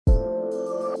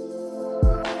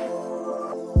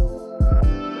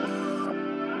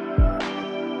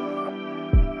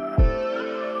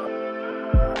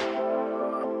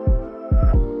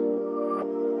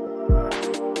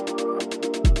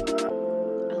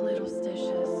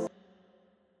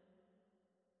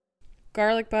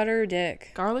Garlic butter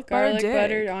dick. Garlic butter Garlic dick.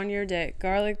 butter on your dick.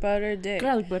 Garlic butter dick.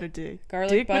 Garlic butter dick. Garlic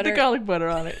dick butter. with the garlic butter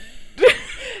on it.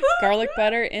 Garlic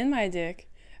butter in my dick.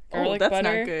 Garlic that's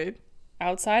butter not good.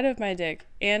 outside of my dick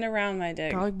and around my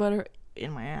dick. Garlic butter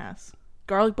in my ass.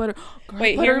 Garlic butter. Garlic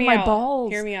Wait, butter hear in me my out.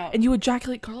 balls. Hear me out. And you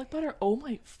ejaculate garlic butter? Oh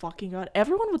my fucking god.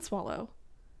 Everyone would swallow.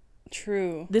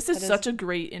 True. This is such a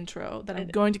great intro that I'm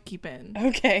going to keep in.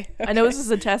 Okay. I know this is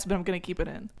a test, but I'm going to keep it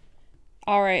in.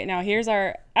 All right, now here's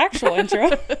our actual intro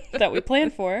that we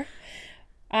planned for.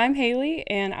 I'm Haley,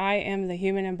 and I am the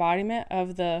human embodiment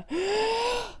of the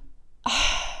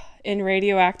In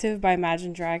Radioactive by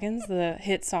Imagine Dragons, the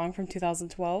hit song from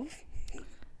 2012.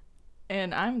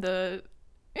 And I'm the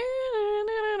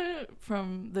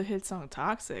from the hit song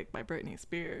Toxic by Britney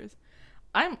Spears.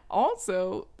 I'm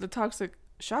also the toxic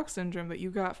shock syndrome that you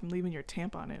got from leaving your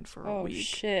tampon in for a week.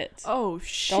 Oh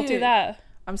shit. Don't do that.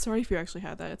 I'm sorry if you actually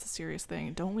had that. It's a serious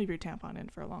thing. Don't leave your tampon in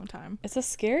for a long time. It's a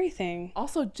scary thing.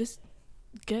 Also, just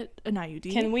get an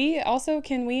IUD. Can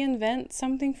we invent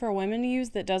something for women to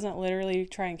use that doesn't literally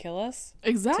try and kill us?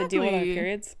 Exactly. To deal with our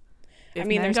periods? If I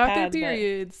mean, men there's got pads, their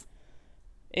periods,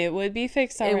 it would be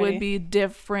fixed already. it would be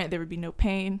different. There would be no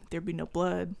pain. There'd be no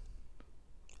blood.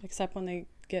 Except when they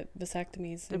get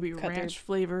vasectomies. There'd be ranch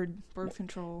flavored birth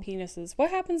control. Penises.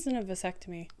 What happens in a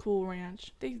vasectomy? Cool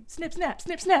Ranch. They snip, snap,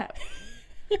 snip, snap.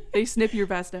 They snip your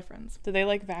vas deferens. Do they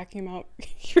like vacuum out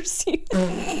your semen?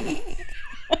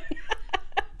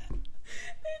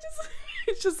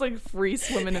 It's just like free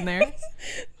swimming in there.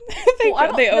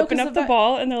 they open up the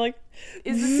ball and they're like,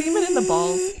 is the semen in the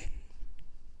balls?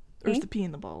 Or is the pee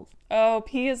in the balls? Oh,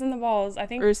 pee is in the balls. I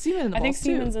think. Or is semen in the balls? I think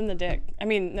semen's in the dick. I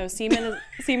mean, no,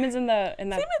 semen's in that.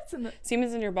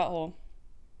 Semen's in your butthole.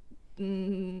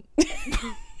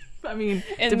 I mean,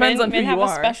 and depends on who men you have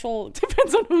are.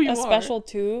 Depends on who you are. A special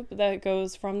tube that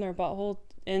goes from their butthole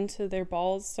into their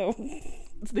balls. So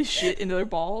they shit into their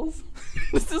balls.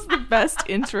 This is the best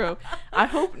intro. I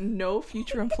hope no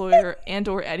future employer and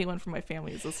or anyone from my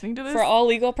family is listening to this. For all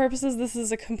legal purposes, this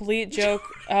is a complete joke.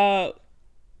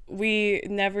 We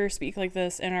never speak like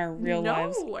this in our real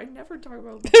lives. No, I never talk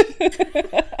about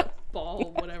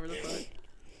ball, whatever the fuck.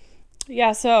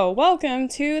 Yeah, so welcome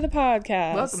to the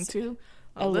podcast. Welcome to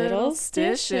A Little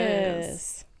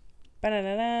Stitches. I don't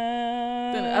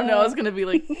know, I was going to be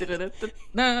like,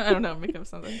 no, I don't know, make up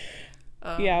something.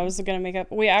 Yeah, I was going to make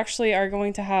up. We actually are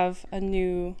going to have a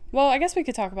new, well, I guess we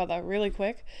could talk about that really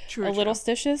quick. True. Little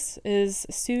Stitches is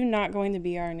soon not going to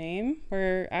be our name.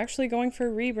 We're actually going for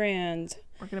rebrand.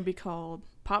 We're going to be called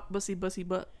Pop Bussy Bussy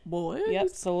Butt Boys. Yep,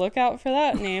 so look out for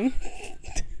that name.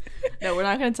 No, we're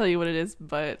not going to tell you what it is,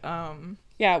 but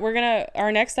yeah,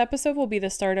 our next episode will be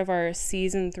the start of our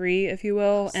season 3, if you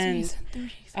will, and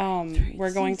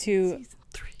we're going to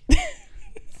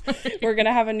we're going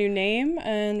to have a new name,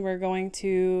 and we're going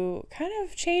to kind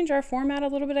of change our format a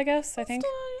little bit, I guess. I think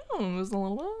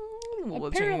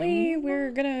apparently we're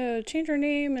going to change our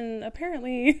name, and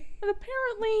apparently I've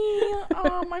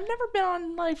never been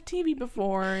on live TV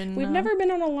before, and we've never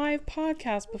been on a live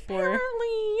podcast before.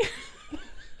 Apparently.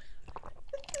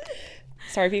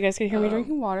 Sorry if you guys can hear me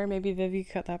drinking water. Maybe Vivi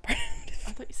cut that part out.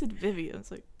 I thought you said Vivi. I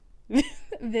was like,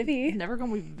 Vivi? I've never called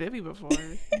me Vivi before.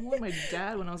 Only my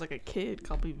dad, when I was like a kid,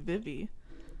 called me Vivi.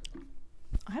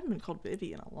 I haven't been called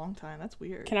Vivi in a long time. That's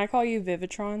weird. Can I call you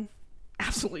Vivitron?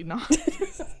 Absolutely not.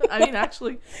 I mean,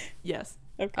 actually, yes.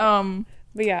 Okay.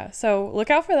 But yeah, so look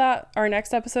out for that. Our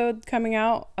next episode coming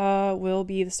out will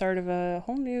be the start of a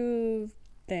whole new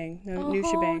thing. New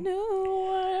shebang. New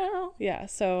world. Yeah,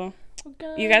 so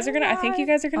you guys are gonna, I think you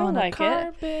guys are gonna like it.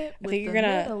 I think you're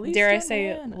gonna, dare I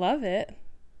say, love it.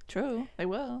 True, they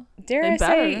will. Dare I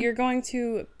say you're going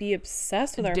to be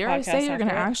obsessed with our podcast. Dare I say you're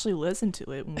gonna actually listen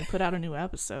to it when we put out a new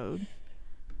episode.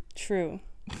 True.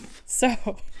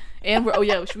 So. And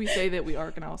should we say that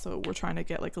we're trying to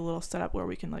get like a little setup where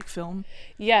we can like film?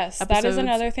 Yes, episodes. That is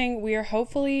another thing. We are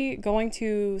hopefully going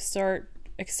to start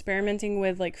experimenting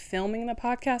with like filming the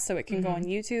podcast so it can go on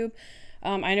YouTube.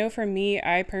 I know for me,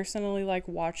 I personally like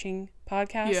watching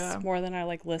podcasts more than I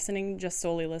like listening, just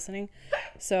solely listening.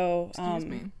 So, Excuse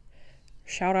me.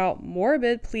 Shout out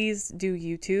Morbid. Please do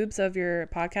YouTubes of your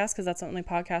podcast because that's the only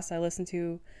podcast I listen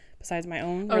to besides my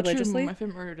own religiously. True. My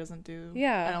Favorite Murder doesn't do.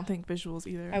 Yeah. I don't think visuals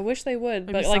either. I wish they would,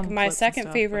 Maybe but like my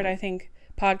second favorite, I think,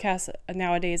 podcast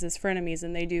nowadays is Frenemies,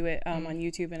 and they do it on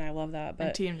YouTube, and I love that.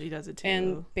 But and TMG does it too.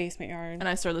 And Basement Yard. And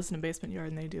I started listening to Basement Yard,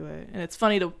 and they do it, and it's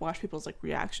funny to watch people's like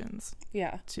reactions.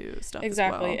 Yeah. To stuff.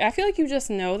 Exactly. As well. I feel like you just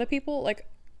know the people. Like.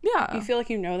 Yeah. You feel like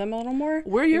you know them a little more.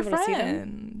 We're your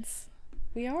friends.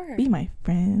 We are. Be my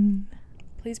friend.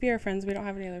 Please be our friends. We don't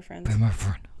have any other friends. Be my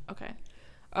friend. Okay.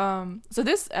 So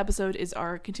this episode is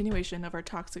our continuation of our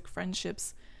toxic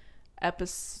friendships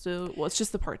episode. Well, it's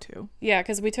just the part 2. Yeah,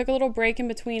 because we took a little break in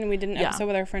between and we did an episode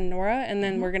with our friend Nora, and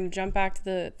then we're gonna jump back to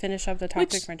the finish up the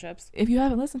toxic friendships. If you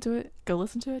haven't listened to it, go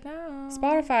listen to it now.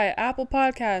 Spotify, Apple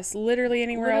Podcasts, literally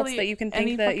anywhere else that you can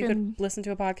think that you could listen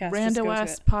to a podcast. Rando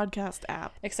ass podcast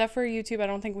app. Except for YouTube, I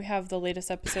don't think we have the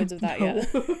latest episodes of that yet.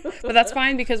 But that's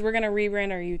fine because we're gonna rebrand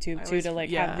our YouTube too to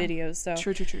like have videos. So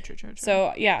true.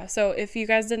 So yeah, so if you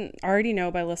guys didn't already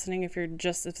know by listening, if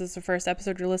this is the first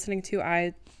episode you're listening to,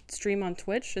 I stream on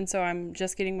Twitch, and so I'm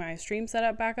just getting my stream set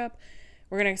up back up.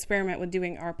 We're gonna experiment with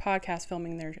doing our podcast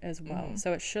filming there as well,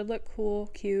 so it should look cool,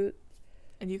 cute,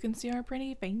 and you can see our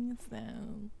pretty faces.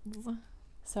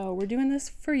 So we're doing this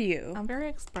for you. I'm very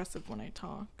expressive when I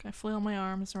talk. I flail my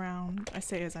arms around. I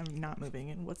say as I'm not moving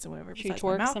in whatsoever. She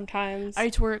twerks sometimes. I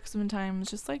twerk sometimes,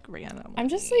 just like random. I'm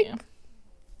just like,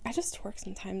 I just twerk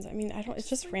sometimes. I mean, I don't. It's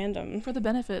just random. For the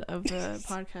benefit of the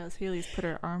podcast, Haley's put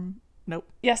her arm. Nope.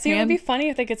 Yeah, see, it would be funny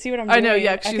if they could see what I'm doing. I know,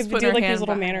 yeah. She's putting her like hand these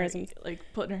little mannerisms, like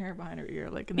putting her hair behind her ear,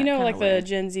 like in you know, like the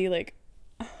Gen Z, like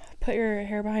put your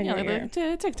hair behind your ear.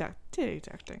 Like TikTok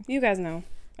thing. You guys know.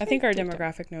 I think our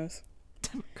demographic knows.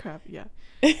 Crap. Yeah.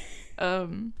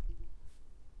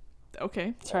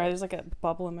 Okay. Sorry, there's like a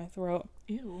bubble in my throat.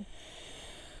 Ew.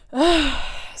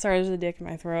 Sorry, there's a dick in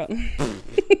my throat.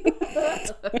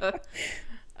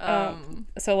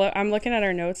 So I'm looking at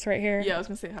our notes right here. Yeah, I was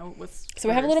gonna say So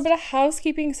we have a little bit of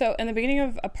housekeeping. So in the beginning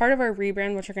of a part of our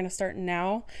rebrand, which we're gonna start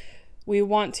now, we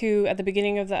want to, at the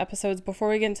beginning of the episodes, before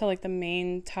we get into like the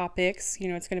main topics, you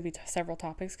know, it's gonna be several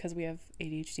topics because we have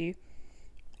ADHD.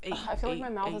 I feel like my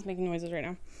mouth is making noises right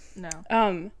now.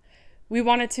 No. We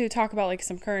wanted to talk about like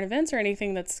some current events or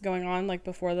anything that's going on like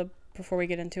before we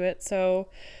get into it. So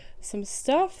some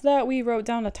stuff that we wrote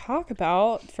down to talk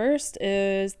about first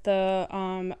is the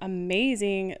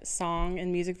amazing song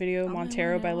and music video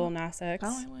Montero by Lil Nas X.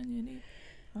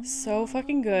 So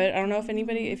fucking good. I don't know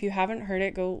if you haven't heard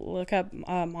it, go look up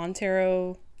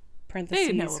Montero parentheses.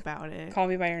 They know about it. Call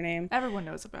Me by Your Name. Everyone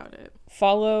knows about it.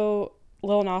 Follow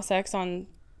Lil Nas X on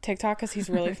TikTok because he's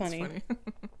really funny.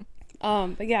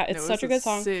 But yeah, it's such a good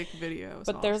song. Sick video.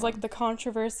 But there's like the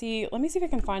controversy. Let me see if I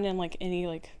can find in like any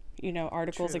like, you know,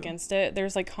 articles against it.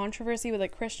 There's like controversy with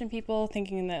like Christian people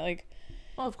thinking that like,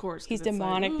 well, of course, he's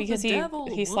demonic because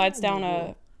he slides down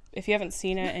a, if you haven't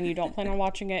seen it and you don't plan on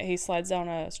watching it, he slides down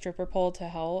a stripper pole to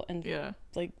hell and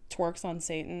like twerks on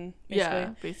Satan. Basically. Yeah,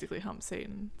 basically humps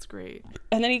Satan. It's great.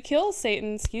 And then he kills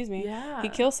Satan. Excuse me. Yeah. He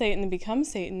kills Satan and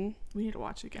becomes Satan. We need to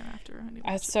watch it again after.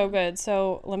 It's so good.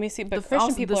 So let me see. But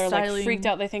Christian people are like freaked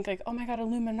out. They think like, oh my God,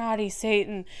 Illuminati,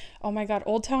 Satan. Oh my God,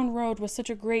 Old Town Road was such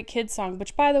a great kid song.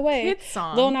 Which, by the way,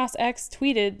 Lil Nas X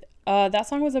tweeted that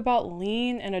song was about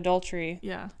lean and adultery.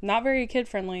 Yeah. Not very kid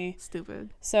friendly.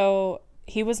 Stupid. So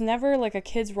he was never like a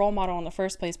kid's role model in the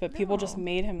first place, but people just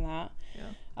made him that.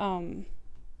 Yeah.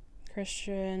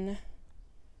 Christian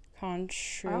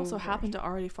controversy. I also happen to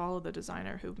already follow the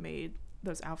designer who made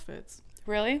those outfits.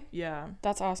 Really? Yeah.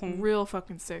 That's awesome. Real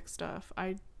fucking sick stuff.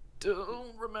 I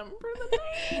don't remember the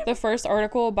name. The first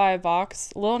article by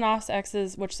Vox, Lil Nas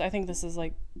X's, which I think this is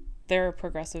like their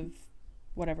progressive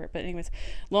whatever, but anyways,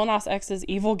 Lil Nas X's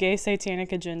evil gay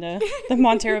satanic agenda, the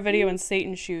Montero video, and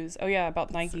Satan shoes. Oh yeah,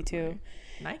 about Nike too.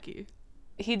 Nike.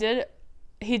 He did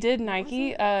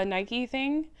Nike Nike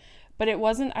thing, but it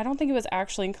wasn't, I don't think it was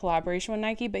actually in collaboration with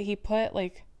Nike, but he put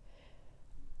like,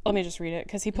 let me just read it,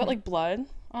 because he put like blood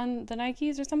on the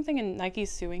Nikes or something, and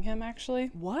Nike's suing him actually.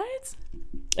 What?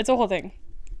 It's a whole thing.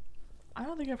 I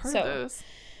don't think I've heard of this.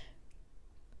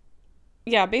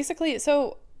 Yeah, basically,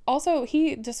 so also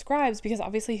he describes, because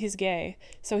obviously he's gay,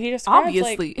 so he describes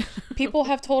like people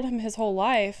have told him his whole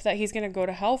life that he's gonna go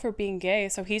to hell for being gay,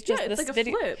 so he's just this like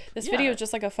video video is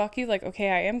just like a fuck you, like, okay,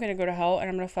 I am gonna go to hell and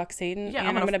I'm gonna fuck Satan,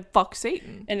 and I'm gonna fuck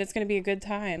Satan, and it's gonna be a good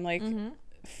time, like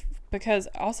because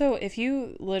also if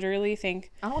you literally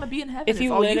think I don't want to be in heaven, if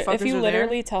you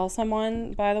literally tell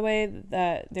someone, by the way,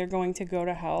 that they're going to go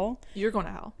to hell, you're going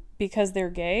to hell because they're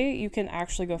gay, you can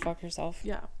actually go fuck yourself.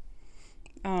 Yeah.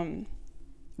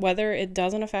 Whether it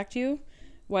doesn't affect you,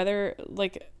 whether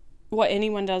like what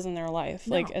anyone does in their life,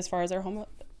 like as far as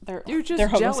you're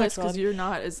just jealous because you're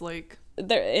not as like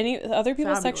any other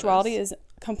people's sexuality is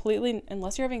completely,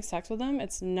 unless you're having sex with them,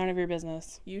 it's none of your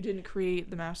business. You didn't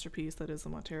create the masterpiece that is the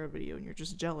Montero video, and you're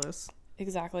just jealous.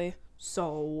 Exactly.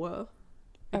 So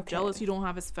jealous you don't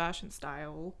have his fashion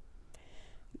style.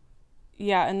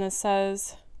 Yeah, and this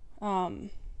says and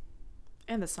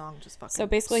the song just fucking so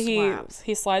basically slaps.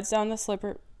 he slides down the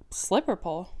slipper slipper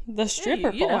pole. The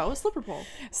stripper pole. A slipper pole.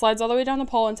 Slides all the way down the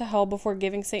pole into hell before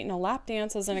giving Satan a lap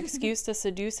dance as an excuse to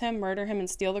seduce him, murder him, and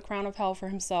steal the crown of hell for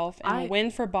himself, and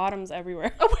win for bottoms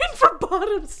everywhere. A win for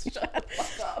bottoms? Shut the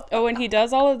fuck up. Oh, and he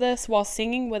does all of this while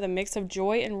singing with a mix of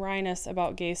joy and wryness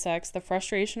about gay sex, the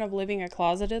frustration of living a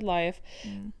closeted life,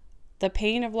 the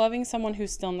pain of loving someone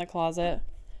who's still in the closet,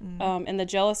 and the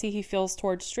jealousy he feels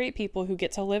towards straight people who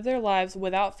get to live their lives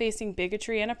without facing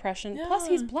bigotry and oppression. Yeah. Plus,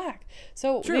 he's black.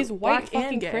 So True. These white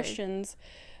fucking Christians,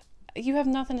 you have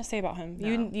nothing to say about him.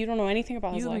 No. You don't know anything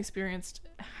about his life. You haven't experienced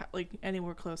like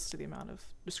anywhere close to the amount of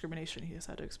discrimination he has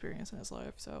had to experience in his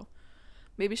life. So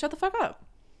maybe shut the fuck up.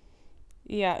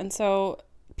 Yeah, and so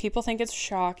people think it's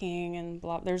shocking and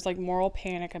blah. There's like moral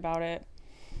panic about it.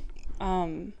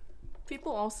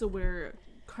 People also wear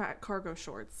cargo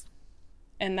shorts.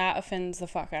 And that offends the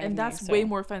fuck out of me. And that's way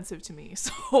more offensive to me.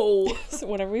 So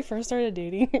whenever we first started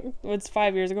dating, it's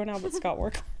 5 years ago now, but Scott wore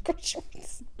cargo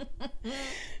shorts. I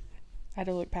had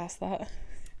to look past that.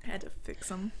 I had to fix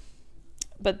them.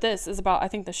 But this is about, I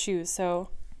think, the shoes. So.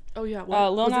 Oh yeah.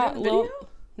 Was it in the video?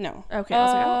 No. Okay. I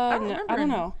was like, I don't remember. I don't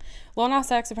know. Lil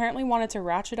Nas X apparently wanted to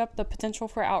ratchet up the potential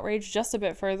for outrage just a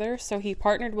bit further, so he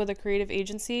partnered with a creative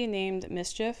agency named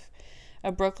Mischief,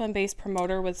 a Brooklyn-based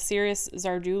promoter with serious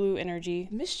Zardulu energy.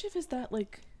 Mischief, is that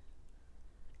like...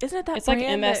 Isn't it that it's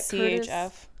brand like MSCHF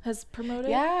that has promoted?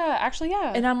 Yeah, actually,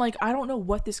 yeah. And I'm like, I don't know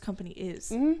what this company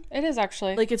is. Mm-hmm. It is,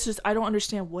 actually. Like, it's just, I don't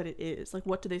understand what it is. Like,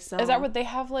 what do they sell? Is that what they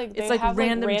have, like... It's like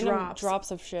random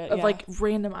drops of shit. Of, like,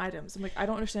 random items. I'm like, I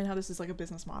don't understand how this is, like, a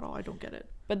business model. I don't get it.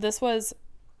 But this was...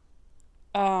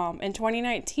 in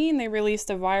 2019, they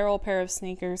released a viral pair of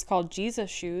sneakers called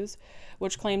Jesus Shoes,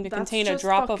 which claimed to contain a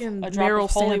drop of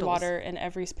holy water in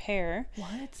every pair.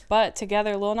 What? But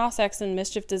together, Lil Nas X and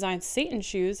Mischief designed Satan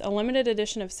shoes, a limited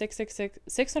edition of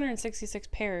 666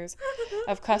 pairs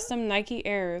of custom Nike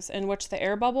Airs, in which the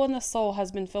air bubble in the sole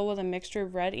has been filled with a mixture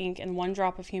of red ink and 1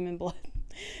 drop of human blood.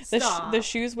 The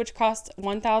shoes, which cost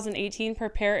 $1,018 per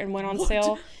pair and went on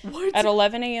sale at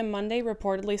 11 a.m. Monday,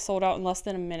 reportedly sold out in less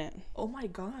than a minute. Oh my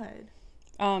god.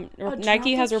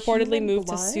 Nike has reportedly moved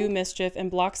to sue Mischief and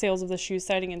block sales of the shoes,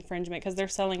 citing infringement because they're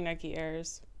selling Nike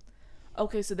Airs.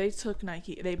 Okay, so they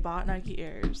bought Nike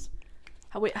Airs.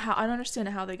 I don't understand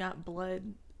how they got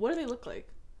blood. What do they look like?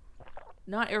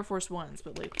 Not Air Force Ones,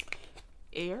 but like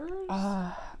Airs?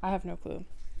 I have no clue.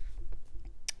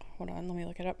 Hold on, let me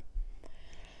look it up.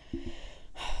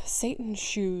 Satan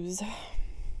shoes.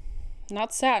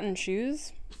 Not satin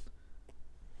shoes.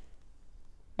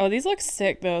 Oh, these look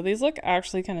sick, though. These look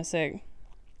actually kind of sick.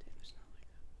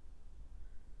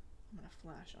 I'm going to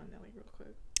flash on Nelly real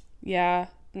quick. Yeah,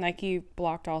 Nike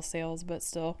blocked all sales, but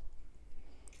still.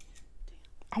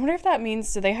 I wonder if that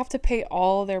means, do they have to pay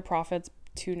all their profits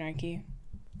to Nike?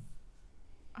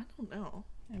 I don't know.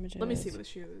 Images. Let me see what the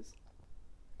shoe is.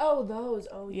 Oh, those.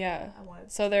 Oh, yeah.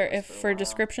 So they're, for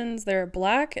descriptions, they're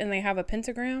black and they have a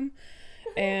pentagram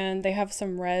and they have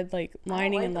some red, like,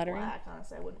 lining and lettering. Black,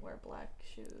 honestly. I wouldn't wear black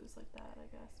shoes like that, I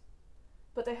guess.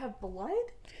 But they have blood?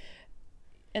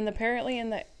 And apparently in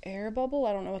the air bubble,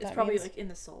 I don't know what that means. It's probably like in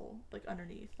the sole, like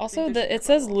underneath. Also, it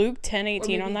says Luke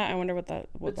 10:18 on that. I wonder what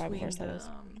Bible verse that is.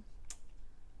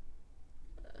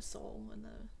 Sole and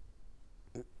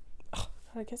the.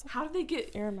 I guess how did they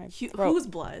get air in my throat? Whose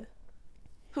blood?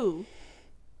 Who?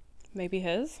 Maybe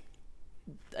his.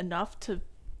 Enough to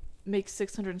make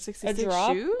 666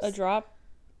 shoes? A drop.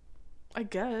 I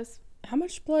guess. How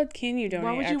much blood can you donate?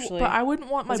 Why would you? Actually? But I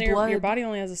wouldn't want my blood. Your body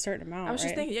only has a certain amount. I was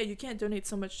just thinking, yeah, you can't donate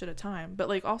so much at a time. But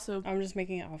like, also, I'm just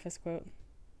making an office quote.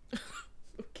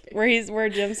 Okay. Where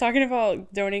Jim's talking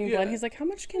about donating blood. He's like,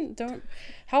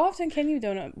 how often can you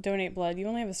donate blood? You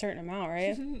only have a certain amount,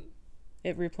 right?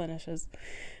 It replenishes.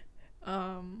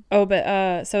 So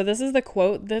this is the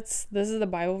quote. This is the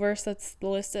Bible verse that's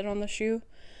listed on the shoe.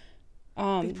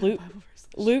 Luke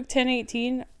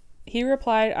 10:18. He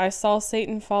replied, "I saw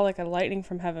Satan fall like a lightning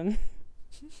from heaven,"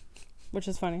 which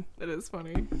is funny. It is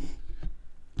funny.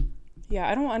 Yeah,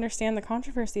 I don't understand the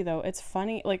controversy though. It's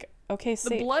funny, like, okay,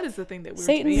 the blood is the thing that weirds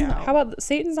me out. How about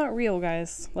Satan's not real,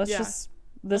 guys?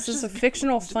 This is a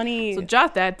fictional, funny... So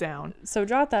jot that down.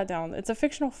 It's a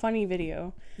fictional, funny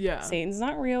video. Yeah. Satan's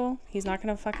not real. He's not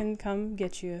gonna fucking come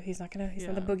get you. He's not the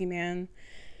boogeyman.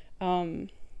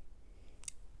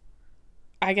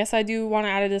 I guess I do want to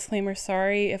add a disclaimer.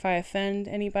 Sorry if I offend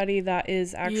anybody that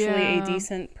is actually a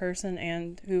decent person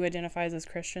and who identifies as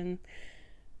Christian.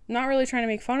 Not really trying to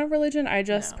make fun of religion. I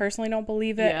just personally don't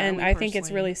believe it. And I think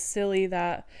it's really silly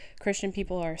that Christian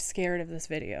people are scared of this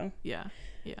video. Yeah.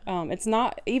 Yeah. It's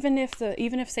not, even if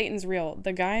Satan's real,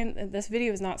 the guy in this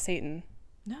video is not Satan.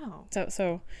 No.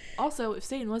 So also, if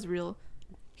Satan was real,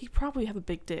 he probably have a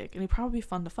big dick and he'd probably be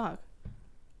fun to fuck.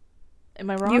 Am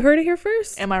I wrong? You heard it here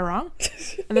first. Am I wrong?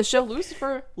 And the show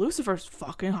Lucifer's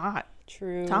fucking hot.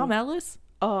 True. Tom Ellis.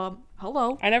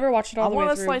 Hello. I never watched it all the way through. I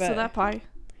want a slice of that pie.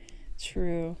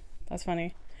 True. That's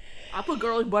funny. I put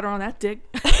garlic butter on that dick.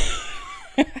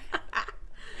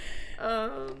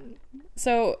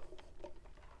 So,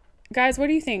 guys, what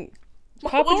do you think?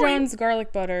 Papa John's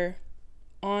garlic butter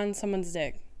on someone's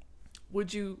dick.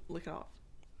 Would you lick it off?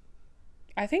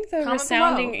 I think the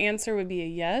resounding answer would be a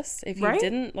yes. If you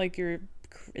didn't, like, you're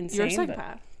insane. You're a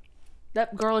psychopath.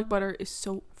 That garlic butter is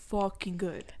so fucking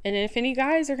good. And if any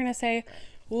guys are gonna say,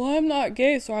 well, I'm not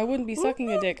gay, so I wouldn't be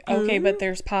sucking a dick. Okay, but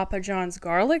there's Papa John's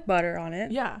garlic butter on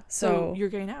it. Yeah. So you're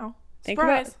gay now. Think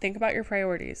about your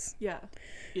priorities. Yeah.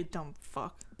 You dumb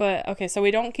fuck. But okay, so we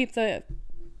don't keep the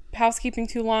housekeeping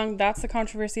too long. That's the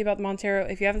controversy about Montero.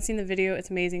 If you haven't seen the video, it's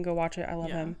amazing. Go watch it. I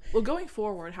love him. Well, going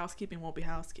forward, housekeeping won't be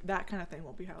housekeeping. That kind of thing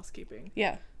won't be housekeeping.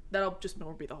 Yeah. That'll just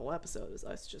more be the whole episode. Is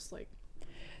us just like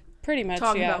pretty much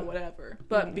talking about whatever.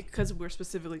 But because we're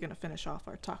specifically going to finish off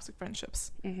our toxic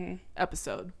friendships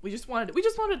episode, we just wanted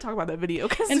to talk about that video.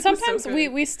 And sometimes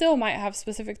we still might have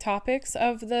specific topics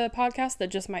of the podcast that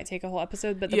just might take a whole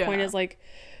episode. But the point is, like,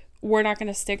 we're not going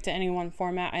to stick to any one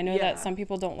format. I know that some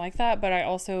people don't like that, but I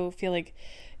also feel like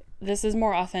this is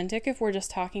more authentic if we're just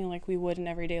talking like we would in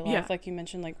everyday life. Like you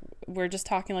mentioned, like we're just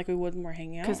talking like we would when we're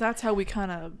hanging out. Because that's how we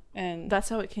that's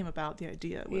how it came about. The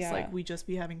idea was like we just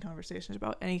be having conversations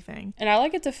about anything. And I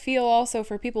like it to feel also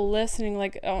for people listening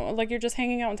like you're just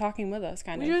hanging out and talking with us,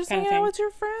 kind of. You're just hanging out with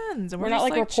your friends, and we're not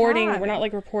like reporting. We're not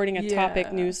like reporting a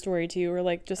topic news story to you. We're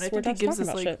like just we're just talking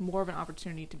about shit. More of an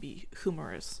opportunity to be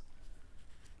humorous.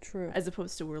 True. As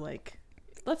opposed to we're like,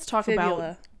 let's talk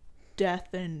about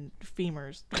death and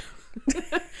femurs.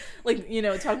 Like, you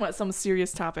know, talking about some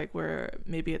serious topic where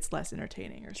maybe it's less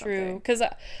entertaining or something. True. Because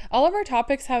all of our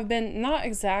topics have been not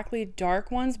exactly dark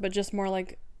ones, but just more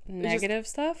like negative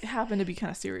stuff. It happened to be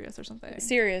kind of serious or something.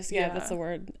 Serious, yeah, that's the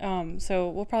word. So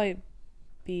we'll probably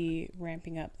be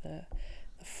ramping up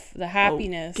the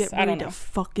happiness. Get ready to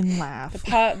fucking laugh.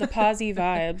 The posy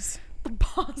vibes. The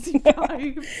posy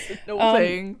vibes.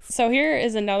 Thanks. So here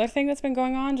is another thing that's been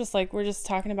going on. Just like we're just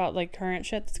talking about like current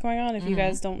shit that's going on. If you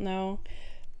guys don't know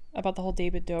about the whole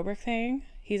David Dobrik thing,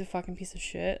 he's a fucking piece of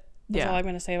shit. That's all I'm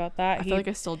gonna say about that. I feel like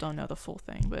I still don't know the full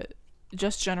thing, but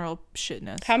just general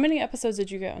shitness. How many episodes did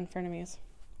you get on Frenemies?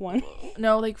 1?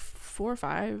 No, like 4 or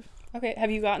 5. Okay. Have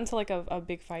you gotten to like a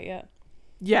big fight yet?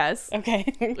 Yes.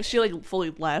 Okay. She like fully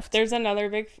left. There's another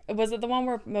big. Was it the one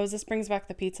where Moses brings back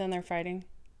the pizza and they're fighting?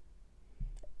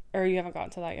 Or you haven't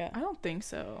gotten to that yet? I don't think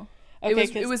so. Okay,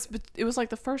 it was like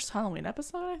the first Halloween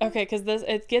episode. Okay, because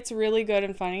it gets really good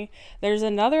and funny. There's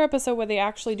another episode where they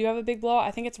actually do have a big blowout.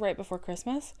 I think it's right before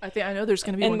Christmas. I know there's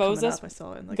gonna be one Moses coming up. I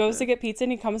saw it. And, like, goes to get pizza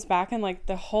and he comes back and like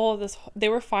they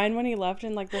were fine when he left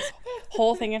and like this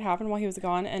whole thing had happened while he was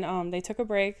gone and they took a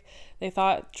break. They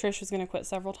thought Trish was gonna quit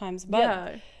several times,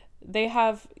 but they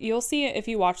have. You'll see if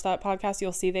you watch that podcast.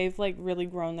 You'll see they've like really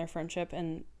grown their friendship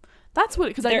and. That's what,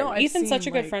 because I know Ethan's such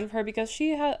a good friend for her because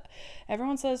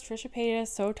everyone says Trisha Paytas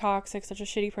is so toxic, such a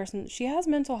shitty person. She has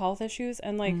mental health issues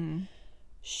and like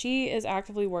she is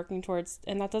actively working towards,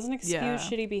 and that doesn't excuse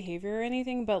shitty behavior or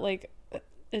anything, but like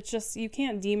it's just, you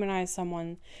can't demonize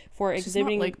someone for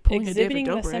exhibiting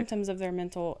the symptoms of their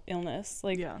mental illness.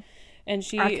 Like, and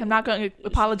I'm not going to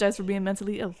apologize for being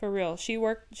mentally ill. For real. She's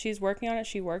working on it.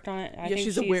 She worked on it. I think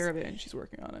she's aware of it and she's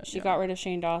working on it. She got rid of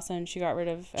Shane Dawson. She got rid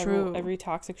of every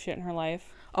toxic shit in her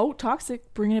life. Oh,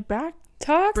 toxic. Bringing it back.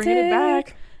 Bringing it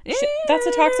back. That's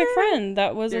a toxic friend.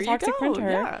 That was a toxic friend to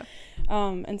her. Yeah.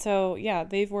 And so, yeah,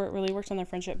 they've really worked on their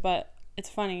friendship. But it's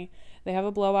funny. They have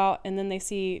a blowout and then they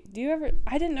see,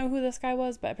 I didn't know who this guy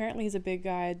was, but apparently he's a big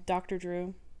guy, Dr.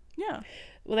 Drew. Yeah.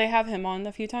 Well, they have him on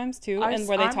a few times too, and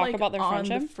where they talk about their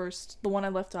friendship. The one I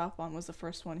left off on was the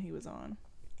first one he was on.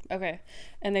 Okay,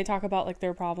 and they talk about like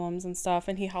their problems and stuff,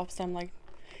 and he helps them. Like,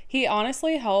 he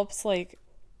honestly helps like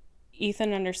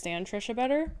Ethan understand Trisha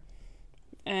better,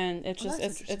 and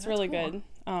it's really good.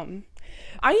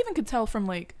 I even could tell from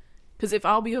like, because if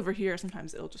I'll be over here,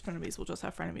 sometimes it'll just Frenemies will just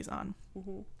have Frenemies on.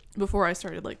 Before I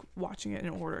started like watching it in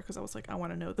order, because I was like, I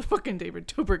want to know the fucking David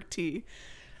Dobrik tea.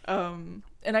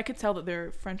 And I could tell that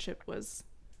their friendship was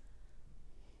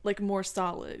like more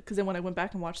solid, because then when I went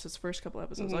back and watched those first couple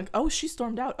episodes, like, oh, she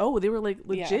stormed out. Oh, they were like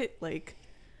legit. Like,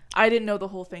 I didn't know the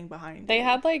whole thing behind they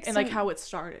had like and like how it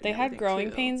started. They had growing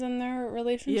pains in their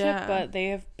relationship, but they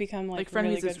have become like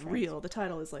Frenemies really is real. The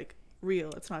title is like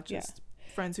real. It's not just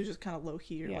friends who just kind of low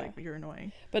key are like, you're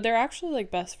annoying. But they're actually like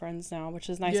best friends now, which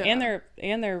is nice. Yeah.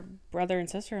 And their brother and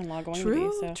sister-in-law going to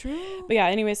be. So true. But yeah,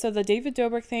 anyway, so the David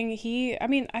Dobrik thing,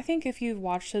 I think if you've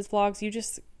watched his vlogs, you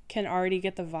just can already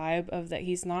get the vibe of that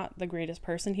he's not the greatest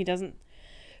person. He doesn't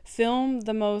film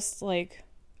the most like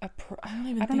I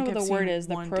don't know what the word is,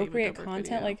 the appropriate content.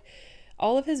 Video. Like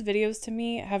all of his videos to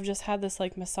me have just had this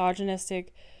like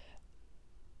misogynistic,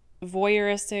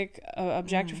 voyeuristic,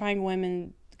 objectifying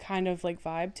women kind of like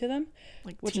vibe to them,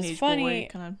 like which is funny.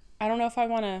 I don't know if I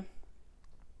want to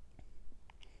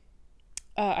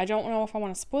I don't know if I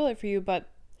want to spoil it for you, but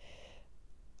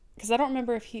because I don't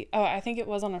remember if I think it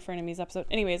was on a Frenemies episode.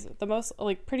 Anyways, the most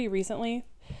like pretty recently,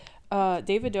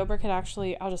 David Dobrik had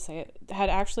actually, I'll just say it,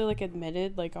 had actually like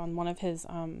admitted like on one of his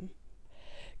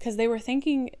because they were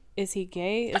thinking, is he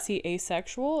gay? Is he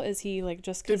asexual? Is he like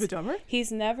just David Dobrik?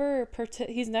 He's never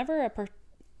a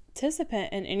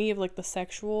participant in any of like the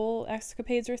sexual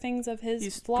escapades or things of his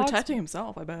He's vlogs. protecting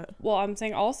himself, I bet. Well, I'm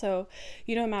saying also,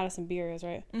 you know who Madison Beer is,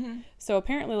 right? Mm-hmm. So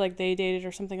apparently like they dated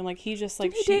or something, and like he just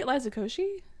like did he date Liza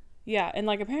Koshy? Yeah, and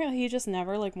like apparently he just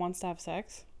never like wants to have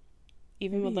sex,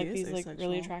 even with like these like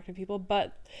really attractive people.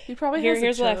 But he probably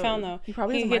here's what I found though. He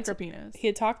probably has a micro penis. He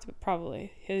had talked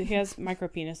he has micro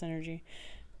penis energy.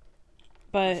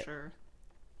 But for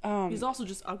sure. He's also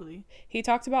just ugly. He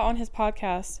talked about on his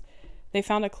podcast, they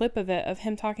found a clip of it of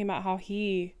him talking about how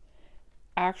he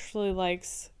actually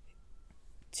likes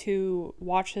to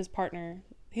watch his partner.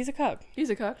 He's a cuck.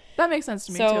 That makes sense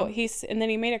to me too. So and then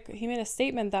he made a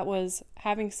statement that was,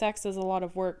 having sex is a lot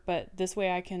of work, but this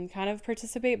way I can kind of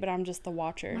participate, but I'm just the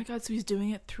watcher. Oh my god, so he's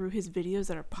doing it through his videos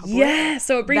that are public? Yeah,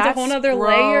 so it brings a whole nother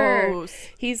layer.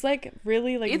 He's like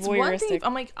really like it's voyeuristic. One thing,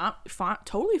 I'm like, I'm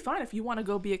totally fine if you want to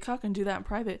go be a cuck and do that in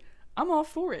private. I'm all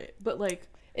for it. But like,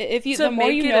 if you, the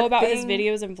more you know about his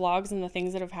videos and vlogs and the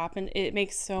things that have happened, it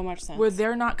makes so much sense. Where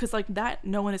they're not, because like that,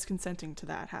 no one is consenting to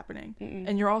that happening. Mm-mm.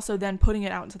 And you're also then putting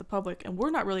it out into the public, and we're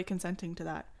not really consenting to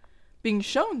that being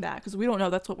shown, that because we don't know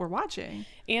that's what we're watching.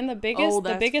 And the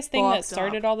biggest thing that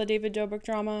started all the David Dobrik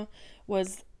drama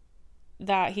was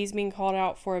that he's being called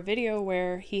out for a video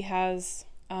where he has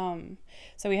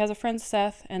so he has a friend,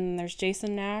 Seth, and there's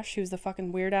Jason Nash, who's the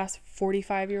fucking weird ass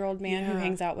 45-year-old man who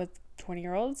hangs out with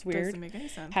 20-year-olds. Weird. Doesn't make any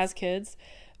sense. Has kids.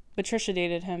 Patricia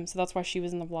dated him, so that's why she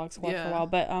was in the vlog squad for a while.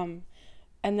 But and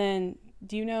then,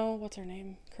 do you know what's her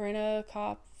name? Corinna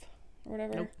Kopf or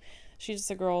whatever. Nope. She's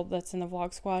just a girl that's in the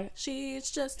vlog squad. She's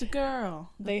just a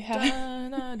girl. They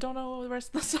had don't know the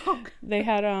rest of the song. They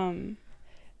had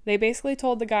they basically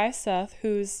told the guy Seth,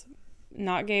 who's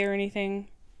not gay or anything,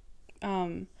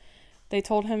 they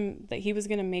told him that he was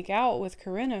gonna make out with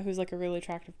Corinna, who's like a really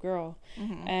attractive girl,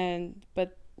 but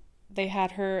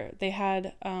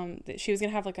she was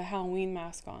gonna have like a Halloween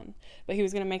mask on, but he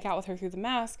was gonna make out with her through the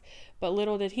mask. But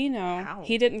little did he know,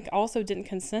 he didn't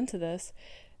consent to this.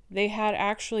 They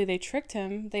tricked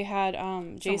him. They had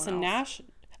Jason Nash,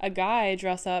 a guy,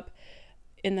 dress up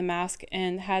in the mask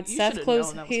and had Seth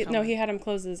close. He had him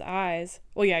close his eyes.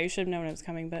 Well, yeah, you should have known it was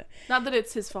coming, but not that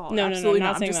it's his fault. No, absolutely no,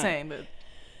 not. I'm just saying, but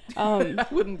I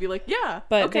wouldn't be like, yeah.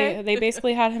 But okay. they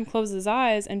basically had him close his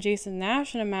eyes, and Jason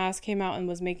Nash in a mask came out and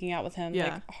was making out with him,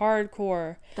 like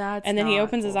hardcore. And then he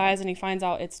opens his eyes and he finds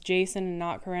out it's Jason and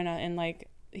not Corinna, and like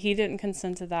he didn't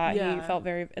consent to that. Yeah. He felt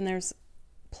and there's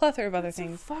plethora of other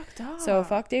things. So fucked up. So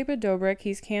fuck David Dobrik.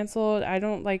 He's canceled. I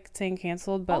don't like saying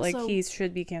canceled, but also, like he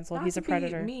should be canceled. He's a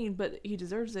predator. Not to be mean, but he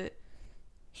deserves it.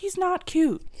 He's not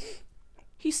cute.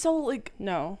 He's so like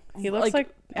he looks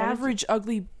like average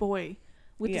ugly boy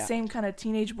with the same kind of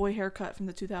teenage boy haircut from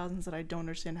the 2000s that I don't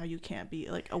understand how you can't be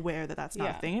like aware that that's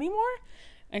not a thing anymore.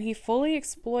 And he fully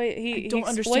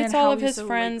exploits all of his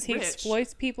friends. Like, he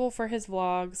exploits people for his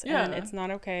vlogs, and it's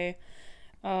not okay.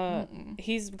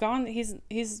 He's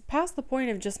past the point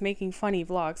of just making funny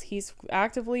vlogs. He's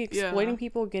actively exploiting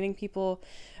people, getting people,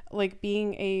 like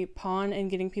being a pawn and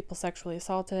getting people sexually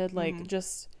assaulted, like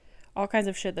just all kinds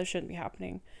of shit that shouldn't be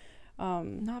happening.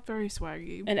 Not very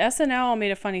swaggy. And SNL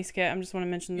made a funny skit. I just want to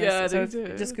mention this. Yeah, so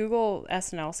just Google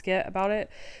SNL skit about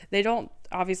it. They don't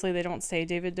say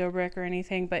David Dobrik or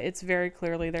anything, but it's very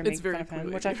clearly they're making fun of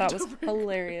him, which I thought was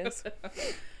hilarious.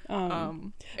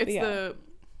 It's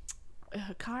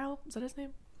Kyle, is that his name?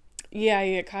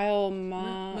 Yeah, Kyle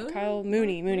Mooney. Kyle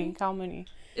Mooney.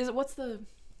 Is it, what's the,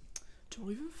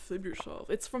 don't even flip yourself.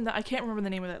 It's from I can't remember the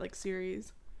name of that like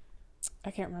series.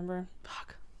 I can't remember.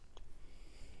 Fuck.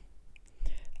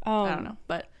 I don't know,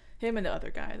 but him and the other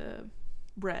guy, the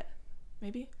Brett,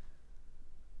 maybe.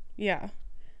 Yeah,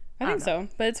 I think so,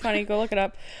 but it's funny. Go look it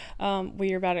up.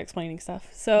 We are bad at explaining stuff.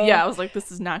 So yeah, I was like,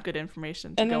 this is not good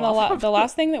information. And then the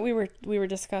last thing that we were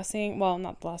discussing, well,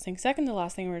 not the last thing, second to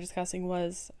last thing we were discussing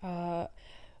was I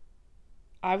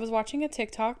was watching a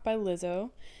TikTok by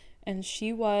Lizzo, and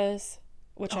she was,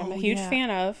 which I'm a huge fan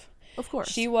of. Of course.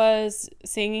 She was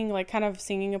singing, like kind of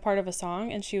singing a part of a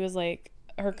song, and she was like,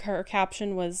 her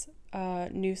caption was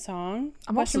new song,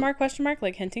 question mark,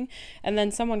 like hinting. And then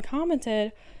someone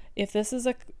commented, if this is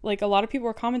a lot of people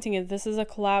were commenting if this is a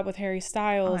collab with Harry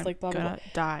Styles, like blah blah blah.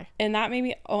 Die. And that made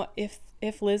me, if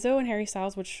Lizzo and Harry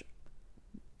Styles, which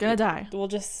gonna die, we'll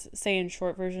just say in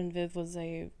short version, Viv was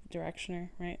a directioner,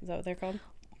 right? Is that what they're called?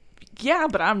 Yeah,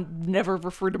 but I'm never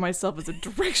referred to myself as a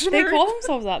directioner. They call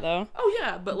themselves that though. Oh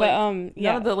yeah, but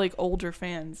none of the like older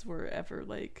fans were ever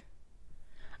like,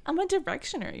 I'm a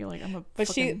directioner. You're like, I'm a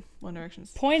fucking One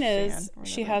Direction's point is,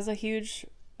 she has a huge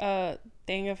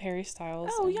thing of Harry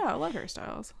Styles. Oh yeah, I love Harry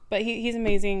Styles. But he's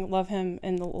amazing. Love him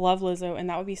and love Lizzo,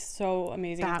 and that would be so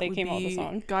amazing if they came out with a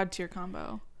song. God tier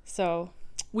combo. So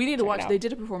we need to watch. They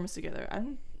did a performance together.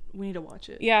 We need to watch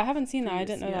it. Yeah, I haven't seen that. I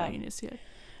didn't know that. You need to see it.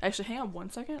 Actually, hang on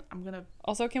 1 second. I'm gonna.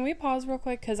 Also, can we pause real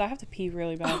quick because I have to pee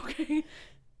really bad. Okay.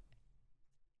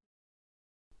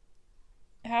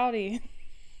 Howdy.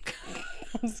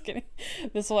 I'm just kidding.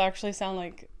 This will actually sound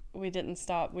like we didn't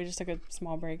stop. We just took a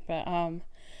small break, but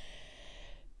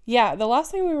yeah, the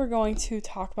last thing we were going to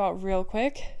talk about real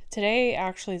quick today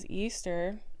actually is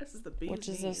Easter. This is the bees. Which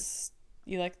is this?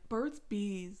 You like birds,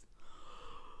 bees?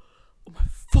 Oh my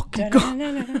fucking god!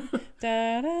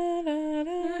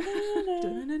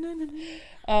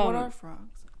 What are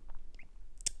frogs?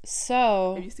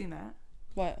 So have you seen that?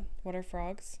 What are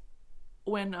frogs?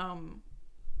 When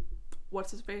what's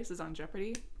his face is on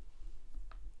Jeopardy?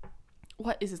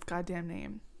 What is his goddamn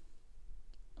name?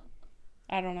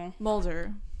 I don't know.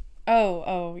 Mulder.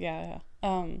 Oh yeah.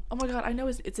 Oh my god, I know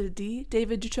it's a D.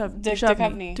 David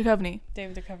Duchovny.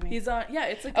 David Duchovny. He's on. Yeah,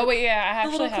 it's like. Oh wait, yeah, I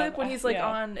actually the little clip when he's like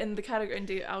on in the category, and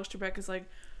Alex Trebek is like,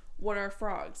 "What are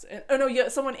frogs?" And, oh no, yeah,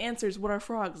 someone answers, "What are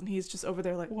frogs?" And he's just over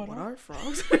there like, "What are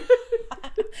frogs?"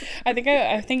 I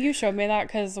think you showed me that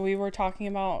because we were talking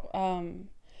about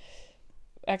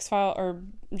X-Files, or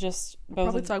just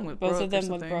both of them with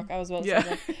Brooke. I was about to say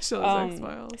that.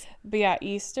 X-Files. But yeah,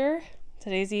 Easter.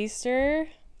 Today's Easter.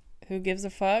 Who gives a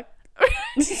fuck?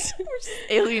 We're just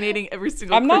alienating every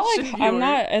single I'm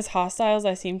not as hostile as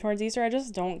I seem towards Easter. I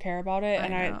just don't care about it,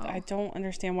 and I don't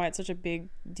understand why it's such a big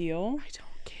deal. I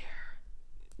don't care.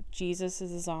 Jesus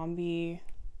is a zombie.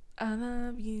 I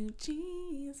love you,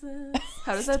 Jesus.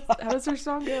 How does her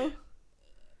song go?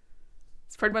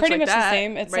 It's pretty much that, the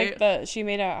same. It's right? like she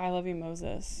made a I Love You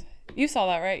Moses. You saw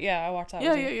that, right? Yeah, I watched that.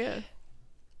 Yeah.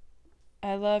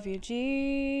 I love you,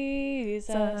 Jesus.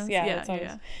 Yeah.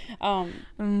 Yeah.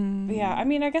 Yeah, I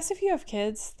mean, I guess if you have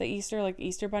kids, the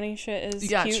Easter bunny shit is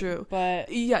cute. True.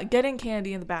 But yeah, getting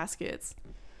candy in the baskets.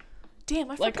 Damn,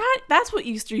 I forgot. That's what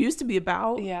Easter used to be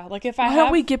about. Yeah, like why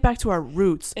don't we get back to our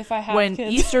roots? If I have when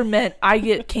kids. Easter meant I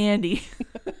get candy.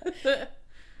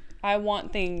 I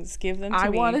want things. Give them to me. I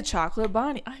want a chocolate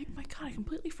bunny. My god, I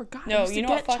completely forgot. No, you know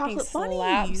what fucking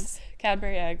slaps?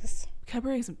 Cadbury eggs.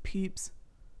 Cadbury eggs and Peeps.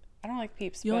 I don't like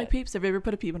Peeps. You don't like Peeps? Have you ever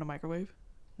put a Peep in a microwave?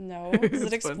 No. Does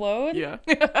it explode? Yeah.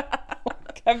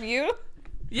 Have you?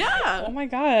 Yeah. Oh my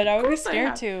god, I would be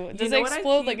scared too. Does it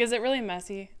explode? Like, is it really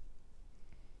messy?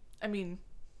 I mean,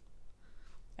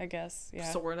 I guess, yeah.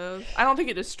 Sort of. I don't think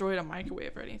it destroyed a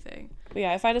microwave or anything. But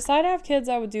yeah, if I decide to have kids,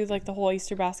 I would do like the whole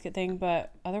Easter basket thing.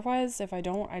 But otherwise, if I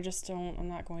don't, I'm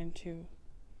not going to.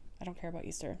 I don't care about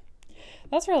Easter.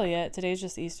 That's really it. Today's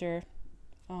just Easter.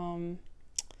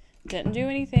 Didn't do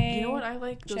anything. You know what I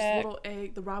like? Those little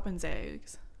the robin's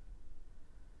eggs.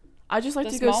 I just like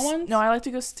the to go. Small ones? No, I like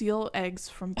to go steal eggs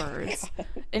from birds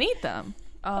and eat them.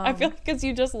 I feel like because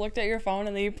you just looked at your phone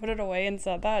and then you put it away and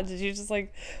said that. Did you just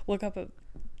like look up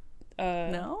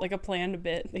no? Like a planned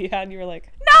bit that you had? You were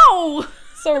like, no.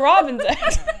 So robin's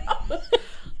eggs.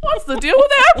 What's the deal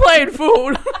with airplane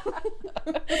food?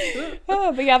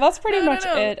 Oh, but yeah, that's pretty much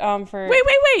it. For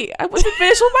wait. I wasn't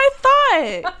finished with my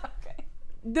thought. Okay.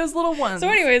 Those little ones. So,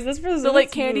 anyways, this was the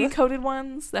like candy coated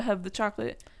ones that have the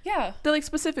chocolate. Yeah. They're like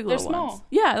specific little small ones.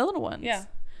 Yeah, the little ones. Yeah.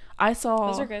 I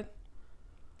saw. Those are good.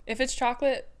 If it's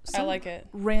chocolate, I like it.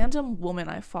 Random woman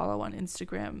I follow on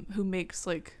Instagram who makes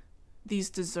like these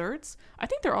desserts. I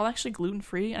think they're all actually gluten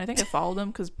free, and I think I follow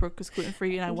them because Brooke is gluten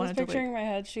free, and I wanted to. Just picturing in my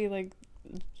head, she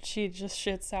just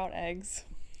shits out eggs.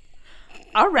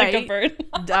 All right, like a bird.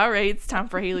 All right, it's time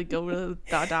for Haley to go to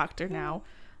the doctor now.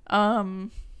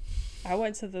 I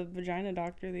went to the vagina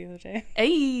doctor the other day.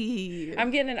 Hey, I'm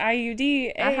getting an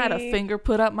IUD. I had a finger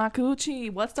put up my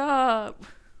coochie. What's up?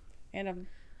 And a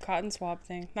cotton swab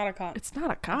thing. Not a cotton. It's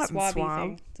not a cotton swab.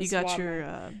 Thing. You got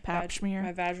your pap smear.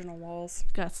 My vaginal walls.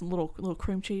 Got some little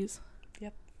cream cheese.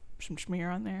 Yep. Some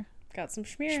schmear on there. Got some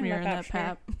schmear in that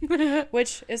pap.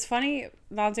 Which is funny,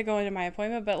 not to go into my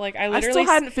appointment, but like I literally still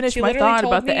hadn't finished my thought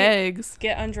about the eggs.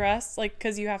 Get undressed, like,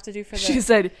 because you have to do for the. She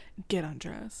said, "Get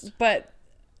undressed." But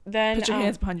then put your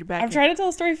hands behind your back. I'm trying to tell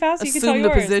a story fast. So you can tell yours.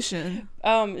 Assume the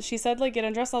position. She said like get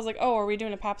undressed. I was like, oh, are we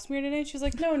doing a pap smear today? She's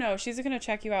like, no, she's gonna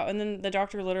check you out. And then the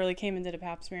doctor literally came and did a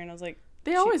pap smear, and I was like,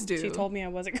 they always do. She told me I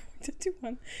wasn't going to do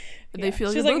one. Yeah. They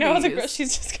feel. She's your like, boobies. no, the girl.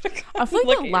 She's just gonna. Come I feel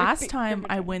like the last time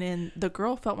I went in, the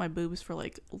girl felt my boobs for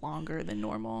like longer than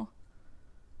normal.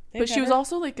 But she was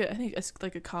also like I think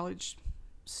like a college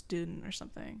student or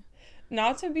something.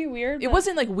 Not to be weird. It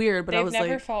wasn't like weird, but I was like.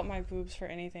 They've never felt my boobs for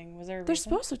anything. Was there a reason? They're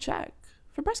supposed to check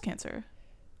for breast cancer.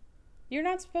 You're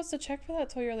not supposed to check for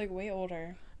that till you're like way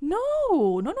older.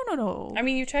 No. I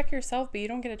mean, you check yourself, but you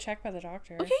don't get a check by the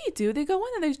doctor. Okay, you do. They go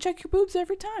in and they check your boobs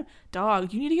every time.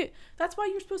 Dog, you need to get. That's why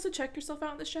you're supposed to check yourself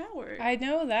out in the shower. I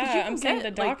know that. I'm saying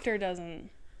the doctor doesn't.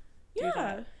 Yeah. Do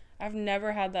that. I've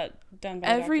never had that done by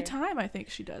every time. I think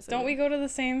she does it. Don't we go to the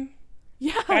same?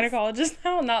 Yeah. Gynecologist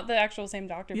now, not the actual same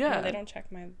doctor. Yeah. No, they don't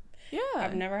check my. Yeah.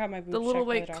 I've never had my boobs. The little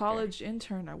checked by the college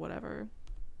intern or whatever.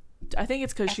 I think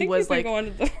it's because she think was like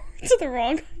going to the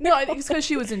wrong. No, I think it's because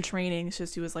she was in training. It's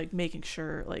just she was like making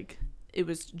sure like it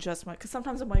was just my. Because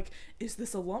sometimes I'm like, is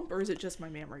this a lump or is it just my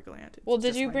mammary gland? Well,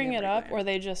 did you bring it up or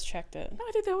they just checked it? No,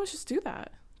 I think they always just do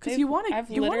that because you want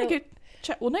to get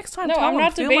checked. Well, next time. No, I'm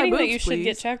not debating that you should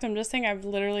get checked. I'm just saying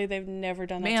they've never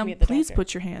done that to me at the doctor. Please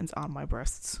put your hands on my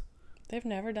breasts. They've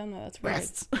never done that. That's weird.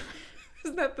 Breasts.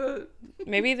 Isn't that the?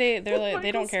 Maybe they're like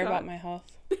they don't care about my health.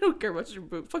 They don't care about your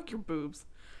boobs. Fuck your boobs.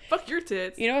 Fuck your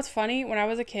tits. You know what's funny? When I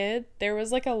was a kid, there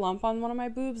was like a lump on one of my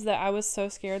boobs that I was so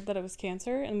scared that it was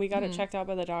cancer, and we got it checked out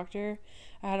by the doctor.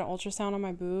 I had an ultrasound on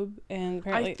my boob, and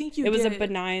apparently it was a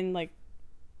benign like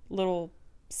little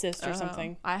cyst or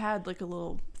something. I had like a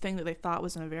little thing that they thought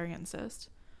was an ovarian cyst.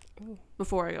 Ooh.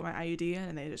 Before I got my IUD in,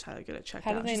 and they just had to get it checked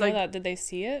out. How did they know that? Did they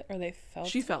see it or they felt it?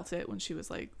 She felt it when she was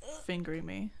like fingering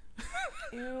me.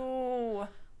 Ew.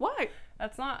 Why?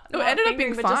 That's not. No, it ended up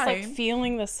being fine. Just like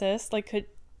feeling the cyst, like could.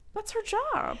 That's her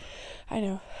job. I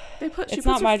know. She puts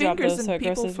not my job though, so it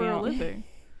grosses me out. A living.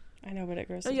 I know, but it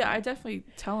grosses. Yeah, I definitely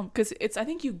tell them because it's. I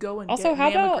think you go and also,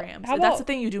 get mammograms. How about, that's the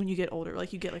thing you do when you get older.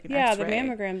 Like you get like an X-ray. Yeah, the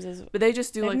mammograms is. But they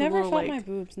just do like a little felt like my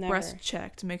boobs, breast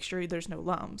check to make sure there's no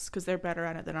lumps because they're better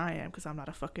at it than I am because I'm not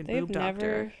a fucking boob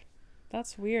doctor.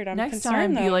 That's weird. I'm Next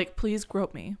concerned, time, be like, please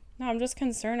grope me. No, I'm just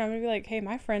concerned. I'm gonna be like, hey,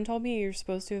 my friend told me you're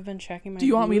supposed to have been checking my. Do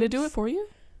you want me to do it for you?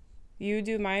 You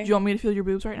do my. Do you want me to feel your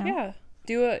boobs right now? Yeah.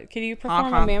 Do it. Can you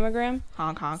perform a mammogram?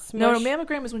 Honk honk. No,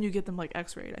 mammogram is when you get them like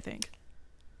X-rayed. I think.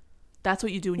 That's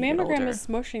what you do when you get older. Mammogram is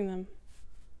smushing them.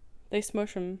 They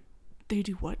smush them. They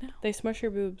do what now? They smush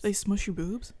your boobs. They smush your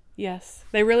boobs? Yes,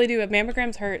 they really do.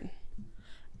 Mammograms hurt.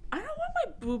 I don't want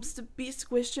my boobs to be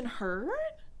squished and hurt.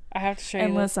 I have to show you.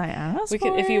 Unless I ask.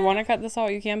 If you want to cut this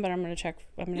out, you can. But I'm gonna check.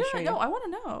 I'm gonna show you. No, I want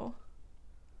to know.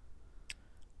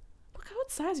 Look, what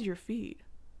size are your feet?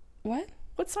 What?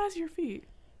 What size are your feet?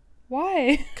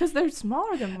 Why? Because they're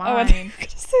smaller than mine. Oh, I thought you were gonna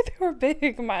say they were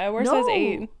big. We're size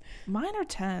 8. Mine are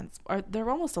 10s. They're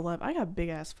almost 11. I got big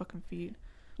ass fucking feet.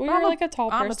 Well, you're like a tall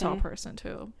person. I'm a tall person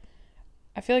too.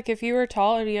 I feel like if you were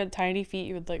tall and you had tiny feet,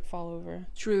 you would like fall over.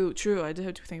 True. I did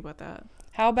have to think about that.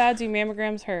 How bad do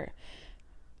mammograms hurt?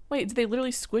 Wait, do they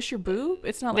literally squish your boob?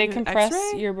 It's not like they compress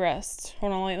X-ray? Your breast.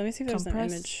 Hold on, let me see if there's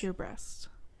compress an image. Your breast.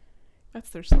 That's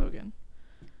their slogan.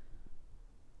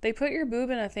 They put your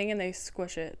boob in a thing and they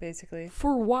squish it, basically.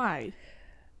 For why?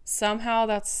 Somehow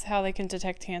that's how they can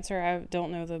detect cancer. I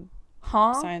don't know the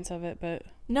science of it, but...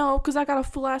 No, because I got a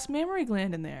full-ass mammary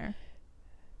gland in there.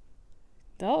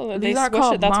 No, these aren't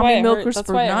called mommy milkers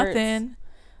for nothing.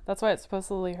 That's why it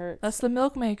supposedly hurts. That's the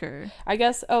milk maker. I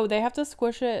guess, they have to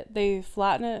squish it. They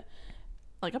flatten it.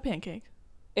 Like a pancake.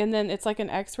 And then it's like an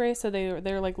X-ray, so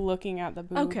they're like looking at the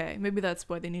boob. Okay, maybe that's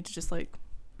why they need to just like...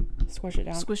 Squish it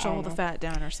down. Squish all the fat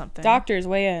down or something. Doctors,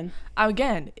 weigh in.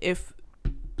 Again, if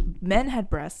men had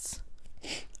breasts...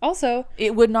 Also...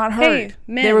 It would not hurt. Hey,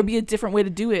 men. There would be a different way to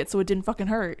do it so it didn't fucking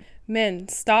hurt. Men,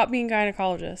 stop being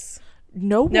gynecologists.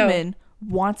 No woman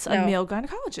wants a male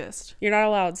gynecologist. You're not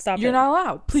allowed. Stop it. You're not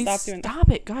allowed. Please stop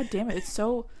it. God damn it. It's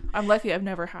so... I'm lucky I've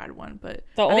never had one, but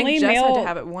I think Jess had to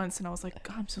have it once, and I was like,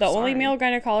 God, I'm so sorry. The only male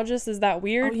gynecologist is that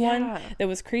weird one that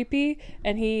was creepy,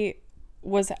 and he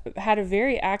had a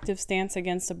very active stance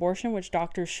against abortion, which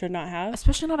doctors should not have.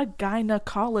 Especially not a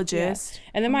gynecologist. Yeah.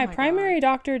 And then my primary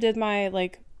doctor did my,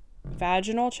 like,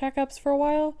 vaginal checkups for a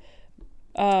while,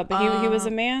 But he was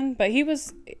a man, but I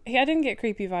didn't get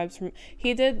creepy vibes from,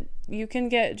 you can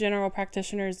get general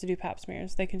practitioners to do pap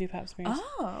smears. They can do pap smears.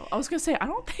 Oh, I was going to say, I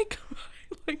don't think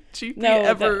like GP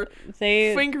ever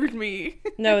fingered me.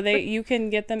 No, you can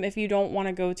get them if you don't want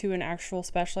to go to an actual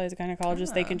specialized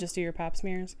gynecologist. They can just do your pap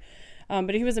smears.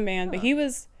 But he was a man, but he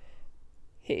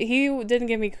didn't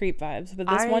give me creep vibes, but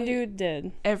this one dude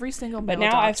did. Every single male doctor.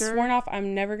 But now I've sworn off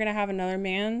I'm never going to have another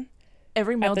man.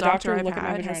 Every male doctor I've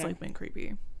had has like been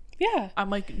creepy. Yeah. I'm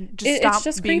like, stop it's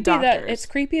just being creepy doctors. it's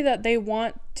creepy that they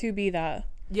want to be that.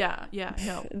 Yeah,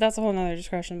 no. That's a whole nother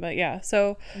discussion, but yeah.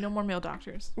 So no more male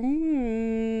doctors.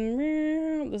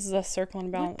 This is us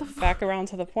circling back around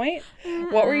to the point.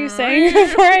 What were you saying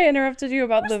before I interrupted you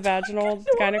about the vaginal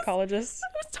gynecologist? I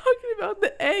was talking about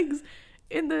the eggs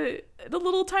in the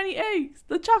little tiny eggs,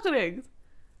 the chocolate eggs.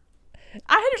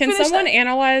 Can someone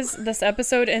analyze this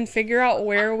episode and figure out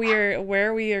where we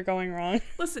are going wrong?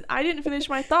 Listen, I didn't finish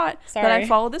my thought. Sorry. But I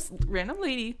followed this random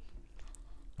lady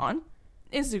on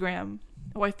Instagram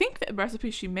who I think the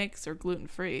recipes she makes are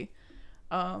gluten-free.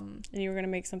 And you were going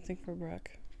to make something for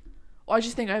Brooke. Well, I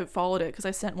just think I followed it because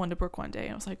I sent one to Brooke one day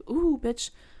and I was like, ooh,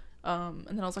 bitch. And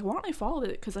then I was like, why don't I follow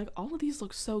it? Because like all of these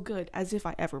look so good, as if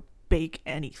I ever bake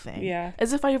anything. Yeah.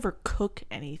 As if I ever cook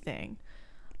anything.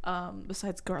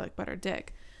 Besides garlic butter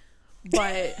dick.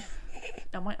 But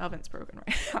now my oven's broken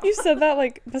right now. You said that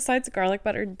like besides garlic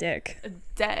butter dick. A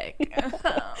dick.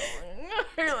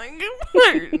 You're like,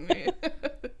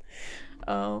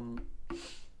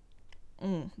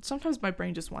 sometimes my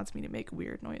brain just wants me to make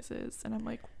weird noises and I'm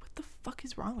like, what the fuck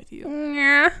is wrong with you?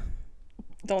 Yeah.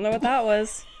 Don't know what that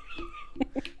was.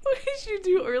 What did you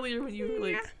do earlier when you were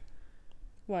like,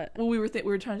 what? Well, we were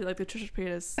trying to do like the Trisha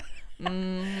Paytas.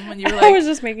 And you were like, I was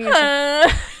just making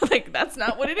like that's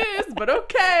not what it is, but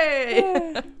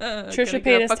okay. Trisha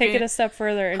Paytas, take it a step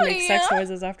further and make sex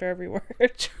noises after every word.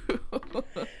 True.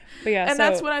 But yeah, and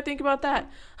that's when I think about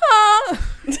that.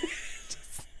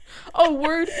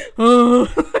 Word.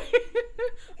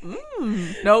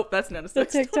 Nope, that's not a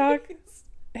sex TikTok. Noise.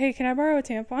 Hey, can I borrow a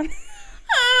tampon?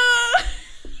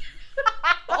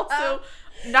 Also,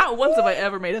 not once have I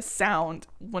ever made a sound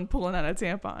when pulling out a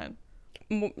tampon.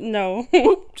 No.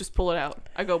 Boop, just pull it out.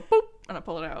 I go boop and I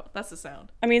pull it out. That's the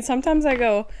sound. I mean, sometimes I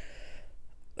go.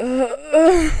 That's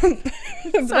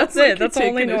it. That's the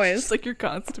only noise. It's like you're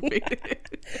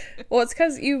constipated. Well, it's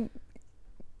because you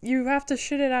have to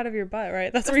shit it out of your butt,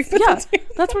 right? That's where you put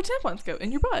that's where tampons go,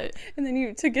 in your butt. And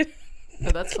then to get.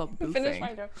 No, that's called boofing. Finish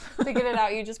my joke. To get it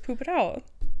out, you just poop it out.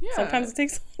 Yeah. Sometimes it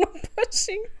takes a little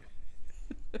pushing.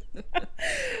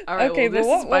 All right, okay,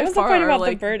 well, but what was the point about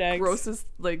the bird eggs? Grossest,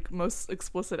 most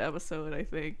explicit episode, I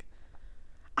think.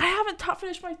 I haven't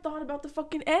finished my thought about the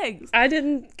fucking eggs. I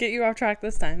didn't get you off track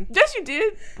this time. Yes, you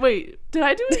did. Wait, did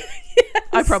I do it? Yes.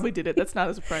 I probably did it. That's not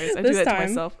a surprise. I do that to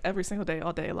myself every single day,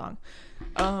 all day long.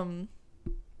 I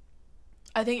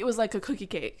think it was like a cookie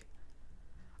cake.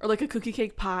 Or like a cookie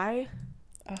cake pie.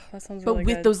 Oh, that sounds really good.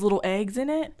 But with those little eggs in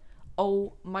it.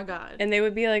 Oh my god. And they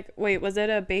would be like, wait, was it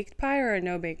a baked pie or a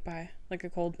no baked pie? Like a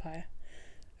cold pie?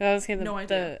 I was thinking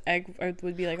the egg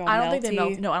would be like all melty. I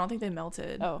don't think they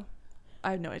melted. Oh.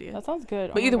 I have no idea. That sounds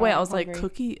good. But either way, I was like,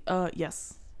 cookie,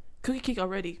 yes. Cookie cake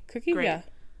already. Cookie? Great. Yeah.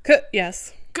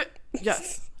 Yes.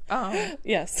 Yes.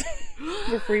 Yes.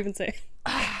 Before even saying.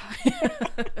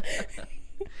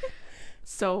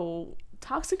 So,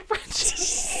 toxic friendship.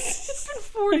 It's been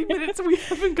 40 minutes and we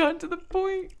haven't gotten to the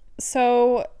point.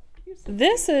 So,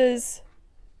 this is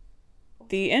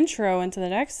the intro into the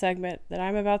next segment that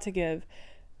I'm about to give.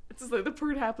 It's like the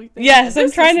Perd Hapley thing. Yes,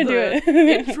 I'm trying to do it.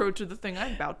 Intro to the thing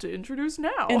I'm about to introduce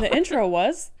now. And the intro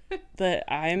was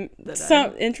that I'm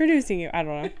introducing you. I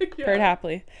don't know. Yeah. Perd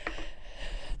Hapley.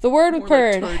 The word with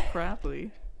Perd. Like Crapley.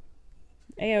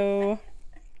 Ayo.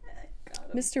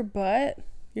 Mr. Butt.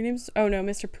 Your name's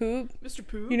Mr. Poop. Mr.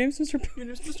 Poop. Your name's Mr. Poop. Your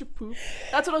name's Mr. Poop.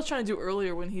 That's what I was trying to do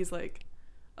earlier when he's like,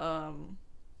 well,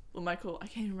 Michael, I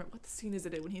can't even remember what the scene is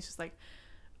it when he's just like,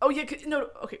 oh yeah, no,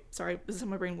 okay, sorry, this is how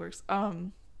my brain works.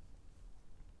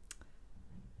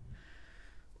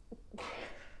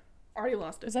 Already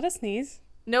lost it. Is that a sneeze?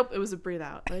 Nope, it was a breathe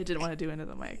out that I didn't want to do into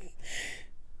the mic.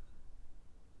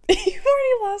 You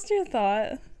already lost your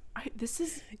thought. You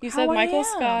said Michael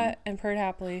Scott and Perd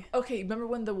Hapley. Okay, remember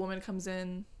when the woman comes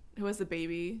in who has the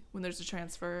baby when there's a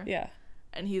transfer? Yeah.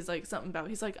 And he's like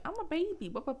he's like, I'm a baby.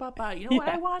 Blah, blah, blah, blah. You know what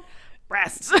I want?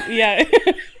 Breasts. Yeah.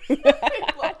 I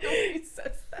love the way he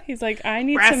says that. He's like, I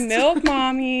need some milk,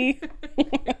 mommy.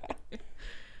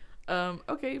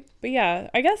 Okay. But yeah,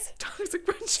 I guess. Toxic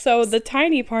friendships. So the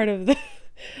tiny part of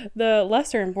the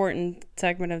lesser important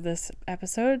segment of this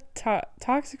episode,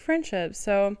 toxic friendships.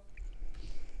 So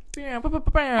I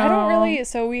don't really.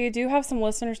 So we do have some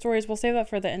listener stories. We'll save that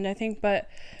for the end, I think. But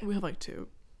we have like 2.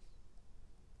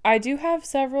 I do have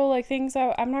several like things.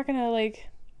 I'm not gonna like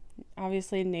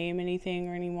obviously name anything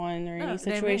or anyone or any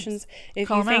situations. If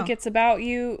you think it's about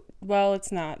you, well,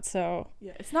 it's not. So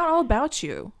yeah, it's not all about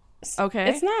you. Okay,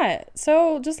 it's not.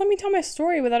 So just let me tell my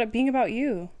story without it being about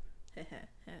you.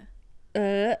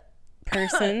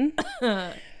 Person.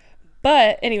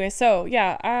 But anyway, so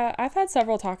yeah, I've had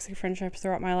several toxic friendships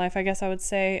throughout my life. I guess I would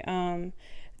say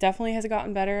definitely has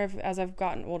gotten better as I've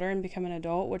gotten older and become an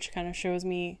adult, which kind of shows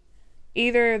me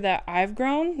either that I've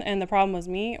grown and the problem was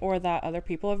me, or that other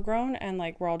people have grown and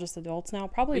like we're all just adults now.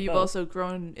 Probably but you've both. Also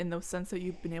grown in the sense that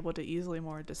you've been able to easily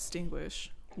more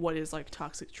distinguish what is like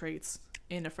toxic traits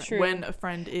in a friend. True. When a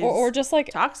friend is or just like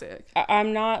toxic.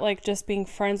 I'm not like just being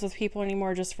friends with people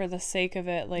anymore just for the sake of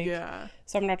it. Like, yeah.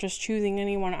 So I'm not just choosing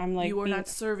anyone. I'm like, you are not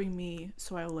serving me,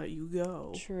 so I will let you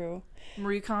go. True.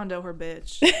 Marie Kondo her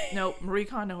bitch. No, Marie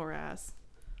Kondo her ass.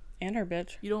 And her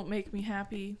bitch. You don't make me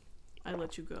happy, I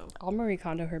let you go. I'll Marie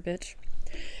Kondo her bitch.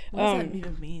 What does that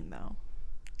even mean, though?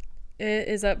 It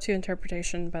is up to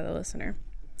interpretation by the listener.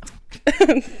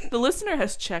 The listener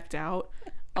has checked out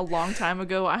a long time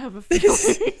ago. I have a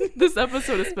feeling this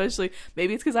episode especially.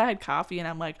 Maybe it's because I had coffee and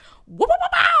I'm like, wow,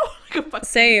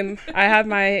 Same. I have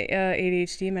my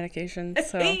ADHD medication.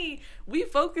 So hey, we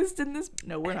focused in this.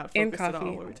 No, we're not focused at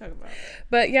all. What are we talking about?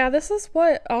 But yeah, this is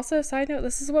what. Also, side note,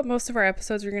 this is what most of our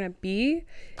episodes are gonna be.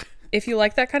 If you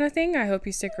like that kind of thing, I hope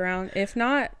you stick around. If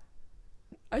not,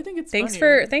 I think it's thanks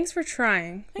for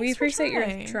trying. We appreciate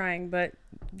your trying, but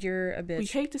you're a bitch. We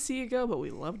hate to see you go, but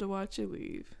we love to watch you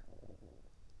leave.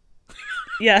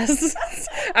 Yes.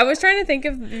 I was trying to think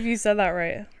if you said that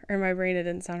right, or my brain it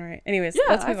didn't sound right. Anyways, yeah,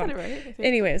 let's move on. It right.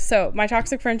 Anyways, so my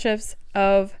toxic friendships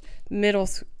of middle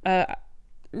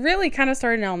really kind of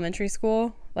started in elementary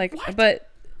school. Like, what? But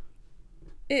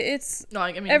it's no,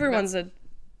 I mean everyone's a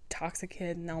toxic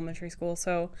kid in elementary school,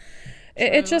 so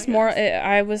it's just more.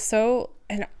 I was so,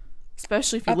 and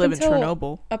especially if you live in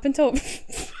Chernobyl. Up until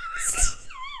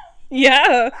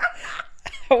yeah,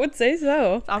 I would say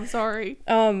so. I'm sorry.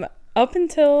 Up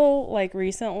until like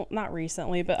not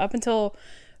recently, but up until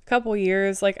a couple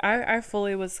years, like I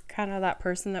fully was kind of that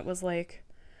person that was like,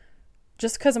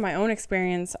 just because of my own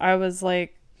experience, I was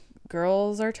like,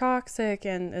 girls are toxic,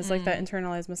 and it's like that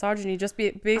internalized misogyny just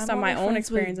based on my own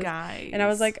experiences. And I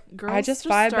was like, girls I just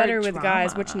vibe better with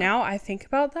guys, which now I think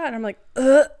about that and I'm like,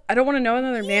 I don't want to know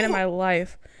another man in my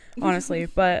life, honestly.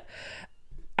 But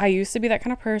I used to be that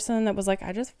kind of person that was like,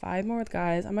 I just vibe more with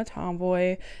guys. I'm a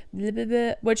tomboy, blah, blah,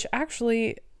 blah, which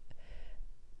actually,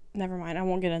 never mind. I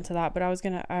won't get into that. But I was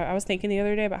thinking the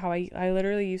other day about how I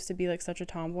literally used to be like such a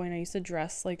tomboy, and I used to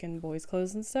dress like in boys'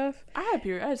 clothes and stuff. I had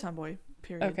a tomboy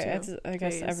period. Okay, I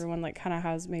guess everyone like kind of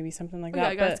has maybe something like that. Yeah,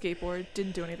 I got a skateboard.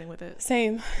 Didn't do anything with it.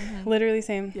 Same, literally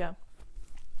same. Yeah.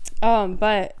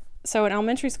 But so in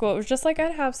elementary school, it was just like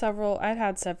I'd had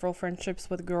several friendships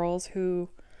with girls who.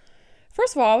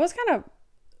 First of all, I was kind of,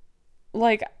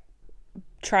 like,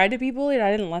 tried to be bullied. I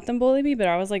didn't let them bully me, but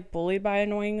I was, like, bullied by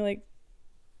annoying, like,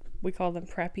 we called them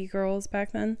preppy girls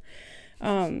back then.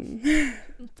 The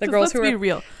girls who were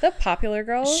real. The popular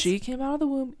girls. She came out of the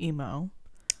womb emo.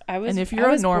 And if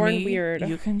you're a normie, weird.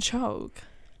 You can choke.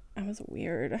 I was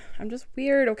weird. I'm just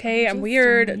weird, okay? I'm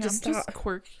weird. Just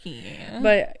quirky.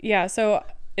 But, yeah, so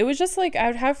it was just, like, I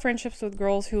would have friendships with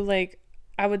girls who, like,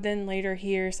 I would then later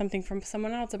hear something from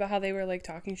someone else about how they were like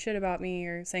talking shit about me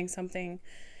or saying something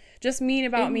just mean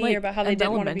about me, or about how they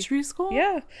didn't want to be. Elementary school?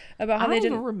 Yeah, about how they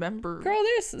didn't remember. Girl,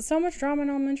 there's so much drama in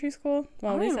elementary school.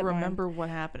 Well, I don't even remember what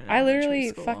happened. I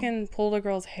literally fucking pulled a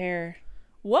girl's hair.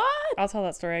 What? I'll tell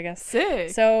that story, I guess.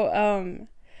 Sick. So,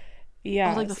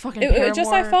 yeah, like the fucking it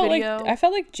just I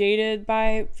felt like jaded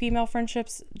by female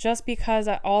friendships just because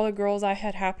all the girls I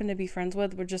had happened to be friends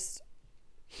with would just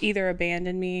either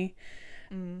abandon me.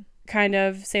 Kind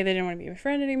of say they didn't want to be my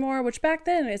friend anymore, which back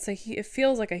then it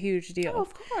feels like a huge deal. Oh,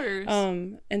 of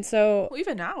course. And so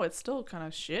even now it's still kind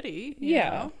of shitty. Yeah.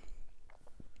 Know?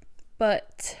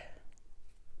 But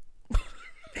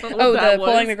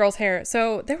pulling the girl's hair.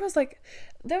 So there was like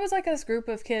this group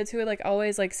of kids who would like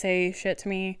always like say shit to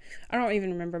me. I don't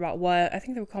even remember about what. I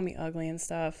think they would call me ugly and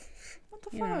stuff. What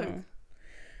the fuck? Know.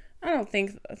 I don't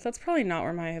think that's probably not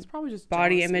where my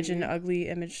body image and ugly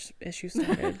image issue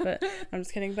started, but I'm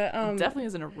just kidding. But it definitely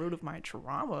isn't a root of my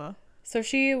trauma. So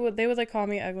they would like call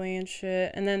me ugly and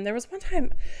shit. And then there was one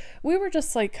time we were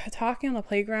just like talking on the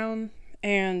playground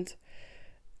and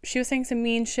she was saying some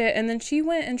mean shit, and then she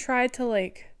went and tried to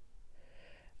like,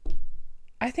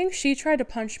 I think she tried to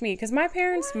punch me because my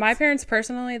parents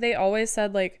personally, they always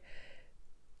said like,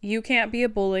 you can't be a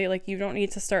bully, like you don't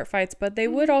need to start fights, but they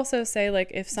would also say like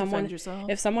if someone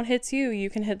hits you, you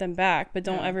can hit them back, but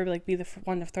don't ever like be the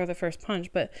one to throw the first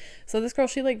punch. But so this girl,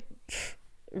 she like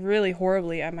really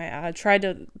horribly, I might add, tried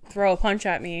to throw a punch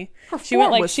at me. She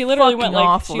literally went like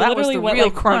awful. That was the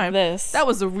real crime. This. That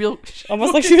was the real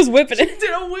almost like she was whipping it. She did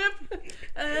a whip.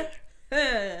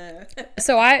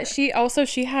 So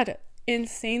she had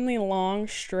insanely long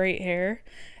straight hair.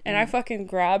 And I fucking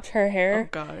grabbed her hair. Oh,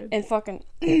 God. And fucking...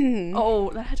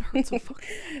 that had to hurt so fucking...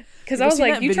 Because I was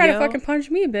like, you try to fucking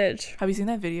punch me, bitch. Have you seen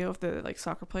that video of the, like,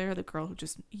 soccer player, the girl who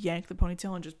just yanked the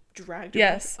ponytail and just dragged her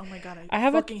Yes. back? Oh, my God. I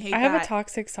have a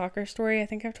toxic soccer story. I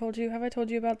think I've told you. Have I told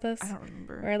you about this? I don't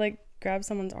remember. Where I, like, grabbed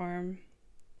someone's arm.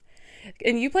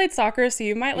 And you played soccer, so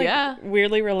you might, like,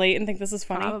 weirdly relate and think this is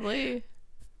funny. Probably.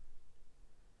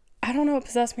 I don't know what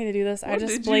possessed me to do this. I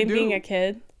just blame being a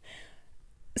kid.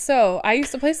 So, I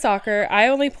used to play soccer. I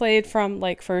only played from,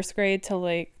 like, 1st grade to,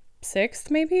 like,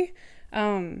 6th, maybe.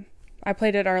 I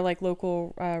played at our, like,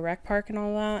 local rec park and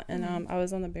all that. And I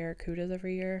was on the Barracudas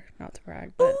every year. Not to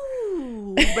brag, but...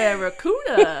 Ooh,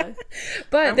 Barracuda!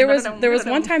 But there was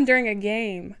one time during a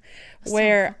game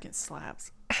where... fucking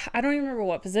slaps. I don't even remember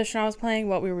what position I was playing,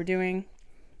 what we were doing.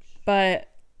 But...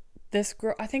 this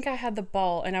girl, I think I had the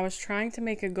ball and I was trying to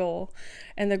make a goal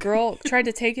and the girl tried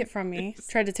to take it from me,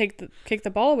 tried to kick the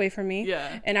ball away from me.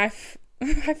 Yeah. And I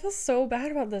feel so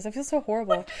bad about this. I feel so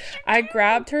horrible. I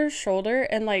grabbed her shoulder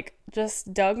and like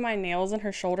just dug my nails in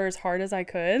her shoulder as hard as I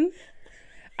could.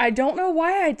 I don't know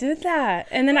why I did that.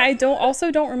 And then I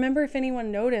don't remember if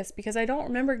anyone noticed because I don't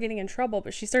remember getting in trouble,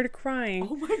 but she started crying.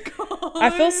 Oh my God. I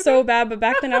feel so bad, but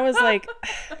back then I was like...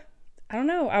 I don't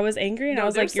know. I was angry and I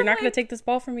was like, you're not going to take this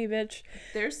ball from me, bitch.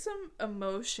 There's some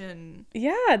emotion.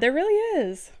 Yeah, there really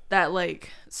is. That like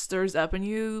stirs up in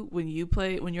you when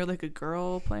you're like a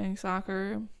girl playing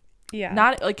soccer. Yeah.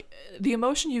 Not like the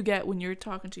emotion you get when you're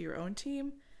talking to your own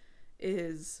team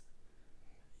is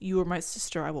you are my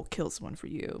sister. I will kill someone for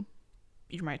you.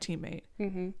 You're my teammate.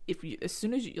 Mm-hmm. As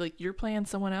soon as you're playing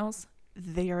someone else,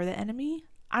 they are the enemy.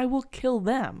 I will kill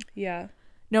them. Yeah.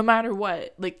 No matter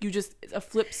what, like you just a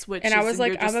flip switch. And I was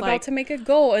like, I'm about to make a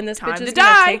goal, and this bitch is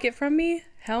gonna take it from me.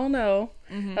 Hell no.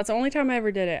 Mm-hmm. That's the only time I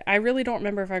ever did it. I really don't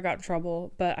remember if I got in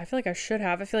trouble, but I feel like I should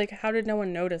have. I feel like how did no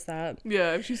one notice that?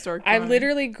 Yeah, if she started crying. I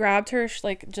literally grabbed her,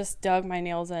 like just dug my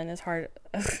nails in as hard.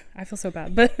 Ugh, I feel so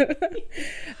bad, but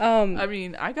I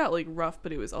mean, I got like rough,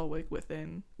 but it was all like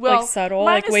within like subtle,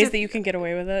 like ways that you can get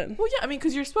away with it. Well, yeah, I mean,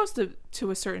 because you're supposed to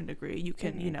a certain degree, you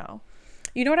can, you know.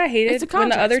 You know what I hated? When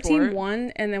the other team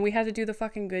won and then we had to do the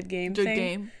fucking good game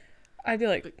thing. I'd be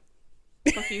like,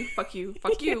 fuck you, fuck you,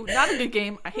 fuck you. Not a good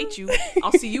game. I hate you.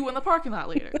 I'll see you in the parking lot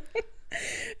later.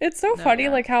 It's so funny,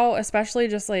 like how especially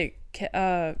just like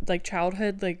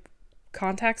childhood like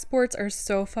contact sports are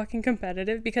so fucking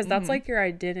competitive because that's like your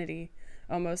identity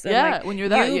almost. And, yeah, like, when you're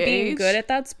that you being age, good at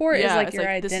that sport is like your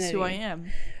identity. This is who I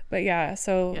am. But yeah,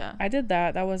 so I did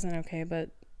that. That wasn't okay,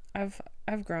 but I've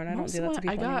grown. I don't do that to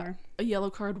people anymore. I got a yellow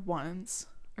card once.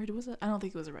 Or was it? I don't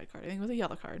think it was a red card. I think it was a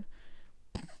yellow card.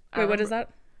 Wait, what is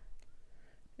that?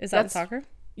 Is that in soccer?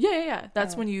 Yeah.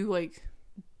 That's when you like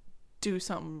do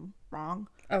something wrong.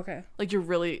 Okay. Like you're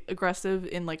really aggressive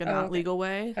in like a not legal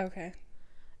way. Okay.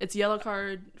 It's yellow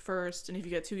card first, and if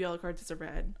you get 2 yellow cards, it's a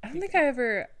red. I don't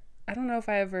know if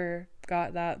I ever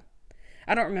got that.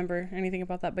 I don't remember anything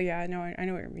about that, but yeah, I know what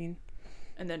you mean.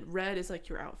 And then red is like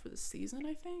you're out for the season,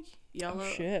 I think. Yellow,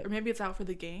 shit. Or maybe it's out for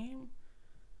the game.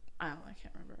 I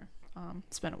can't remember.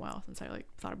 It's been a while since I like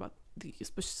thought about the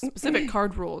specific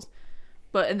card rules.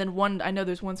 But and then I know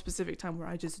there's one specific time where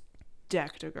I just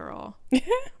decked a girl.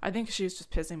 I think she was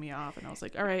just pissing me off, and I was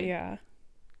like, all right, yeah,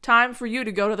 time for you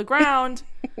to go to the ground.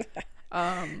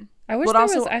 I wish there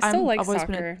was. I still like I've always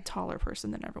soccer. been a taller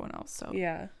person than everyone else, so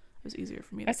yeah. It was easier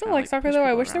for me. I still like soccer though.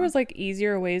 I wish there was like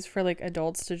easier ways for like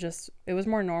adults to just. It was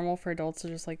more normal for adults to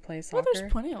just like play soccer. Well,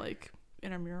 there's plenty of like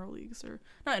intramural leagues or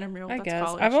not intramural. I that's guess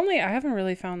college. I haven't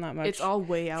really found that much. It's all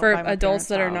way out for by my adults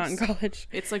that house. are not in college.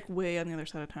 It's like way on the other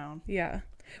side of town. Yeah,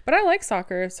 but I like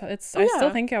soccer, so it's. I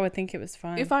still think I would think it was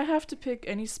fun. If I have to pick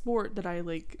any sport that I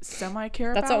like semi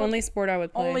care about, that's the only sport I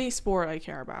would play. Only sport I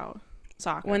care about.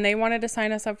 Soccer. When they wanted to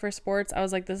sign us up for sports, I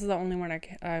was like, this is the only one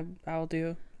I'll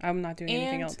do. I'm not doing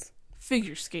anything else.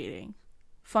 Figure skating.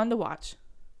 Fun to watch.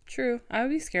 True. I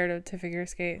would be scared to figure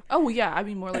skate. Oh, yeah. I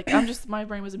mean, more like, my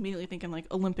brain was immediately thinking, like,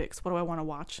 Olympics. What do I want to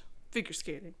watch? Figure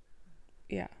skating.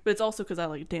 Yeah. But it's also because I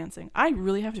like dancing. I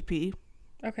really have to pee.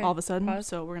 Okay. All of a sudden. Pause.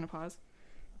 So we're going to pause.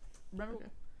 Remember?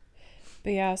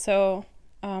 But yeah, so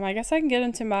I guess I can get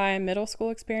into my middle school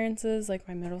experiences, like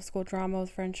my middle school drama with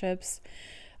friendships.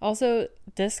 Also,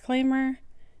 disclaimer,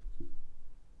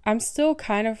 I'm still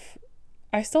kind of,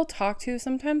 I still talk to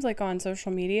sometimes, like on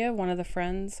social media, one of the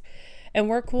friends, and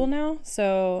we're cool now.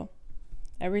 So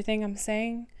everything I'm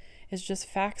saying is just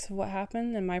facts of what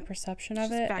happened and my perception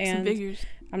of it. Facts and figures.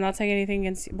 I'm not saying anything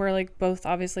against, we're like both,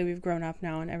 obviously we've grown up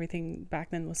now and everything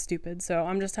back then was stupid. So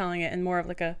I'm just telling it in more of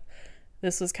like a,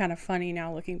 this was kind of funny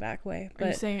now looking back way. But, are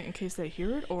you saying it in case they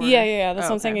hear it? Or yeah. That's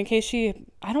what I'm saying. In case she,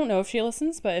 I don't know if she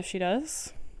listens, but if she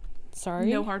does, sorry.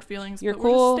 No hard feelings. You're but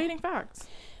cool. We're just stating facts.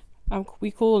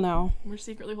 We cool now. We're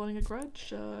secretly holding a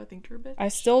grudge. I think you're a bitch. I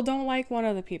still don't like one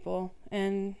of the people,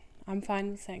 and I'm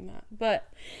fine with saying that. But,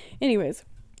 anyways.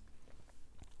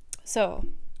 So.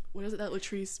 What is it that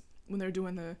Latrice, when they're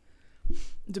doing the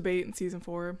debate in season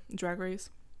 4, Drag Race,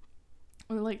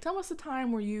 when they're like, tell us the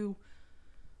time where you,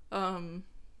 something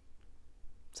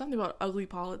about ugly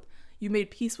Paulette, you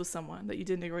made peace with someone that you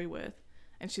didn't agree with.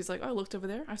 And she's like, oh, I looked over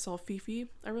there. I saw Fifi.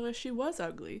 I realized she was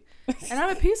ugly. And I'm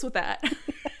at peace with that.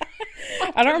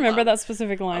 I don't remember that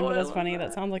specific line, but that's funny.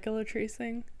 That sounds like a Latrice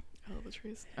thing. Oh,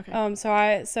 Latrice.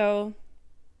 Okay. So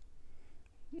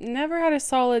never had a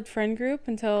solid friend group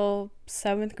until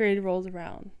 7th grade rolled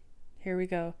around. Here we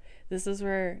go. This is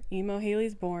where Emo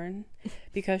Haley's born,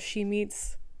 because she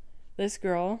meets this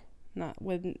girl, not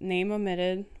with name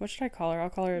omitted. What should I call her?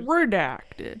 I'll call her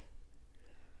Redacted.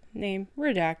 Name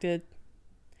redacted.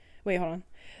 Wait, hold on.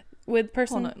 With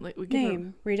person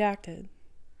name redacted.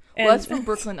 Well, that's from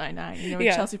Brooklyn Nine-Nine. You know,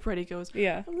 when Chelsea Peretti goes,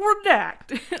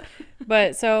 redact.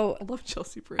 But so I love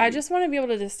Chelsea Peretti. I just want to be able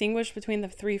to distinguish between the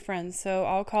 3 friends. So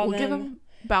I'll call them. Give them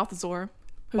Balthazar.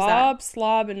 Who's Bob, that?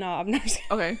 Slob, and Knob.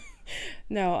 Okay.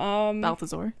 No.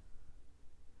 Balthazar.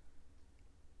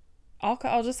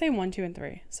 I'll just say 1, 2, and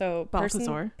 3. So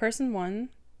Balthazar. Person 1.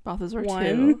 Balthazar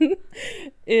 2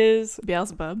 is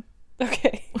Beelzebub.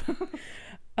 Okay.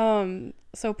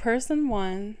 So person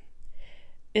 1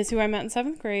 is who I met in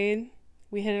 7th grade.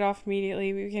 We hit it off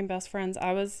immediately. We became best friends.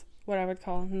 I was what I would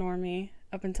call normie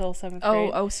up until 7th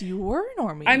grade. Oh, so you were a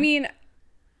normie. I mean,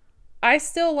 I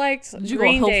still liked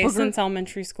Green Day since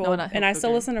elementary school. No, not and I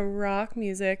still listen to rock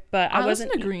music, but I wasn't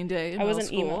listened to Green Day. I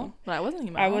wasn't emo. But I wasn't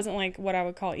emo. I wasn't like what I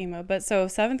would call emo. But so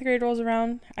 7th grade rolls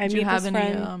around. I meet this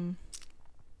friend.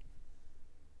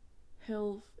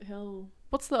 Hill.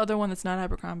 What's the other one that's not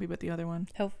Abercrombie, but the other one?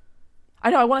 Hill. I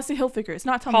know. I want to see Hilfiger. It's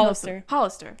not Tommy Hollister.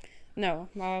 Hollister. No,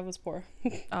 I was poor.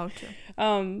 Oh,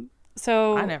 true.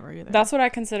 So I never either. That's what I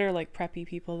consider like preppy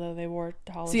people, though. They wore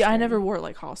Hollister. See, I never wore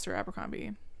like Hollister,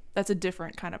 Abercrombie. That's a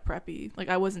different kind of preppy. Like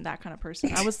I wasn't that kind of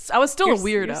person. I was still a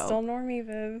weirdo. You're still normie,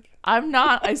 Viv. I'm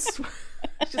not. I swear.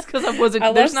 Just because I wasn't. I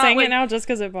love saying it now, just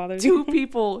because it bothers two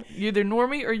people. You're either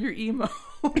normie or you're emo.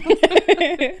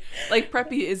 Like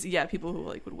preppy is people who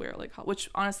like would wear like, which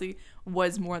honestly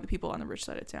was more the people on the rich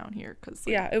side of town here, because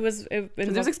it was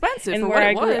expensive and for where what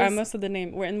I it grew was. Most of the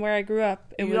name where I grew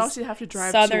up, it you was also have to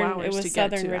drive southern. 2 hours it was to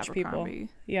southern get to rich people.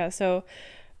 Yeah, so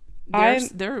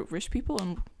they're rich people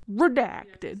in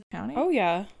redacted county. Oh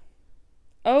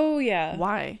yeah.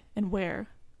 Why and where?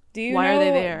 Do you? Why know, are they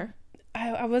there?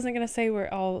 I wasn't gonna say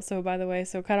where. Also, by the way,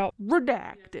 so cut out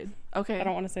redacted. Okay. I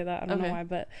don't want to say that. I don't know why,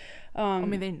 but I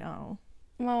mean they know.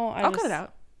 Well, I'll cut it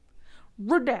out.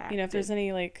 Redacted. You know, if there's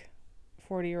any like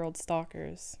 40-year-old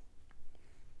stalkers.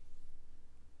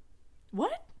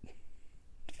 What?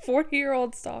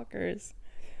 40-year-old stalkers.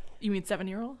 You mean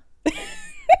 7-year-old?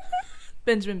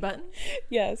 Benjamin Button?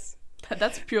 Yes.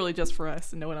 That's purely just for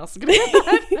us, and no one else is gonna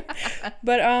get that.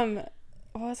 But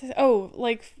what was I? Oh,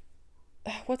 like,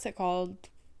 what's it called?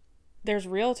 There's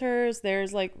realtors.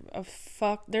 There's like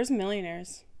there's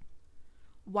millionaires.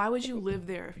 Why would you live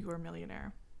there if you were a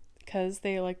millionaire? Because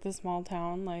they like the small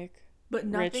town, like. But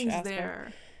nothing's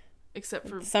there, except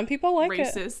for some people like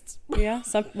racists. It. Yeah,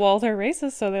 they're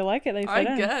racist, so they like it. They fit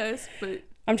in. I guess, but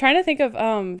I'm trying to think of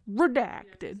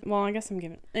redacted. Well, I guess I'm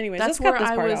giving. Anyways, that's let's cut where this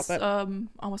I part was out, but...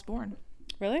 almost born.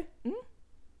 Really?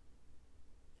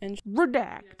 And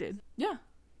redacted. Yeah.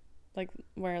 Like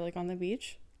where? Like on the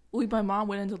beach? My mom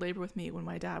went into labor with me when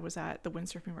my dad was at the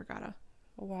windsurfing regatta.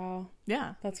 Wow.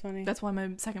 Yeah. That's funny. That's why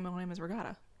my second middle name is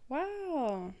Regatta.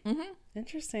 Wow. Mm-hmm.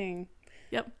 Interesting.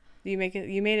 Yep. You made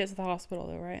it to the hospital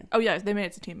though, right? Oh yeah, they made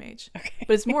it to TMH. Okay.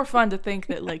 But it's more fun to think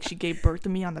that like she gave birth to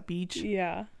me on the beach.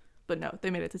 Yeah. But no,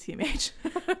 they made it to TMH.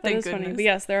 That is funny. But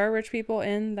yes, there are rich people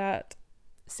in that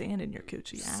sand in your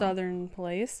coochie. Yeah. Southern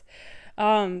place.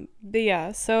 But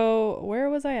yeah, so where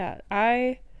was I at?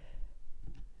 I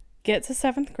get to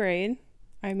 7th grade.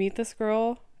 I meet this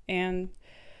girl and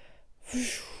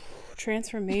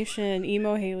transformation,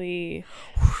 emo Haley.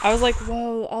 I was like,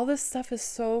 whoa, all this stuff is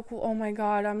so cool. Oh my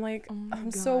god, I'm like,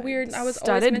 I'm so weird. I was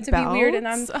always meant to be weird, and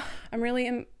I'm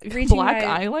really reaching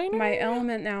my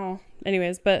element now.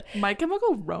 Anyways, but My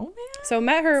Chemical Romance. So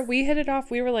met her, we hit it off.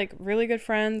 We were like really good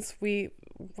friends. We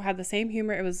had the same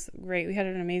humor. It was great. We had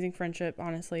an amazing friendship,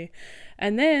 honestly.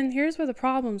 And then here's where the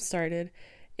problems started.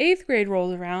 8th grade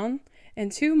rolls around,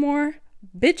 and 2 more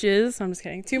bitches, I'm just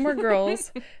kidding, 2 more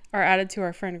girls are added to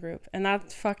our friend group, and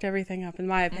that fucked everything up in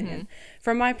my opinion,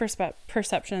 from my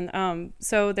perception.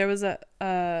 So there was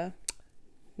a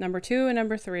number 2 and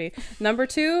number 3. Number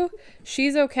 2,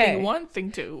 she's okay. Thing 1,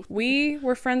 thing 2. We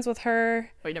were friends with her.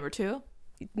 Wait, number 2?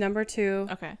 Number 2.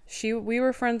 Okay. We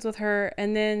were friends with her,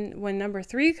 and then when number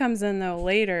 3 comes in though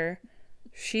later,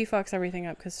 she fucks everything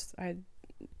up because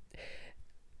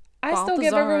I still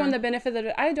give everyone the benefit of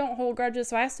I don't hold grudges,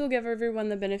 so I still give everyone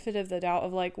the benefit of the doubt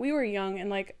of like, we were young and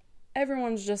like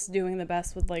everyone's just doing the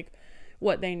best with like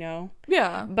what they know.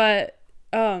 Yeah. But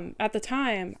at the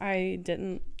time I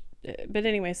didn't. But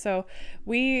anyway, so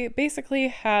we basically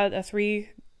had a 3-4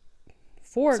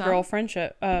 girl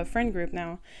friend group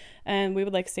now, and we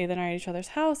would like stay the night at each other's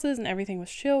houses, and everything was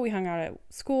chill. We hung out at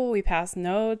school, we passed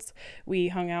notes, we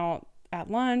hung out at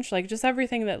lunch, like just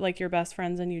everything that like your best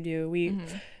friends and you do. We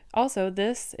also,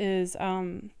 this is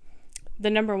the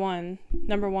number one,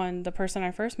 the person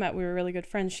I first met, we were really good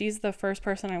friends. She's the first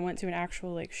person I went to an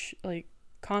actual like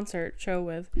concert show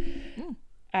with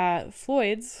at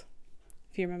Floyd's.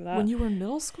 If you remember that. When you were in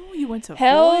middle school, you went to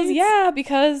Hells Floyd's? Yeah,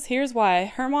 because here's why.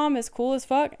 Her mom is cool as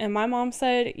fuck, and my mom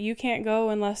said you can't go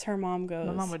unless her mom goes.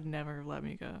 My mom would never let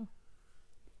me go.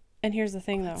 And here's the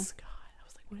thing, though. God, I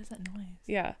was like, what is that noise?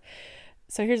 Yeah.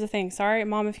 So here's the thing. Sorry,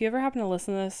 Mom, if you ever happen to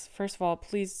listen to this, first of all,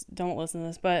 please don't listen to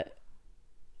this, but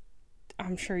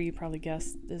I'm sure you probably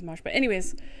guessed as much. But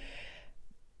anyways,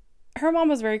 her mom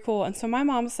was very cool, and so my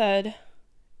mom said,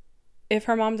 if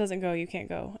her mom doesn't go, you can't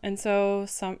go. And so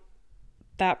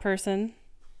that person,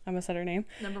 I'm gonna say her name.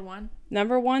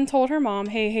 Number one told her mom,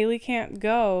 hey, Haley can't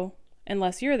go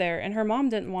unless you're there. And her mom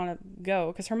didn't want to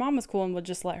go because her mom was cool and would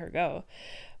just let her go.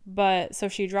 But so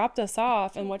she dropped us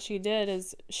off, and what she did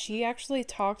is she actually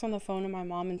talked on the phone to my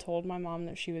mom and told my mom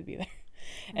that she would be there.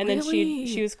 And then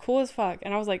she was cool as fuck.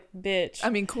 And I was like, bitch. I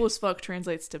mean, cool as fuck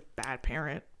translates to bad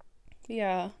parent.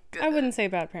 Yeah. I wouldn't say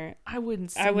bad parent. I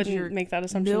wouldn't make that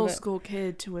assumption. Middle school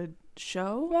kid to a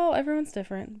show? Well, everyone's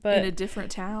different, but in a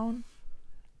different town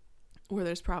where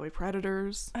there's probably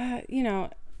predators. You know,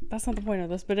 that's not the point of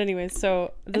this. But anyways,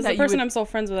 so this is the person I'm still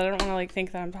friends with. I don't want to like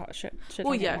think that I'm talking shit.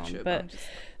 Well, yeah, mom, true. But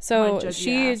so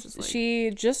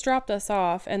she just dropped us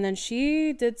off, and then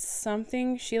she did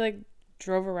something. She like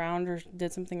drove around or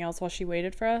did something else while she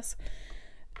waited for us,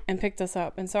 and picked us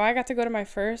up. And so I got to go to my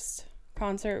first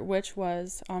concert, which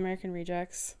was All American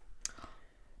Rejects.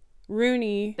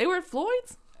 Rooney. They were at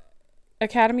Floyd's?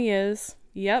 Academy is.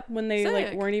 Yep, when they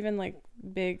like weren't even like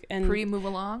big and pre-move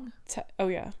along. Oh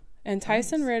yeah. And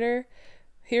Tyson Ritter,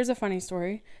 here's a funny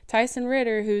story. Tyson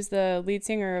Ritter, who's the lead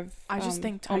singer of I just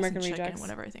think Tyson Chicken Rejects.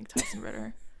 Whenever I think Tyson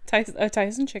Ritter.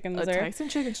 Tyson Chicken was there. Tyson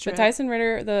Chicken strip. But Tyson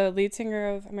Ritter, the lead singer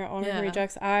of All American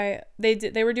Rejects,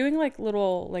 they were doing like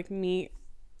little like meet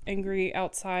and greet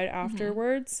outside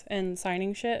afterwards and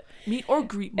signing shit. Meet or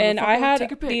greet. And I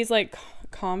had these like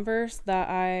Converse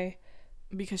that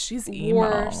because she's emo.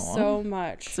 Wore so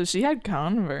much. So she had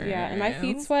Converse. Yeah, and my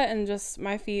feet sweat, and just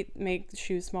my feet make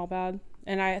shoes smell bad.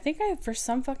 And I think I, for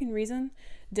some fucking reason,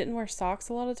 didn't wear socks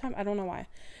a lot of the time. I don't know why.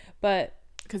 But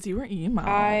because you were emo.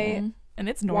 And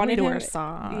it's normal to wear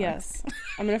socks. Yes.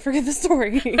 I'm going to forget the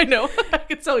story. I know. I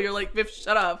could tell you're like, Biff,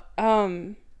 shut up.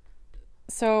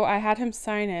 So I had him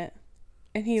sign it,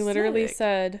 and he literally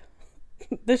said,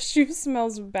 the shoe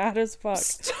smells bad as fuck.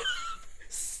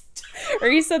 Or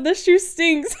he said, this shoe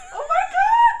stinks. Oh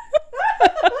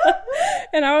my god.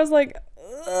 And I was like,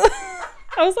 ugh.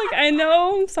 I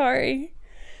know, I'm sorry.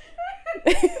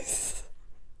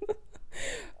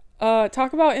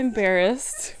 Talk about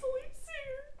embarrassed.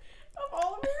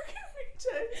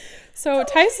 So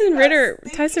Tyson Ritter,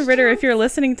 if you're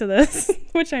listening to this,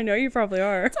 which I know you probably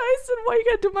are. Tyson, why you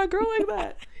gotta do my girl like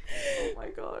that? Oh my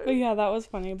god. But yeah, that was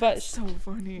funny. But that's so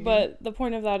funny. But the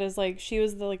point of that is like she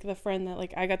was the friend that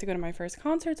like I got to go to my first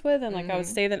concerts with, and like I would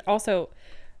stay then. Also,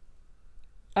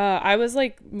 I was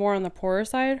like more on the poorer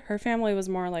side. Her family was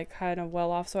more like kind of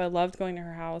well off, so I loved going to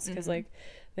her house because like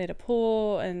they had a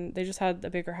pool and they just had a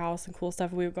bigger house and cool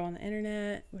stuff. We would go on the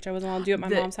internet, which I wasn't allowed to do at my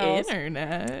mom's house.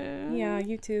 Internet. Yeah,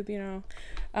 YouTube, you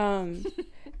know.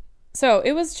 So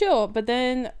it was chill, but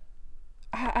then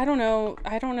I don't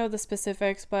know the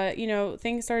specifics, but you know,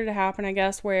 things started to happen, I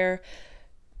guess, where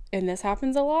and this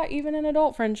happens a lot even in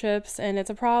adult friendships, and it's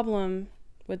a problem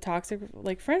with toxic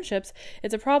like friendships.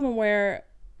 It's a problem where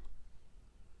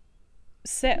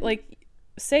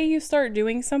say you start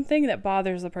doing something that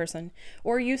bothers the person,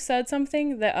 or you said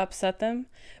something that upset them,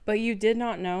 but you did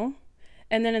not know,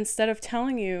 and then instead of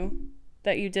telling you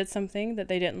that you did something that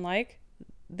they didn't like,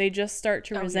 they just start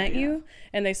to resent you,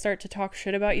 and they start to talk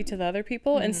shit about you to the other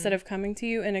people instead of coming to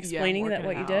you and explaining that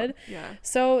what you did.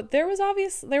 So there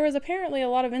was apparently a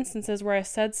lot of instances where I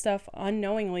said stuff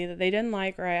unknowingly that they didn't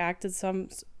like, or I acted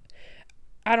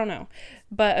I don't know,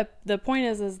 but the point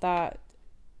is that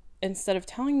instead of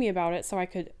telling me about it so I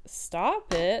could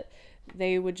stop it,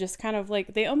 they would just kind of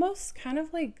like, they almost kind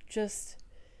of like just,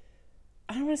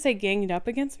 I don't want to say ganged up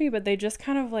against me, but they just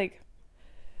kind of like,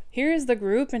 here's the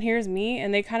group and here's me,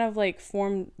 and they kind of like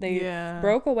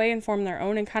broke away and formed their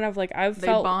own, and kind of like they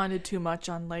bonded too much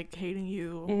on like hating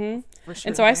you. For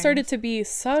and so I started to be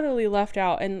subtly left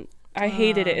out, and I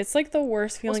hated it. It's like the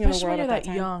worst feeling in the world at that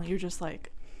time. Young, you're just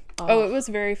like, oh, it was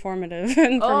very formative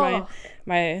and for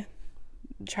my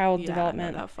child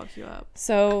development. No, that fucked you up.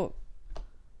 So,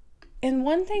 and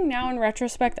one thing now in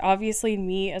retrospect, obviously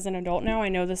me as an adult now, I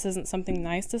know this isn't something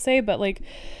nice to say, but like,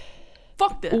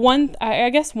 fuck this. I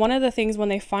guess one of the things when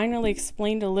they finally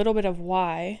explained a little bit of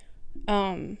why,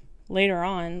 later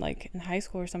on, like in high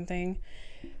school or something,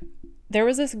 there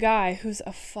was this guy who's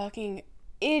a fucking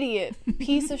idiot,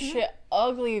 piece of shit,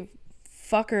 ugly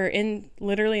fucker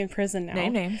literally in prison now.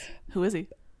 Name names. Who is he?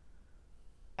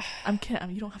 I'm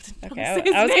kidding. You don't have to know. Okay,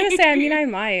 I was gonna say. I mean, I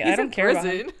might. I don't care about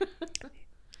him.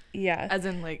 Yeah. As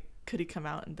in, like, could he come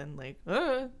out and then like?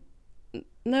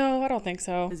 No, I don't think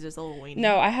so. Is just a little weenie?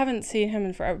 No, I haven't seen him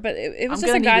in forever. But it was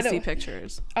just a guy that. See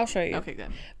pictures. I'll show you. Okay,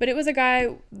 good. But it was a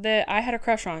guy that I had a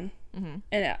crush on,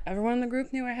 and everyone in the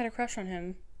group knew I had a crush on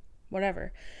him.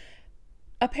 Whatever.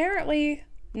 Apparently,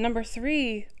 number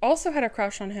 3 also had a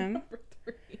crush on him. Number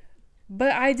 3.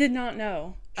 But I did not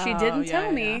know. She didn't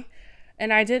tell me.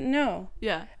 And I didn't know.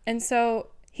 Yeah. And so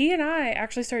he and I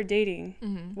actually started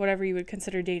dating, whatever you would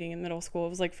consider dating in middle school. It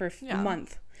was like for a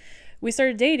month. We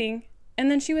started dating,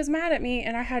 and then she was mad at me,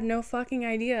 and I had no fucking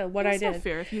idea what I did. That's not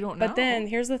fair if you don't know. But then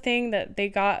here's the thing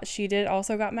that she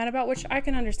also got mad about, which I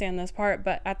can understand this part,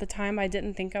 but at the time I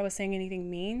didn't think I was saying anything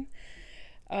mean.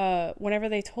 Whenever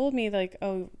they told me like,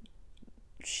 oh,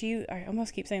 I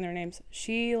almost keep saying their names.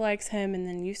 She likes him, and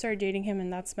then you started dating him,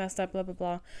 and that's messed up, blah, blah,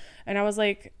 blah. And I was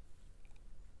like,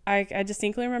 I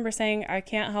distinctly remember saying, I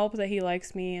can't help that he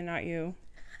likes me and not you.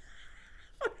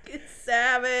 Fucking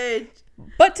savage.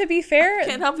 But to be fair, I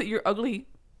can't help that you're ugly.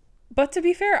 But to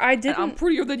be fair, I didn't. And I'm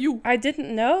prettier than you. I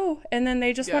didn't know, and then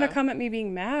they just want to come at me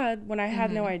being mad when I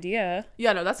had no idea.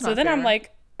 Yeah, no, that's not. So then fair. I'm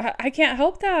like, I can't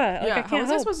help that. Like, I can't how was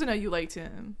help. I supposed to know you liked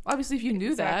him? Obviously, if you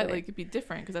knew that, like, it'd be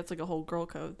different because that's like a whole girl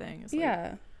code thing. It's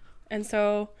like, and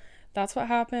so that's what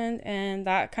happened, and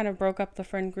that kind of broke up the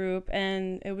friend group,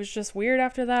 and it was just weird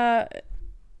after that,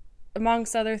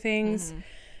 amongst other things,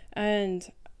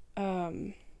 and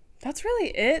that's really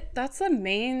it. That's the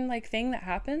main like thing that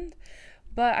happened.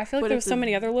 But I feel like there was so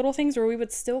many other little things where we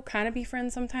would still kind of be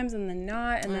friends sometimes and then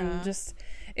not, and then just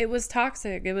it was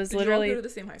toxic. It was literally. Did you all go to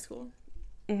the same high school?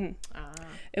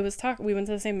 It was we went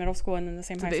to the same middle school and then the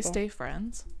same high school. Did they stay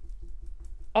friends?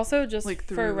 Also, just like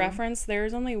for reference,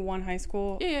 there's only one high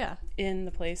school in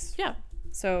the place. Yeah.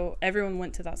 So everyone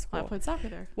went to that school. I played soccer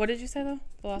there. What did you say though?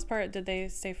 The last part, did they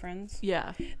stay friends?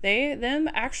 Yeah.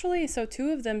 So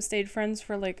 2 of them stayed friends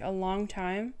for like a long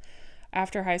time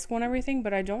after high school and everything,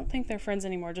 but I don't think they're friends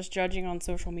anymore, just judging on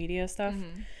social media stuff.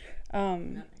 That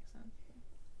makes sense.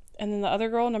 And then the other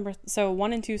girl,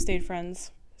 1 and 2 stayed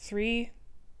friends. 3,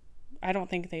 I don't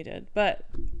think they did, but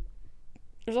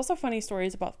there's also funny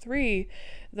stories about 3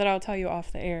 that I'll tell you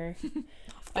off the air.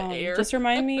 Off the air? Just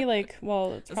remind me, like,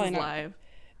 well, it's probably not live.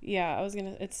 Yeah,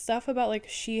 it's stuff about like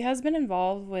she has been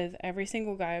involved with every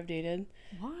single guy I've dated.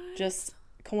 What? Just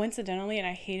coincidentally, and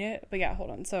I hate it. But yeah, hold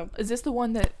on. So is this the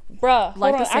one that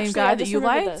like the same guy that you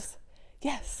liked?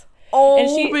 Yes. Oh,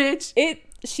 and bitch!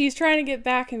 She's trying to get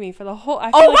back at me for the whole.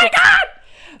 Oh my god!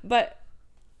 But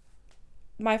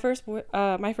my first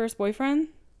boyfriend,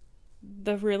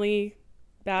 the really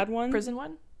bad one, prison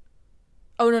one.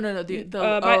 Oh no!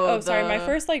 My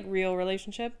first like real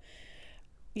relationship.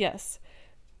 Yes.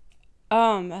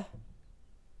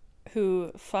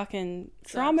 Who fucking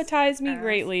traumatized me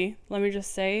greatly. Let me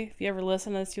just say, if you ever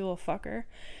listen to this, you little fucker.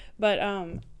 But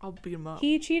I'll beat him up.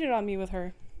 He cheated on me with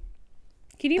her.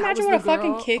 Can you imagine what a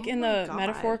fucking kick in the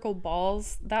metaphorical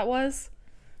balls that was?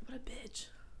 What a bitch.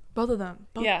 Both of them.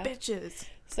 Both bitches.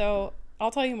 So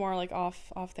I'll tell you more like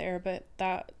off the air, but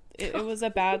it was a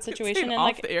bad situation. And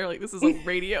off like the air, like this is a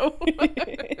radio.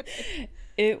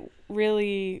 It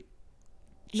really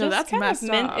no, that's messed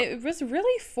up. It was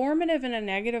really formative in a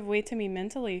negative way to me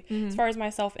mentally. As far as my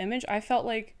self-image, I felt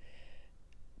like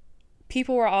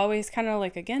people were always kind of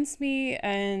like against me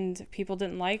and people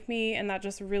didn't like me, and that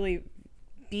just really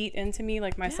beat into me,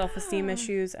 like my self-esteem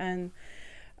issues. And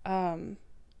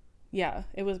yeah,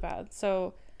 it was bad.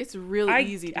 So it's really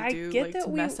easy to do, like to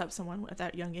mess up someone at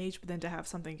that young age, but then to have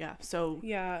something so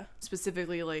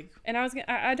specifically like. And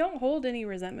I don't hold any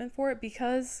resentment for it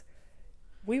because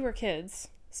we were kids.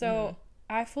 So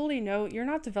I fully know you're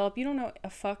not developed. You don't know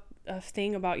a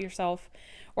thing about yourself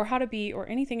or how to be or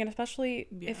anything. And especially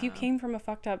if you came from a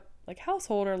fucked up like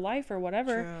household or life or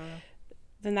whatever,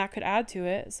 then that could add to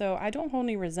it. So I don't hold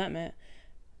any resentment,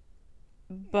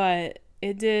 but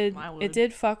it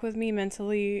did fuck with me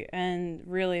mentally and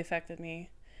really affected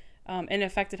me. And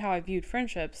affected how I viewed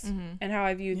friendships and how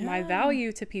I viewed my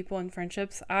value to people in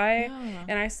friendships. And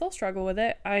I still struggle with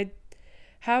it. I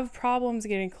have problems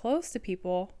getting close to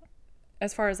people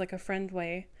as far as like a friend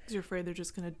way. Because you're afraid they're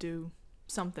just going to do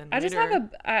something I later. just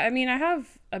have I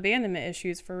have abandonment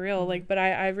issues for real. Like, but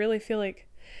I really feel like,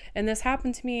 and this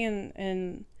happened to me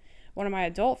in one of my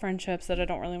adult friendships that I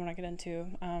don't really want to get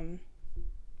into.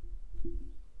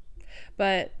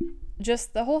 But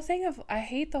just the whole thing of, I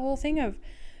hate the whole thing of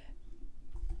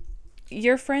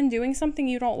your friend doing something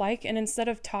you don't like, and instead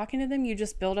of talking to them, you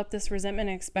just build up this resentment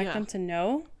and expect them to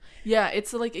know. Yeah,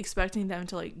 it's like expecting them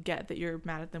to like get that you're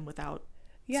mad at them without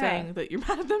saying that you're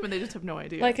mad at them, and they just have no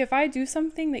idea. Like if I do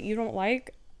something that you don't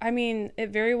like, I mean, it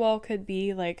very well could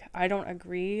be like, I don't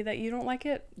agree that you don't like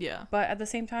it. Yeah. But at the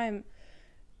same time,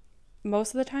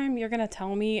 most of the time you're going to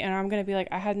tell me and I'm going to be like,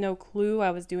 I had no clue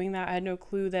I was doing that. I had no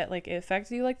clue that like it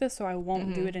affected you like this, so I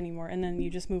won't do it anymore. And then you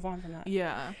just move on from that.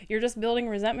 Yeah. You're just building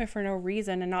resentment for no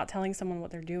reason and not telling someone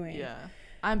what they're doing. Yeah.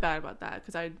 I'm bad about that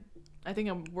because I think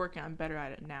I'm better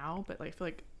at it now, but like, I feel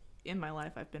like in my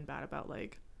life I've been bad about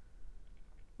like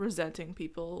resenting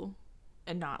people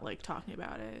and not like talking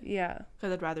about it. Yeah.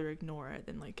 Because I'd rather ignore it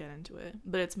than like get into it.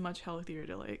 But it's much healthier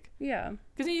to like. Yeah.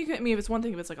 Because you can, I mean, if it's one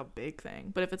thing, if it's like a big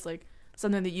thing, but if it's like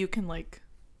something that you can like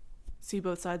see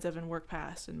both sides of and work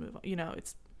past and move on, you know,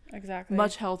 it's exactly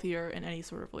much healthier in any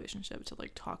sort of relationship to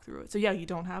like talk through it. So yeah, you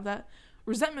don't have that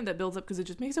resentment that builds up because it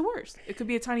just makes it worse. It could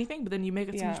be a tiny thing, but then you make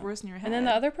it so much worse in your head. And then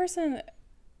the other person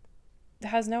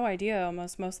has no idea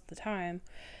almost most of the time.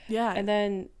 Yeah. And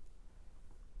then,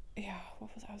 yeah,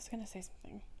 I was gonna say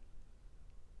something.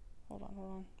 Hold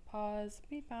on. Pause.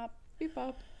 Beep bop. Beep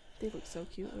bop. They look so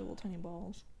cute, their little tiny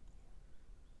balls.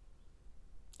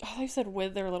 Oh, they said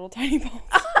with their little tiny balls.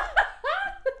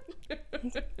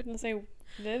 I'm gonna say,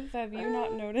 Viv, have you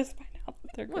not noticed by now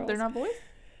that they're girls? What, they're not boys?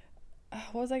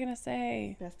 What was I gonna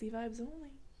say? Bestie vibes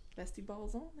only. Bestie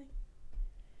balls only.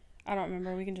 I don't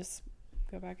remember. We can just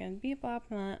go back in. Beep bop.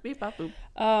 Beep bop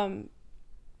boop.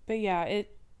 But yeah,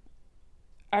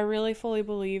 I really fully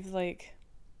believe like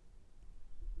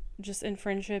just in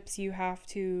friendships you have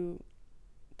to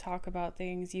talk about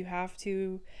things. You have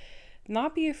to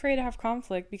not be afraid to have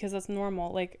conflict because that's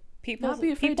normal. Like people not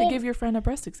be afraid to give your friend a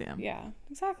breast exam. Yeah,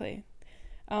 exactly.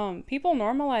 People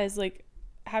normalize like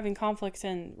having conflicts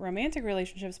in romantic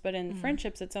relationships, but in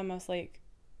friendships it's almost like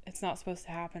it's not supposed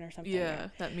to happen or something. Yeah,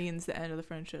 that means the end of the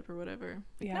friendship or whatever.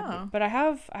 Yeah, no. But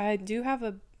I do have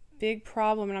a big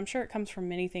problem, and I'm sure it comes from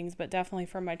many things, but definitely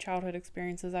from my childhood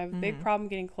experiences. I have a big problem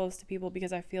getting close to people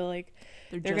because I feel like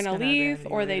they're gonna leave,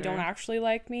 or they don't actually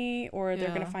like me, or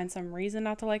they're gonna find some reason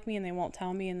not to like me and they won't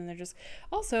tell me, and then they're just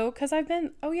also because I've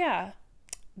been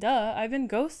I've been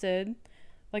ghosted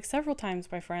like several times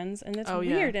by friends, and it's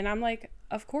weird. And I'm like,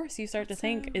 of course you start to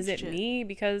think, is it me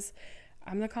because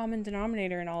I'm the common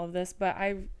denominator in all of this? But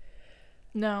I'm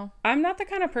not the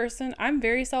kind of person. I'm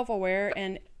very self-aware,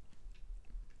 and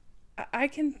I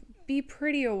can be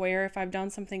pretty aware if I've done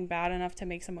something bad enough to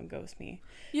make someone ghost me.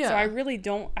 Yeah. So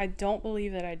I don't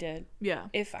believe that I did. Yeah.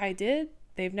 If I did,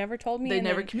 they've never told me. They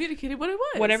never communicated what it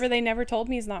was. Whatever they never told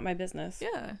me is not my business.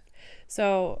 Yeah.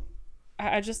 So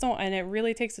I just don't, and it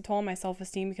really takes a toll on my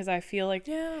self-esteem because I feel like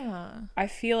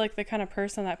the kind of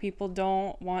person that people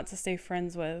don't want to stay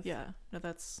friends with. Yeah. No,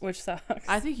 which sucks.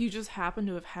 I think you just happen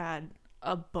to have had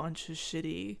a bunch of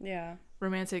shitty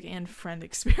romantic and friend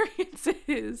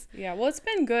experiences. Yeah, well, it's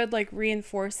been good like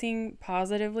reinforcing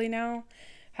positively now,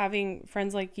 having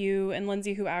friends like you and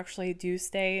Lindsay who actually do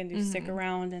stay and do stick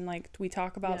around, and like we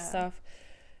talk about stuff.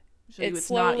 It's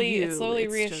slowly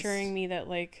reassuring me that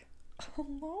like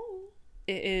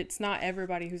it's not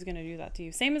everybody who's going to do that to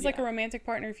you. Same as like a romantic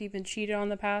partner. If you've been cheated on in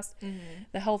the past,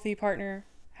 the healthy partner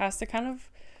has to kind of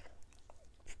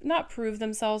not prove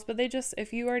themselves, but they just,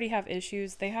 if you already have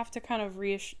issues, they have to kind of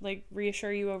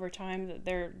reassure you over time that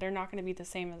they're not going to be the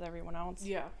same as everyone else.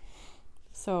 Yeah.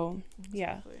 So,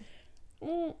 exactly.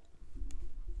 Yeah.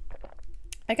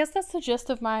 I guess that's the gist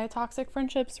of my toxic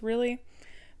friendships, really.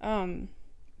 I feel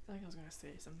like I was going to say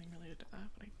something related to that,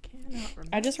 but I cannot remember.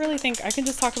 I just really think I can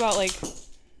just talk about, like,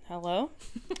 hello?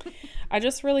 I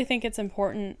just really think it's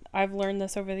important. I've learned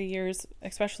this over the years,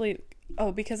 especially,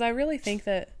 because I really think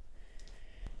that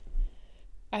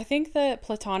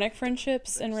platonic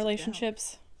friendships and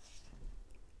relationships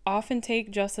often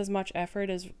take just as much effort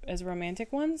as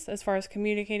romantic ones, as far as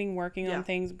communicating, working on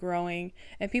things, growing,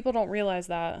 and people don't realize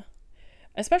that.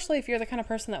 Especially if you're the kind of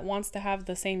person that wants to have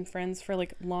the same friends for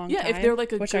like long time. Yeah, if they're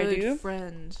like a good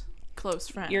friend, close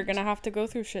friend, you're gonna have to go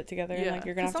through shit together, and like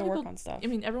you're gonna have to work on stuff. I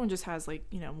mean, everyone just has like,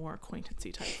 more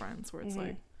acquaintancy type friends where it's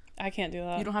like, I can't do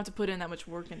that. You don't have to put in that much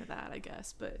work into that, I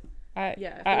guess. But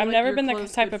I've never been the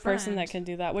type of person that can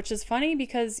do that, which is funny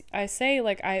because I say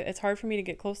like it's hard for me to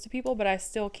get close to people, but I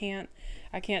still can't.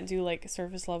 I can't do like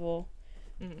surface level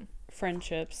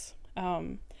friendships.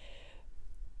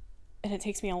 And it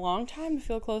takes me a long time to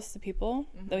feel close to people.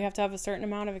 That we have to have a certain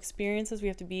amount of experiences. We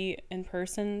have to be in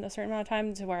person a certain amount of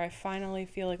time to where I finally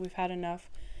feel like we've had enough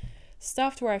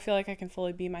stuff to where I feel like I can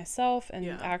fully be myself. And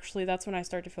actually, that's when I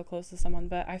start to feel close to someone.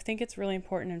 But I think it's really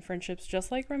important in friendships,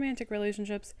 just like romantic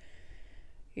relationships.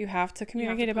 You have to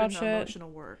communicate about shit. Emotional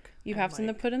work. You have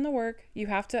to put in the work. You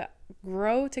have to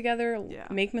grow together,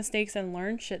 make mistakes, and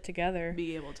learn shit together.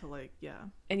 Be able to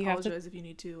and you apologize have to, if you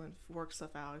need to, and work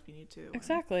stuff out if you need to.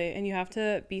 Exactly, and you have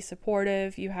to be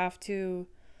supportive. You have to.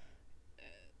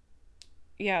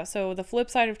 So the flip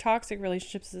side of toxic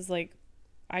relationships is like,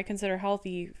 I consider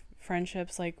healthy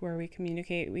friendships like where we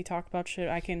communicate, we talk about shit.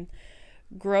 I can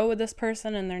grow with this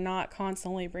person, and they're not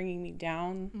constantly bringing me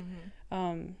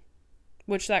down.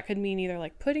 Which that could mean either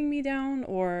like putting me down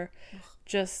or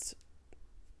just...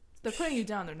 They're putting you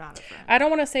down, they're not a friend. I don't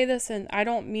want to say this, and I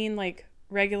don't mean like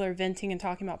regular venting and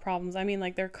talking about problems. I mean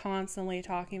like they're constantly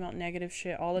talking about negative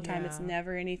shit all the time. It's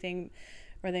never anything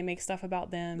where they make stuff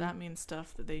about them. That means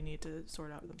stuff that they need to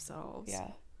sort out themselves. Yeah.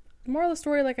 The moral of the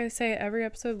story, like I say, every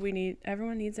episode,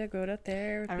 everyone needs to go to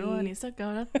therapy. Everyone needs to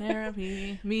go to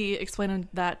therapy. Me explaining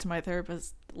that to my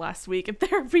therapist last week in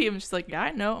therapy, and she's like, yeah,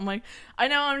 I know. I'm like, I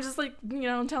know. I'm just like,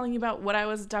 telling you about what I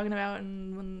was talking about,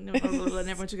 and when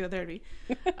everyone should go to therapy.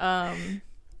 What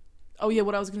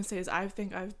I was gonna say is I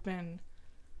think I've been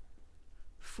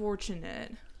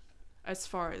fortunate as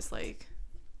far as like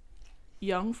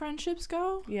young friendships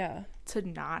go. Yeah. To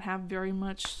not have very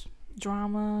much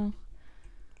drama.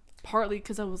 Partly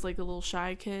because I was like a little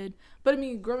shy kid, but I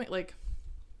mean, growing like,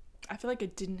 I feel like I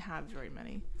didn't have very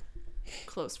many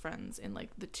close friends in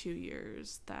like the 2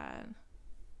 years that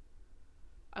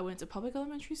I went to public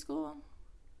elementary school.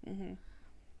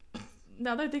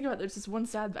 Now that I think about it, there's this one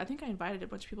sad. I think I invited a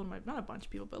bunch of people not a bunch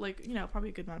of people, but like probably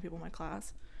a good amount of people in my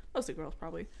class, mostly girls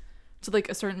probably, to like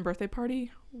a certain birthday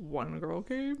party. One girl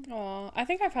came. Aw, I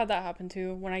think I've had that happen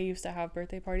too. When I used to have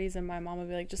birthday parties, and my mom would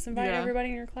be like, "Just invite everybody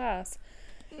in your class."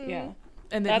 Yeah.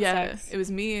 And then it was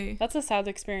me. That's a sad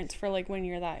experience for like when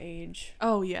you're that age.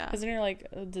 Oh yeah. Because then you're like,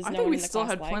 does I no think one we in the still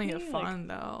class had like plenty me? of fun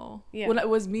though. Yeah. When it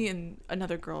was me and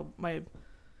another girl,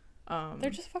 they're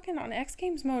just fucking on X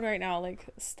Games mode right now. Like,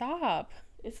 stop.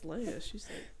 It's Leia. She's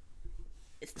like,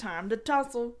 it's time to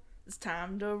tussle. It's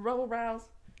time to roll rouse.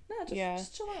 No,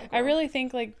 just chill out, girl. I really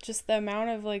think like just the amount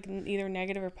of like either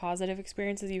negative or positive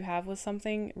experiences you have with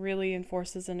something really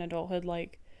enforces in adulthood.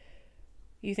 Like,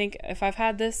 you think, if I've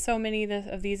had so many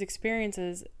of these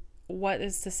experiences, what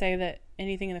is to say that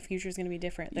anything in the future is going to be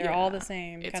different? They're all the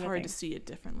same. It's hard to see it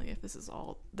differently if this is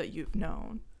all that you've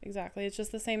known. Exactly. It's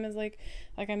just the same as like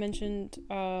I mentioned,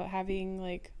 having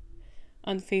like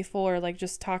unfaithful or like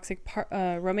just toxic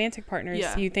romantic partners.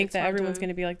 You think that everyone's going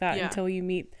to be like that until you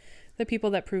meet the people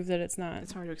that prove that it's not.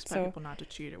 It's hard to expect people not to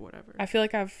cheat or whatever. I feel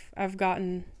like I've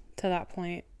gotten to that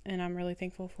point, and I'm really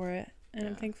thankful for it. And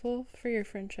I'm thankful for your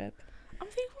friendship. I'm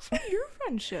thankful for your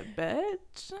friendship,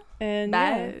 bitch. And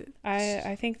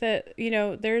I think that,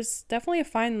 there's definitely a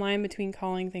fine line between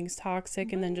calling things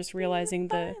toxic and then just realizing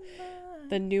the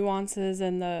nuances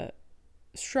and the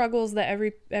struggles that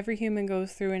every human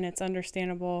goes through, and it's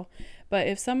understandable. But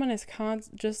if someone is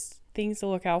just things to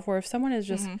look out for, if someone is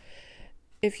just,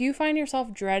 if you find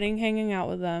yourself dreading hanging out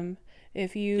with them,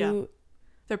 if you...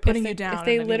 They're putting you down. If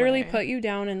they literally put you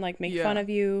down and like make fun of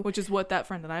you, which is what that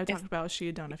friend that I talked about, she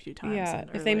had done a few times. Yeah,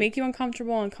 if they make you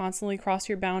uncomfortable and constantly cross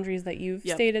your boundaries that you've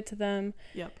stated to them.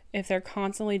 If they're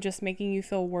constantly just making you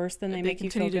feel worse than they make you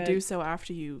feel good. Continue to do so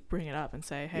after you bring it up and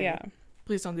say, "Hey,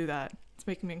 please don't do that. it's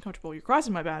making me uncomfortable. You're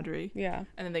crossing my boundary. Yeah.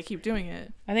 And then they keep doing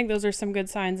it. I think those are some good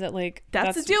signs that, like,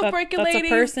 that's a deal breaker, ladies.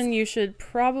 That's a person you should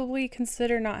probably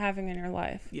consider not having in your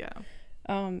life. Yeah.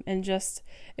 And just,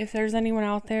 if there's anyone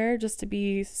out there, just to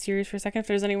be serious for a second, if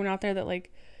there's anyone out there that, like,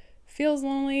 feels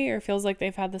lonely or feels like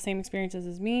they've had the same experiences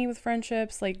as me with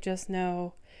friendships, like, just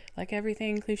know, like,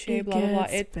 everything cliche, blah blah blah,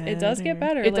 it does get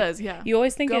better. It like, does, yeah. You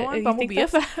always think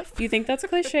you think that's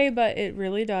cliche, but it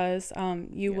really does.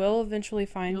 You will eventually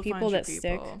find people that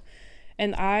stick,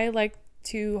 and I like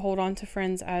to hold on to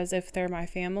friends as if they're my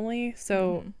family,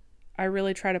 so I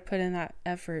really try to put in that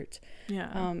effort.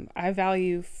 I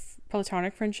value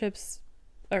platonic friendships,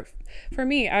 or for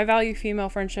me, I value female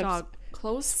friendships.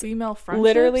 Close female friendships.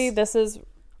 Literally, this is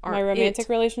my romantic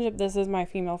relationship. This is my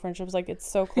female friendships. Like, it's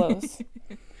so close.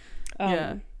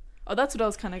 Yeah. Oh, that's what I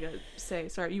was kind of gonna say.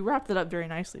 Sorry, you wrapped it up very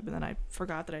nicely, but then I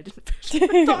forgot that I didn't finish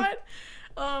my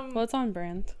thought. Well, it's on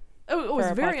brand. Oh, it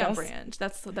was very on brand.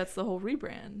 That's the whole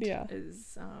rebrand. Yeah.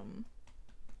 Is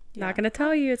not gonna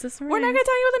tell you. It's a surprise. We're not gonna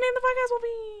tell you what the name of the podcast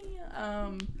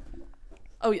will be.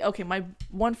 Oh, yeah, okay. My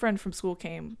one friend from school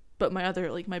came, but my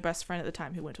other, like, my best friend at the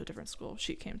time who went to a different school,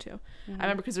 she came too. I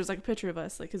remember because there was, like, a picture of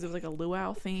us, like, because it was, like, a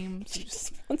luau theme. So she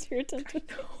just wants your attention.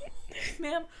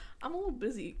 Ma'am, I'm a little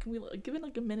busy. Can we give it,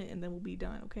 like, a minute and then we'll be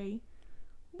done, okay?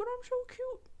 But I'm so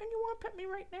cute and you want to pet me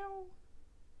right now.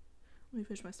 Let me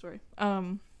finish my story.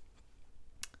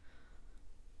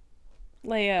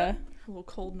 Leia. A little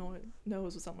cold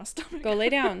nose was on my stomach. Go lay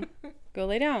down. Go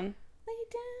lay down. Lay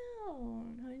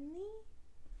down, honey.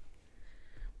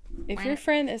 If your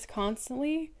friend is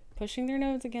constantly pushing their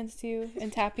nose against you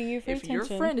and tapping you for attention. If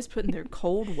your friend is putting their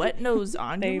cold, wet nose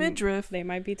on your midriff. They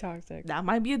might be toxic. That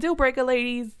might be a deal breaker,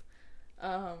 ladies.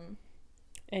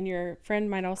 And your friend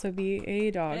might also be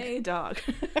a dog.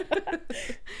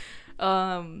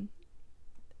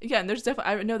 Yeah, and there's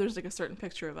definitely, I know there's, like, a certain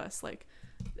picture of us, like,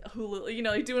 hula, you know,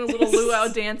 like, doing a little luau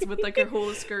dance with, like, our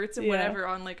hula skirts and whatever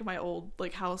on, like, my old,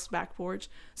 like, house back porch.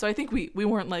 So I think we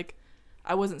weren't, like,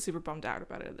 I wasn't super bummed out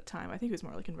about it at the time. I think it was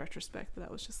more, like, in retrospect that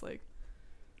I was just like,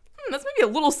 that's maybe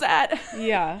a little sad.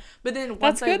 Yeah. But then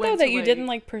once that's good, though, that you didn't,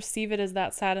 like, perceive it as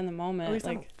that sad in the moment. At least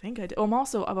like, I don't think I did. Well,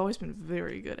 I've always been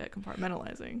very good at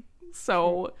compartmentalizing.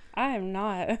 So. I am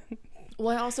not.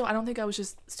 Well, I don't think I was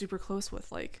just super close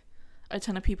with, like, a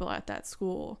ton of people at that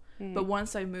school. But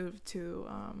once I moved to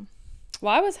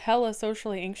well, I was hella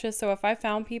socially anxious, so if I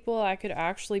found people I could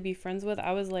actually be friends with,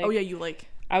 I was like, oh yeah, you like,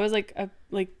 I was like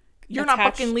you're attached,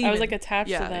 not fucking leaving. I was like attached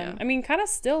to them. Yeah. I mean, kind of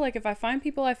still, like, if I find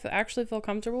people I actually feel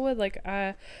comfortable with, like,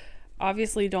 I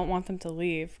obviously don't want them to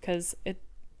leave because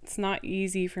it's not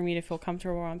easy for me to feel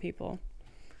comfortable around people.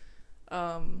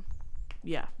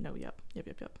 Yeah, no, yep.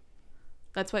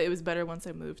 That's why it was better once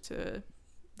I moved to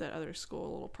that other school,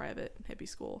 a little private hippie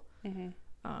school,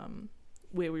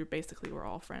 where we were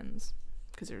all friends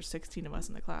because there were 16 of us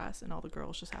in the class and all the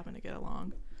girls just happened to get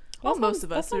along. Well, most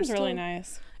of us. That sounds really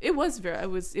nice. It worked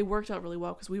out really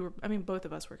well because both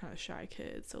of us were kind of shy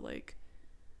kids, so, like,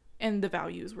 and the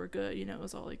values were good, you know, it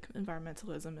was all, like,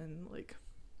 environmentalism and, like,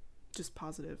 just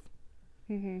positive,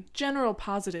 general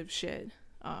positive shit.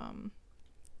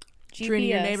 Treating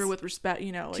your neighbor with respect,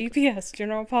 you know. Like, GPS,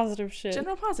 general positive shit.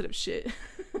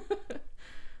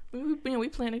 We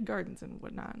planted gardens and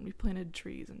whatnot, and we planted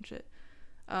trees and shit.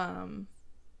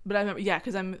 But I remember, yeah,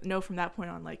 because I know from that point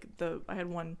on, like, I had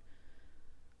one.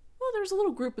 Well, there's a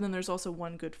little group, and then there's also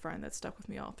one good friend that stuck with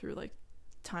me all through, like,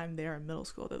 time there in middle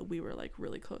school that we were, like,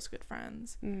 really close good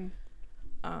friends.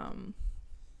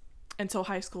 Until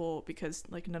high school, because,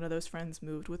 like, none of those friends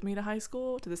moved with me to high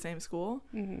school, to the same school.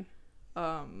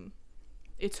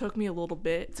 It took me a little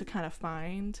bit to kind of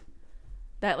find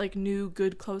that, like, new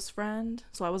good close friend.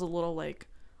 So I was a little, like,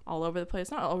 all over the place.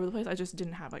 Not all over the place, I just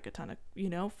didn't have, like, a ton of, you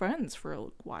know, friends for a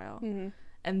while.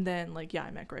 And then, like, yeah,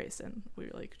 I met Grace and we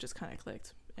were, like, just kind of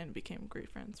clicked and became great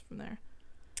friends from there.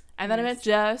 And then I met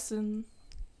Jess in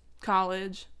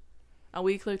college, and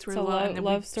we clicked really well. And then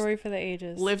love story for the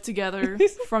ages. Lived together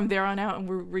from there on out, and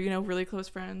we're, you know, really close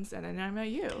friends. And then I met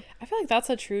you. I feel like that's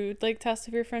a true, like, test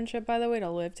of your friendship, by the way,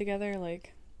 to live together.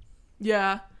 Like,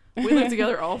 yeah, we lived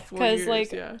together all 4 years.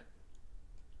 Like, yeah.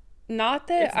 Not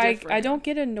that I don't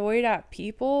get annoyed at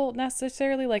people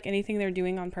necessarily, like, anything they're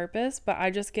doing on purpose, but I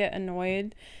just get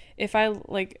annoyed if I,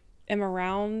 like, am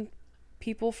around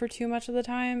people for too much of the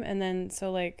time, and then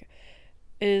so, like,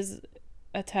 it is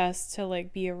a test to,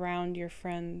 like, be around your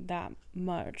friend that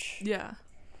much. Yeah,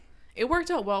 it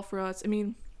worked out well for us. I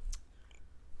mean,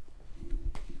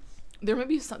 there might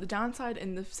be the downside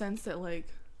in the sense that, like,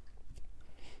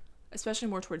 especially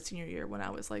more towards senior year when I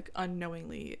was, like,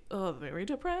 unknowingly very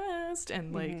depressed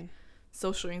and, like,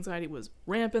 social anxiety was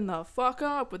ramping the fuck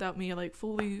up without me like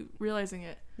fully realizing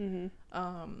it.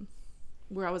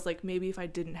 Where I was like, maybe if I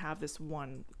didn't have this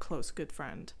one close good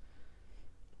friend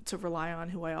to rely on,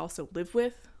 who I also live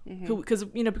with, who, because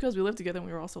we lived together and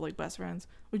we were also like best friends,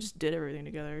 we just did everything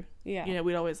together.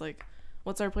 We'd always like,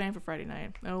 what's our plan for Friday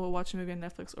night? Oh, we'll watch a movie on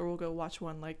Netflix, or we'll go watch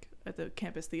one like at the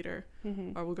campus theater,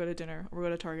 or we'll go to dinner, or we'll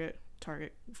go to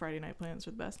Target. Friday night plans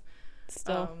are the best.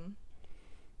 Still,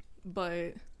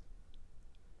 but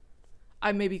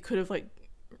I maybe could have like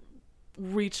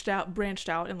branched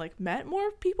out and like met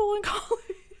more people in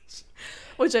college,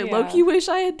 which I low-key wish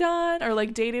I had done, or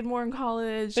like dated more in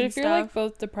college. But if you're like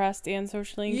both depressed and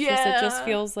socially anxious, it just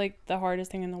feels like the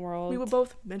hardest thing in the world. We were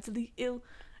both mentally ill.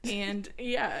 And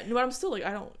but I'm still like,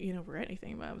 I don't regret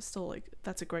anything, but I'm still like,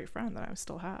 that's a great friend that I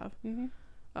still have.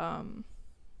 I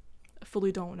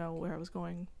fully don't know where I was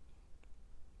going.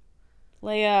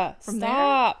 Leia,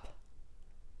 stop.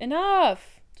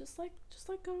 Enough. Just like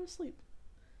go to sleep.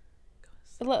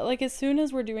 Like as soon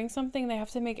as we're doing something, they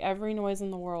have to make every noise in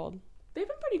the world. They've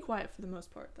been pretty quiet for the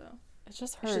most part, though. It's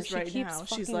just her. She keeps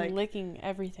fucking she's like licking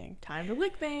everything. Time to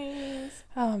lick things.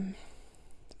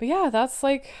 But yeah, that's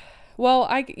like, well,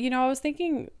 I was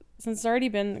thinking, since it's already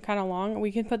been kind of long,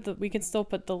 we can still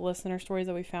put the listener stories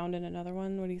that we found in another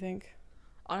one. What do you think?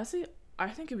 Honestly, I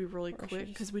think it'd be really quick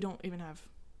because we don't even have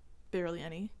barely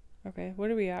any. Okay, what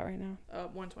are we at right now?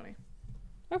 120.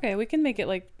 Okay, we can make it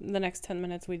like the next 10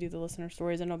 minutes we do the listener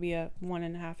stories, and it'll be a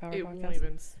 1.5 hour podcast. It won't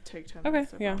even take 10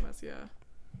 minutes, I promise,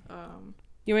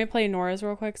 You want me to play Nora's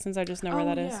real quick, since I just know where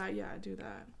that is? Yeah, do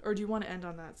that. Or do you want to end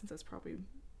on that, since that's probably...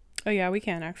 Oh yeah, we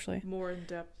can, actually. More in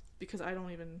depth, because I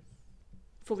don't even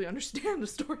fully understand the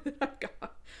story that I've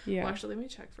got. Yeah. Well, actually, let me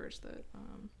check first that...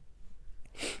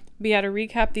 But yeah, to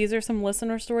recap, these are some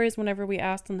listener stories whenever we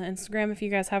asked on the Instagram if you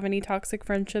guys have any toxic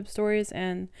friendship stories,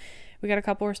 and we got a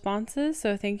couple responses,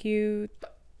 so thank you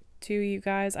to you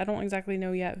guys. I don't exactly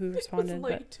know yet who responded. It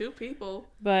was like 2 people.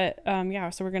 But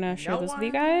so we're gonna share this with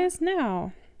you guys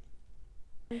now.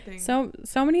 So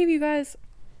many of you guys,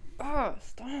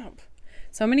 stop.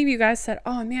 So many of you guys said,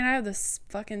 "Oh man, I have the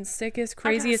fucking sickest,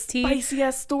 craziest tea, spicy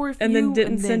ass story for and you," then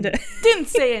didn't send it. Didn't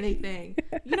say anything.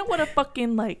 You know what a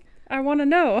fucking like. I want to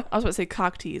know. I was about to say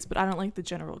cock tease, but I don't like the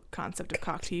general concept of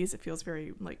cock tease. It feels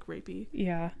very like rapey.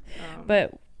 Yeah,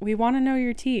 but we want to know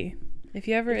your tea. If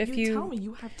you tell me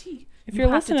you have tea, if you're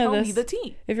listening to tell this, me the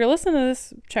tea. If you're listening to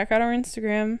this, check out our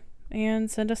Instagram and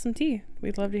send us some tea.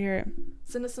 We'd love to hear it.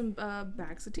 Send us some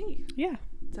bags of tea. Yeah.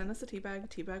 Send us a tea bag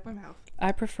my mouth.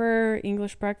 I prefer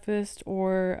English breakfast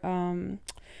or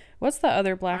what's the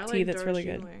other black tea that's really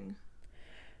good?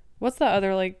 What's the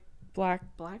other like black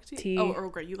tea? Oh, Earl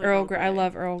Grey. You like Earl Grey. I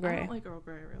love Earl Grey. I don't like Earl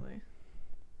Grey really.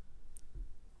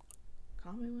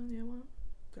 Call me when you want.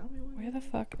 Where the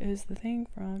fuck is the thing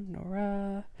from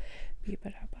Nora? Just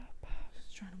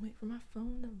trying to wait for my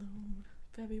phone to load.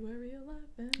 February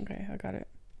 11th. Okay, I got it.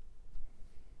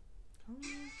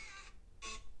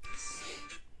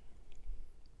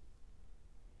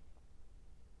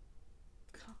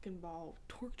 Cock and ball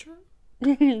torture?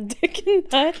 Dick and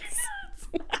nuts.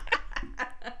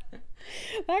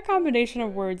 That combination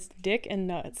of words, dick and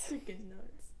nuts. Dick and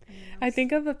nuts. I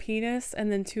think of a penis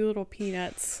and then 2 little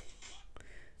peanuts.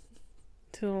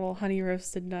 2 little honey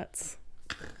roasted nuts.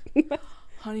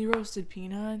 Honey roasted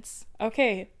peanuts?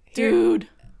 Okay. Dude.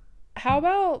 How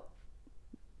about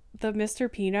the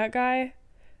Mr. Peanut guy?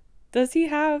 Since he's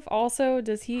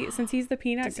the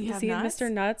peanut, does he have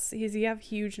Mr. Nuts? Does he have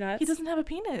huge nuts? He doesn't have a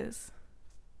penis.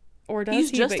 Or does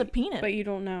He's just a peanut. But you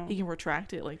don't know. He can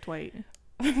retract it like twice.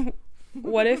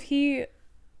 What if he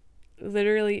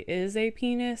literally is a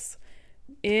penis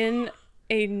in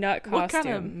a nut costume? What kind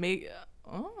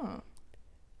of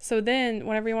So then,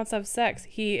 whenever he wants to have sex,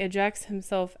 he ejects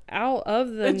himself out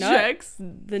of the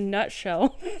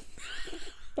nutshell.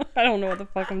 I don't know what the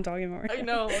fuck I'm talking about right I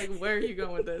know, like, where are you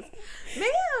going with this?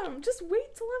 Ma'am, just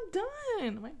wait till I'm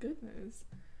done. My goodness.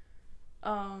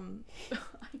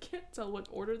 I can't tell what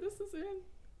order this is in.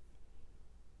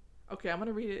 Okay, I'm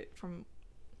gonna read it from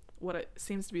what it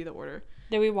seems to be the order.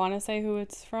 Do we want to say who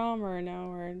it's from or no?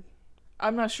 Or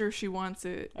I'm not sure if she wants it.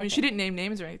 Okay. I mean, she didn't name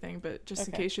names or anything, but just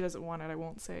in case she doesn't want it, I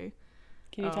won't say.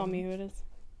 Can you tell me who it is?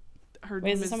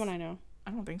 Wait, is it someone I know?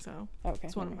 I don't think so. Okay.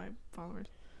 It's one of my followers.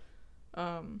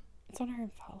 It's one of her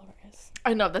followers.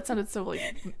 I know, that sounded so,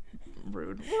 like,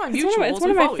 rude. It's one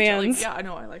of my fans. Like, yeah, I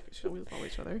know, I like it. We follow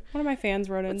each other. One of my fans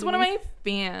wrote it. It's one of my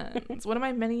fans. It's one of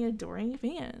my many adoring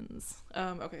fans.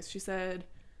 Okay, so she said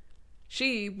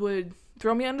she would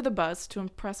throw me under the bus to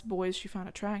impress boys she found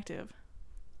attractive.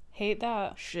 Hate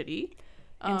that. Shitty.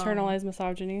 Internalized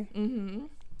misogyny. Mm-hmm.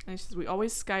 And she says, we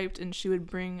always Skyped, and she would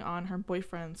bring on her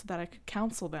boyfriend so that I could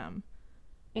counsel them.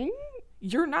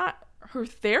 You're not her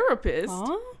therapist.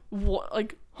 Huh? What?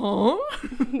 Like, huh?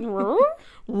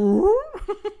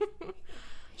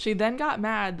 She then got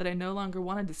mad that I no longer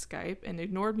wanted to Skype and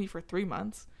ignored me for 3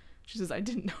 months. She says, I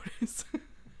didn't notice.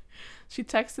 She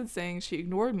texted saying she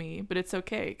ignored me, but it's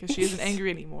okay because she isn't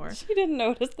angry anymore. She didn't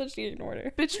notice that she ignored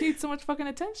her. Bitch needs so much fucking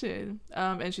attention.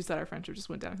 And she said our friendship just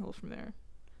went downhill from there.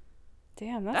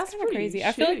 Damn, that's kind of crazy.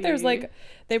 I feel like there's like,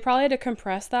 they probably had to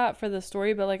compress that for the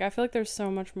story, but like I feel like there's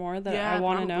so much more that I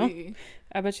want to know.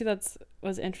 I bet you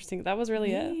was interesting. That was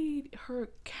really it. Her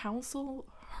counsel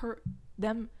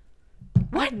them.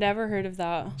 What? I've never heard of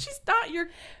that. She's not your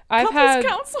couples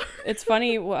counselor. It's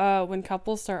funny when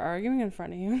couples start arguing in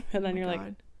front of you, and then you're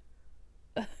God.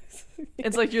 Like,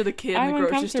 it's like you're the kid in the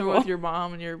grocery store with your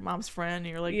mom and your mom's friend, and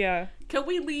you're like, yeah, can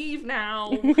we leave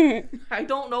now? I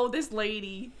don't know this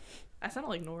lady. I sounded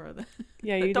like Nora.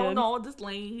 Yeah, you don't know this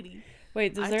lady.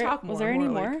 Wait, was there any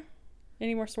more? Like,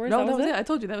 any more stories? No, that was it. I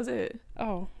told you that was it.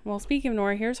 Oh, well, speaking of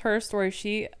Nora, here's her story.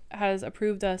 She has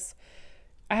approved us.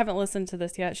 I haven't listened to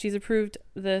this yet. She's approved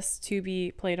this to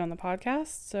be played on the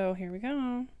podcast. So here we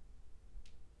go.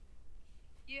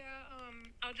 Yeah,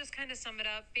 I'll just kind of sum it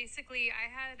up. Basically, I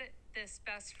had this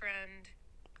best friend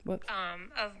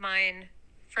of mine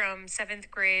from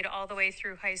 7th grade all the way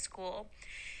through high school.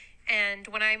 And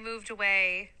when I moved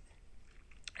away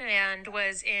and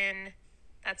was in,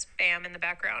 that's Bam in the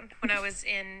background, when I was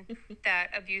in that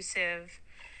abusive,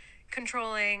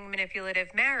 controlling,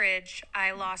 manipulative marriage,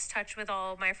 I lost touch with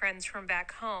all my friends from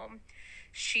back home.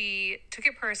 She took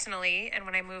it personally, and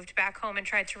when I moved back home and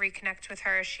tried to reconnect with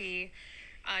her, she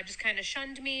just kind of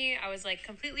shunned me. I was like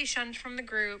completely shunned from the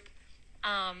group.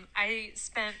 I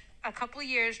spent a couple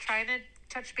years trying to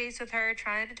touch base with her,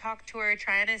 trying to talk to her,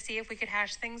 trying to see if we could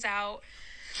hash things out.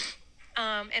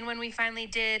 And when we finally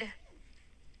did,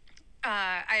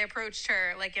 I approached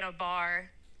her like in a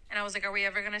bar, and I was like, are we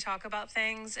ever going to talk about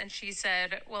things? And she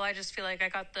said, well, I just feel like I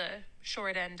got the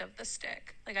short end of the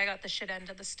stick. Like I got the shit end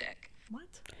of the stick.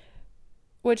 What?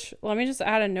 Which, let me just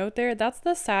add a note there. That's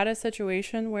the saddest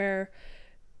situation where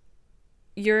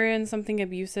you're in something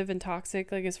abusive and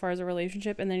toxic, like as far as a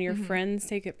relationship, and then your friends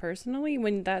take it personally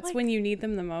when that's like, when you need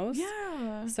them the most.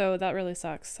 Yeah. So that really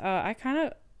sucks. I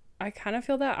kind of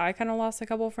feel that. I kind of lost a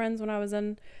couple of friends when I was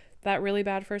in that really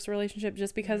bad first relationship,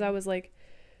 just because I was like,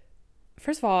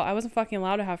 first of all, I wasn't fucking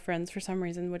allowed to have friends for some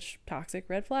reason, which toxic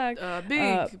red flag.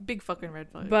 Big fucking red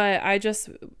flag. But I just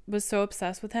was so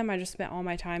obsessed with him. I just spent all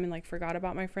my time and like forgot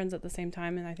about my friends at the same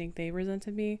time, and I think they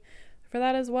resented me for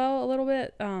that as well a little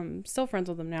bit. Still friends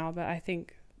with them now, but I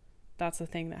think that's the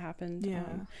thing that happened. Yeah.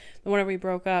 Whenever we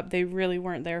broke up, they really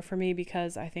weren't there for me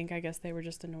because I guess they were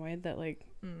just annoyed that like.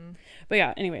 But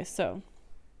yeah. Anyways, so.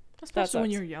 Especially when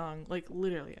you're young, like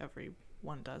literally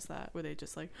everyone does that, where they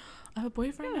just like, I have a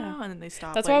boyfriend now, and then they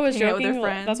stop. That's like, why I was joking. With their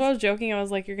friends. That's why I was joking. I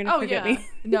was like, you're gonna forget me.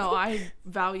 No, I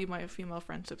value my female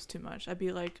friendships too much. I'd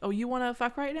be like, oh, you want to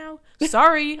fuck right now?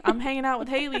 Sorry, I'm hanging out with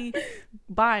Haley.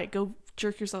 Bye. Go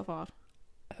jerk yourself off.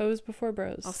 Hoes before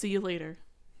bros. I'll see you later.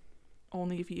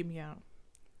 Only if you eat me out.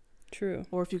 True.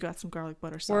 Or if you got some garlic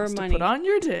butter sauce to put on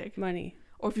your dick. Money.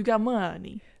 Or if you got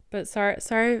money. But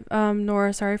sorry,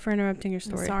 Nora, sorry for interrupting your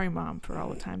story. And sorry, Mom, for all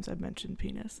the times I've mentioned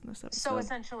penis in this episode. So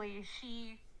essentially,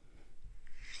 she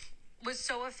was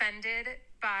so offended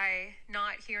by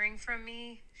not hearing from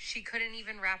me, she couldn't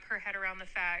even wrap her head around the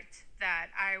fact that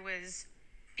I was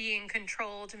being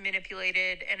controlled,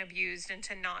 manipulated, and abused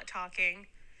into not talking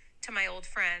to my old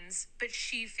friends. But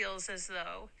she feels as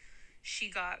though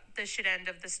she got the shit end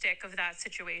of the stick of that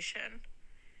situation.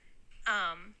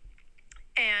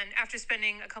 And after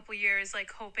spending a couple years,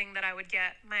 like, hoping that I would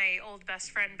get my old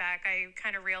best friend back, I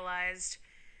kind of realized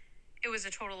it was a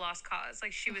total lost cause.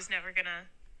 Like, she was never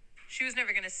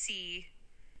gonna see,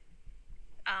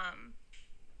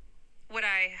 what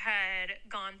I had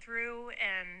gone through,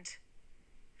 and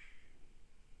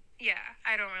yeah,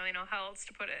 I don't really know how else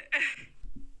to put it.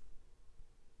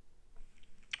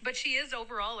 But she is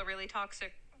overall a really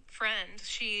toxic friend.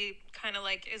 She kind of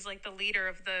like is like the leader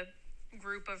of the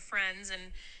group of friends,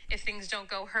 and if things don't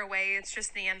go her way, it's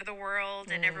just the end of the world,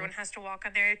 and everyone has to walk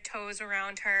on their toes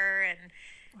around her. And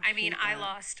I mean, I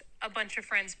lost a bunch of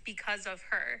friends because of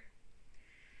her.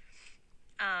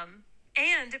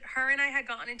 And her and I had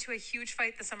gotten into a huge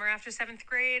fight the summer after 7th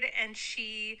grade, and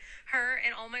her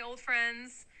and all my old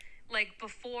friends, like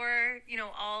before,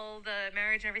 all the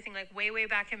marriage and everything, like way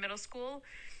back in middle school,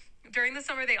 during the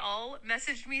summer, they all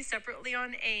messaged me separately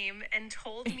on AIM and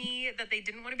told me that they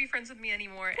didn't want to be friends with me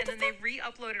anymore. And then they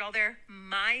re-uploaded all their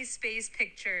MySpace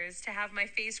pictures to have my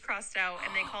face crossed out.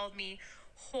 And they called me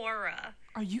Hora.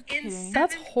 Are you kidding?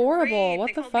 That's horrible. Grade,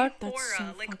 what the fuck? That's so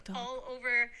like fucked up. all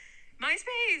over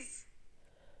MySpace.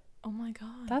 Oh my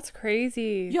god. That's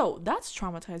crazy. Yo, that's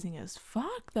traumatizing as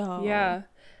fuck though. Yeah.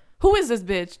 Who is this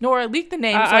bitch? Nora, leak the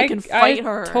name so I can fight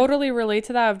her. I totally relate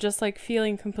to that of just like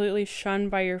feeling completely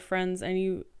shunned by your friends, and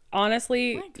you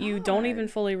honestly you don't even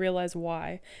fully realize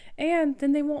why, and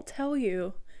then they won't tell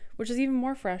you, which is even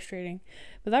more frustrating.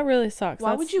 But that really sucks.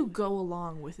 Why would you go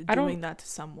along with doing that to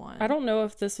someone? I don't know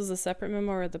if this was a separate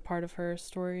memo or the part of her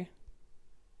story.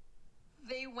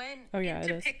 They went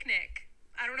into picnic.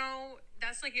 I don't know.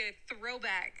 That's like a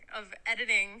throwback of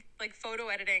editing, like photo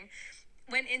editing.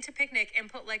 Went into picnic and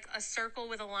put like a circle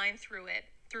with a line through it,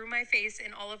 through my face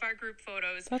in all of our group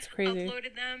photos. That's crazy.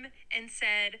 Uploaded them and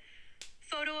said,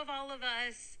 photo of all of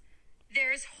us.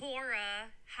 There's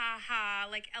Hora, ha ha,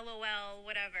 like LOL,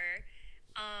 whatever.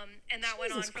 And that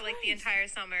went on for like the entire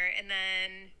summer. And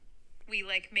then we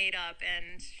like made up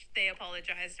and they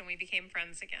apologized and we became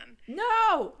friends again.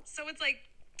 No! So it's like,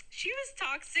 she was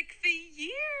toxic for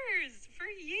years.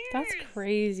 That's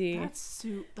crazy. That's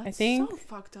so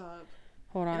fucked up.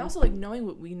 Hold on. And also, like, knowing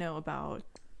what we know about.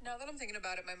 Now that I'm thinking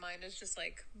about it, my mind is just,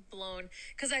 like, blown.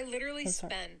 Because I literally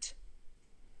spent,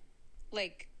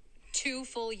 like, 2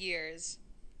 full years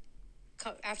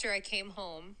after I came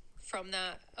home from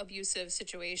that abusive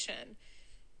situation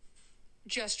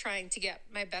just trying to get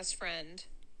my best friend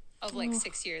of, like,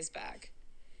 6 years back.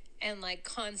 And, like,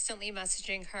 constantly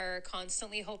messaging her,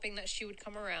 constantly hoping that she would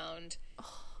come around.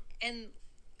 And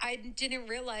I didn't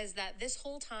realize that this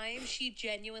whole time she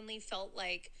genuinely felt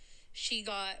like she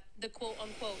got the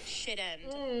quote-unquote shit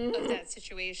end of that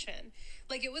situation.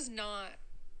 Like, it was not...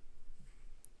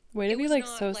 Way to be, like,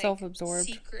 so like, self-absorbed.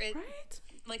 Secret, right?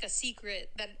 Like, a secret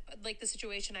that, like, the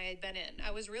situation I had been in. I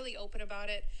was really open about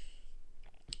it.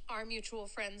 Our mutual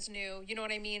friends knew, you know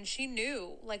what I mean? She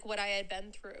knew, like, what I had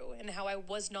been through and how I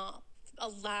was not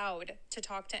allowed to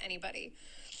talk to anybody.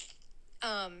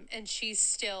 And she's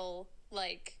still,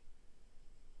 like,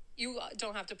 you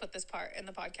don't have to put this part in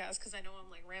the podcast because I know I'm,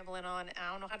 like, rambling on. And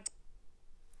I don't know how to...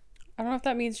 I don't know if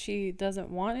that means she doesn't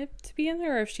want it to be in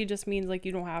there or if she just means, like,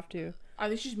 you don't have to. I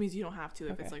think she just means you don't have to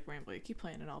if it's, like, rambling. Keep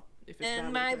playing and if it's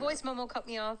and my voice memo cut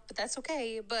me off, but that's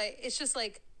okay. But it's just,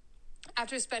 like...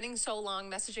 After spending so long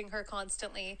messaging her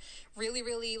constantly, really,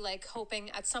 really, like,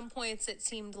 hoping at some points it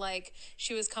seemed like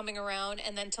she was coming around,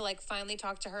 and then to, like, finally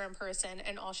talk to her in person,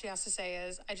 and all she has to say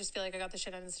is, I just feel like I got the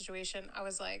shit out of the situation. I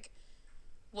was like,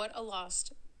 what a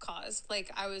lost cause. Like,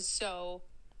 I was so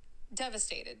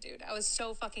devastated, dude. I was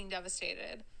so fucking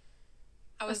devastated.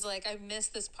 I was like, I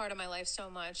missed this part of my life so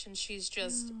much, and she's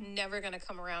just never gonna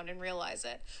come around and realize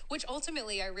it. Which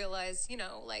ultimately I realized, you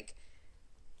know, like,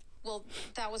 well,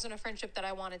 that wasn't a friendship that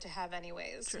I wanted to have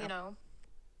anyways, True. You know?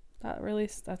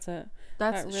 That's it.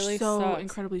 That's really so sucks.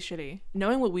 Incredibly shitty.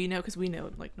 Knowing what we know, because we know,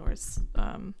 like, Nora's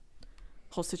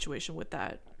whole situation with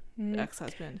that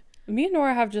ex-husband. Me and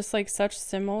Nora have just, like, such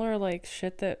similar, like,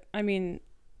 shit that, I mean,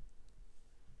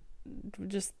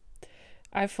 just,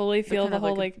 I fully feel the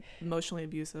whole, like... Emotionally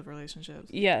abusive relationships.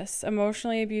 Yes,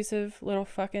 emotionally abusive little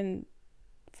fucking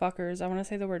fuckers. I want to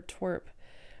say the word twerp.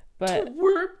 But...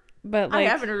 Twerp? But like, I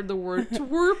haven't heard the word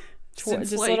twerp.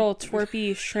 Just like, little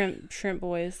twerpy shrimp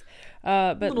boys.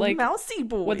 But little like mousy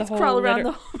boys with the whole crawl around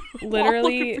the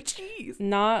literally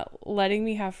not letting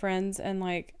me have friends and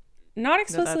like not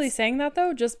explicitly saying that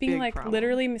though, just being like problem.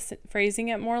 Literally phrasing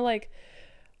it more like,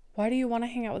 why do you want to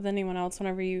hang out with anyone else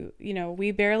whenever you know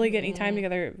we barely get any time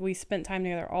together? We spent time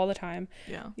together all the time.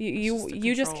 Yeah.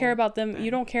 You just care about them. Thing. You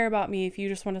don't care about me if you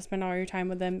just want to spend all your time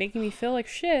with them, making me feel like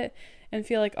shit. And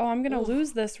feel like, oh, I'm gonna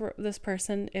lose this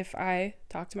person if I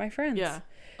talk to my friends. Yeah.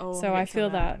 Oh, so I feel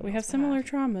that we have similar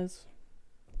traumas.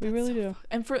 We really do.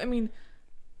 And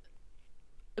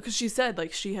because she said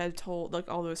like she had told like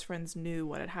all those friends knew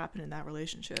what had happened in that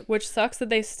relationship. Which sucks that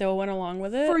they still went along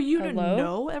with it. For you to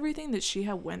know everything that she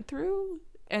had went through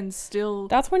and still.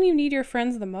 That's when you need your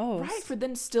friends the most. Right. For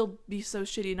them to still be so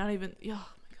shitty, not even. Oh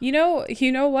you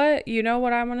know what? You know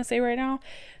what I want to say right now?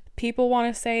 People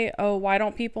want to say, oh, why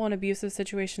don't people in abusive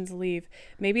situations leave?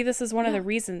 Maybe this is one of the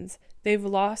reasons. They've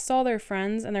lost all their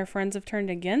friends and their friends have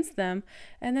turned against them.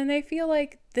 And then they feel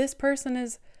like this person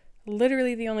is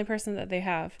literally the only person that they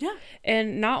have. Yeah.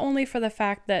 And not only for the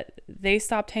fact that they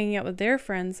stopped hanging out with their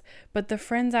friends, but the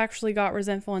friends actually got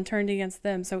resentful and turned against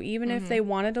them. So even if they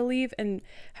wanted to leave and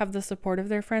have the support of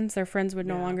their friends would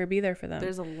no longer be there for them.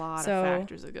 There's a lot of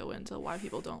factors that go into why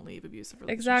people don't leave abusive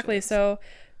relationships. Exactly. So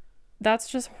that's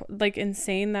just like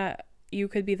insane that you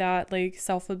could be that like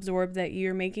self-absorbed that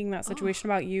you're making that situation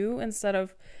about you instead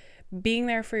of being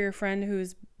there for your friend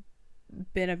who's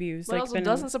been abused. What else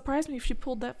doesn't surprise me if she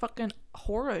pulled that fucking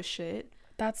horror shit.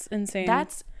 That's insane.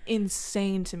 That's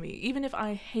insane to me. Even if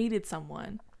I hated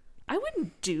someone, I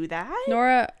wouldn't do that.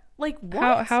 Nora, like,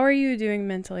 what? How are you doing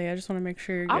mentally? I just want to make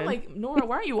sure you're good. I'm like, Nora,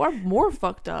 why are you more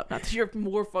fucked up? Not that you're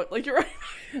more fucked. Like, you're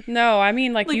right. No, I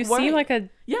mean, like you what? seem like a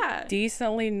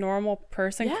decently normal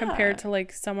person compared to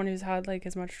like someone who's had like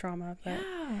as much trauma. But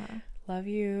love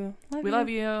you. We love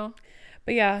you.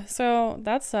 But yeah, so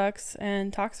that sucks,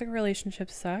 and toxic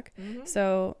relationships suck. Mm-hmm.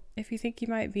 So if you think you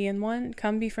might be in one,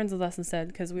 come be friends with us instead,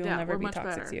 because we will never be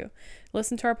toxic to you.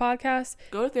 Listen to our podcast.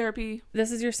 Go to therapy.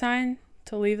 This is your sign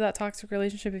to leave that toxic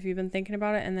relationship if you've been thinking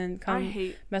about it, and then come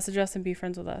message us and be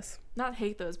friends with us. Not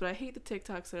hate those, but I hate the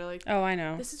TikToks that are like, oh, I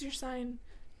know. This is your sign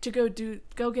to go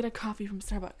get a coffee from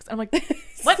Starbucks. I'm like,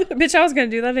 what? Bitch, I was gonna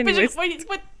do that anyways. Wait,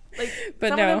 what? Like,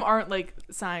 but some of them aren't like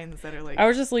signs that are like. I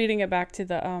was just leading it back to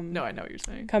the No, I know what you're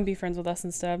saying. Come be friends with us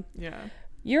instead. Yeah.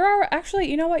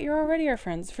 Actually, you know what? You're already our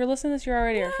friends. If you're listening to this, you're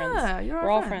already our friends. Yeah, we're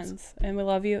all friends, and we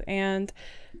love you. And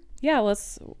yeah,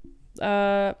 let's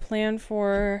plan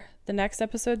for the next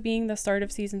episode being the start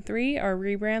of season 3, our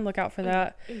rebrand. Look out for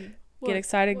that. Get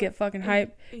excited, get fucking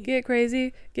hype, get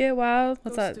crazy, get wild.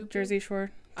 What's that stupid Jersey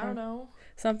Shore? I don't know.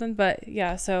 Something, but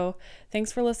yeah, so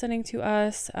thanks for listening to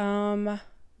us.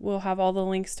 We'll have all the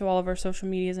links to all of our social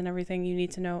medias and everything you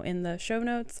need to know in the show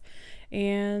notes.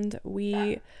 And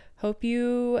we hope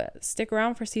you stick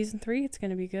around for season 3. It's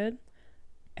going to be good.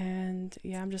 And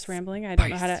yeah, I'm just rambling. I don't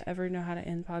know how to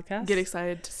end podcasts. Get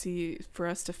excited for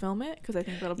us to film it, because I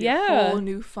think that'll be a whole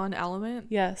new fun element.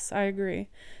 Yes, I agree.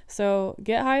 So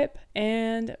get hype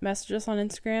and message us on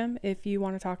Instagram if you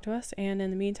want to talk to us. And in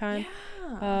the meantime,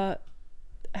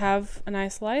 have a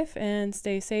nice life and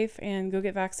stay safe and go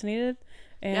get vaccinated.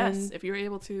 And yes, if you're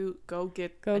able to, go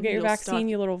get your vaccine,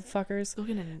 you little fuckers. Go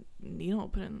get a needle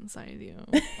put inside you.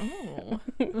 Oh.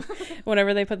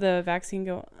 Whenever they put the vaccine,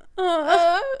 go,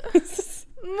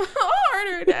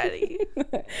 harder, daddy.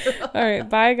 All right,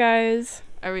 bye, guys.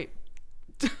 All right.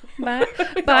 Bye.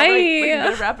 Bye. We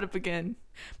gotta wrap it up again.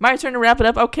 My turn to wrap it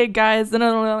up. Okay, guys.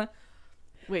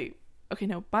 Wait. Okay,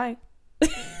 no. Bye.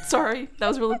 Sorry. That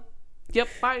was really... Yep,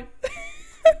 bye.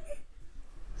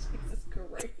 Jesus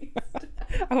Christ.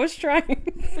 I was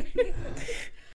trying.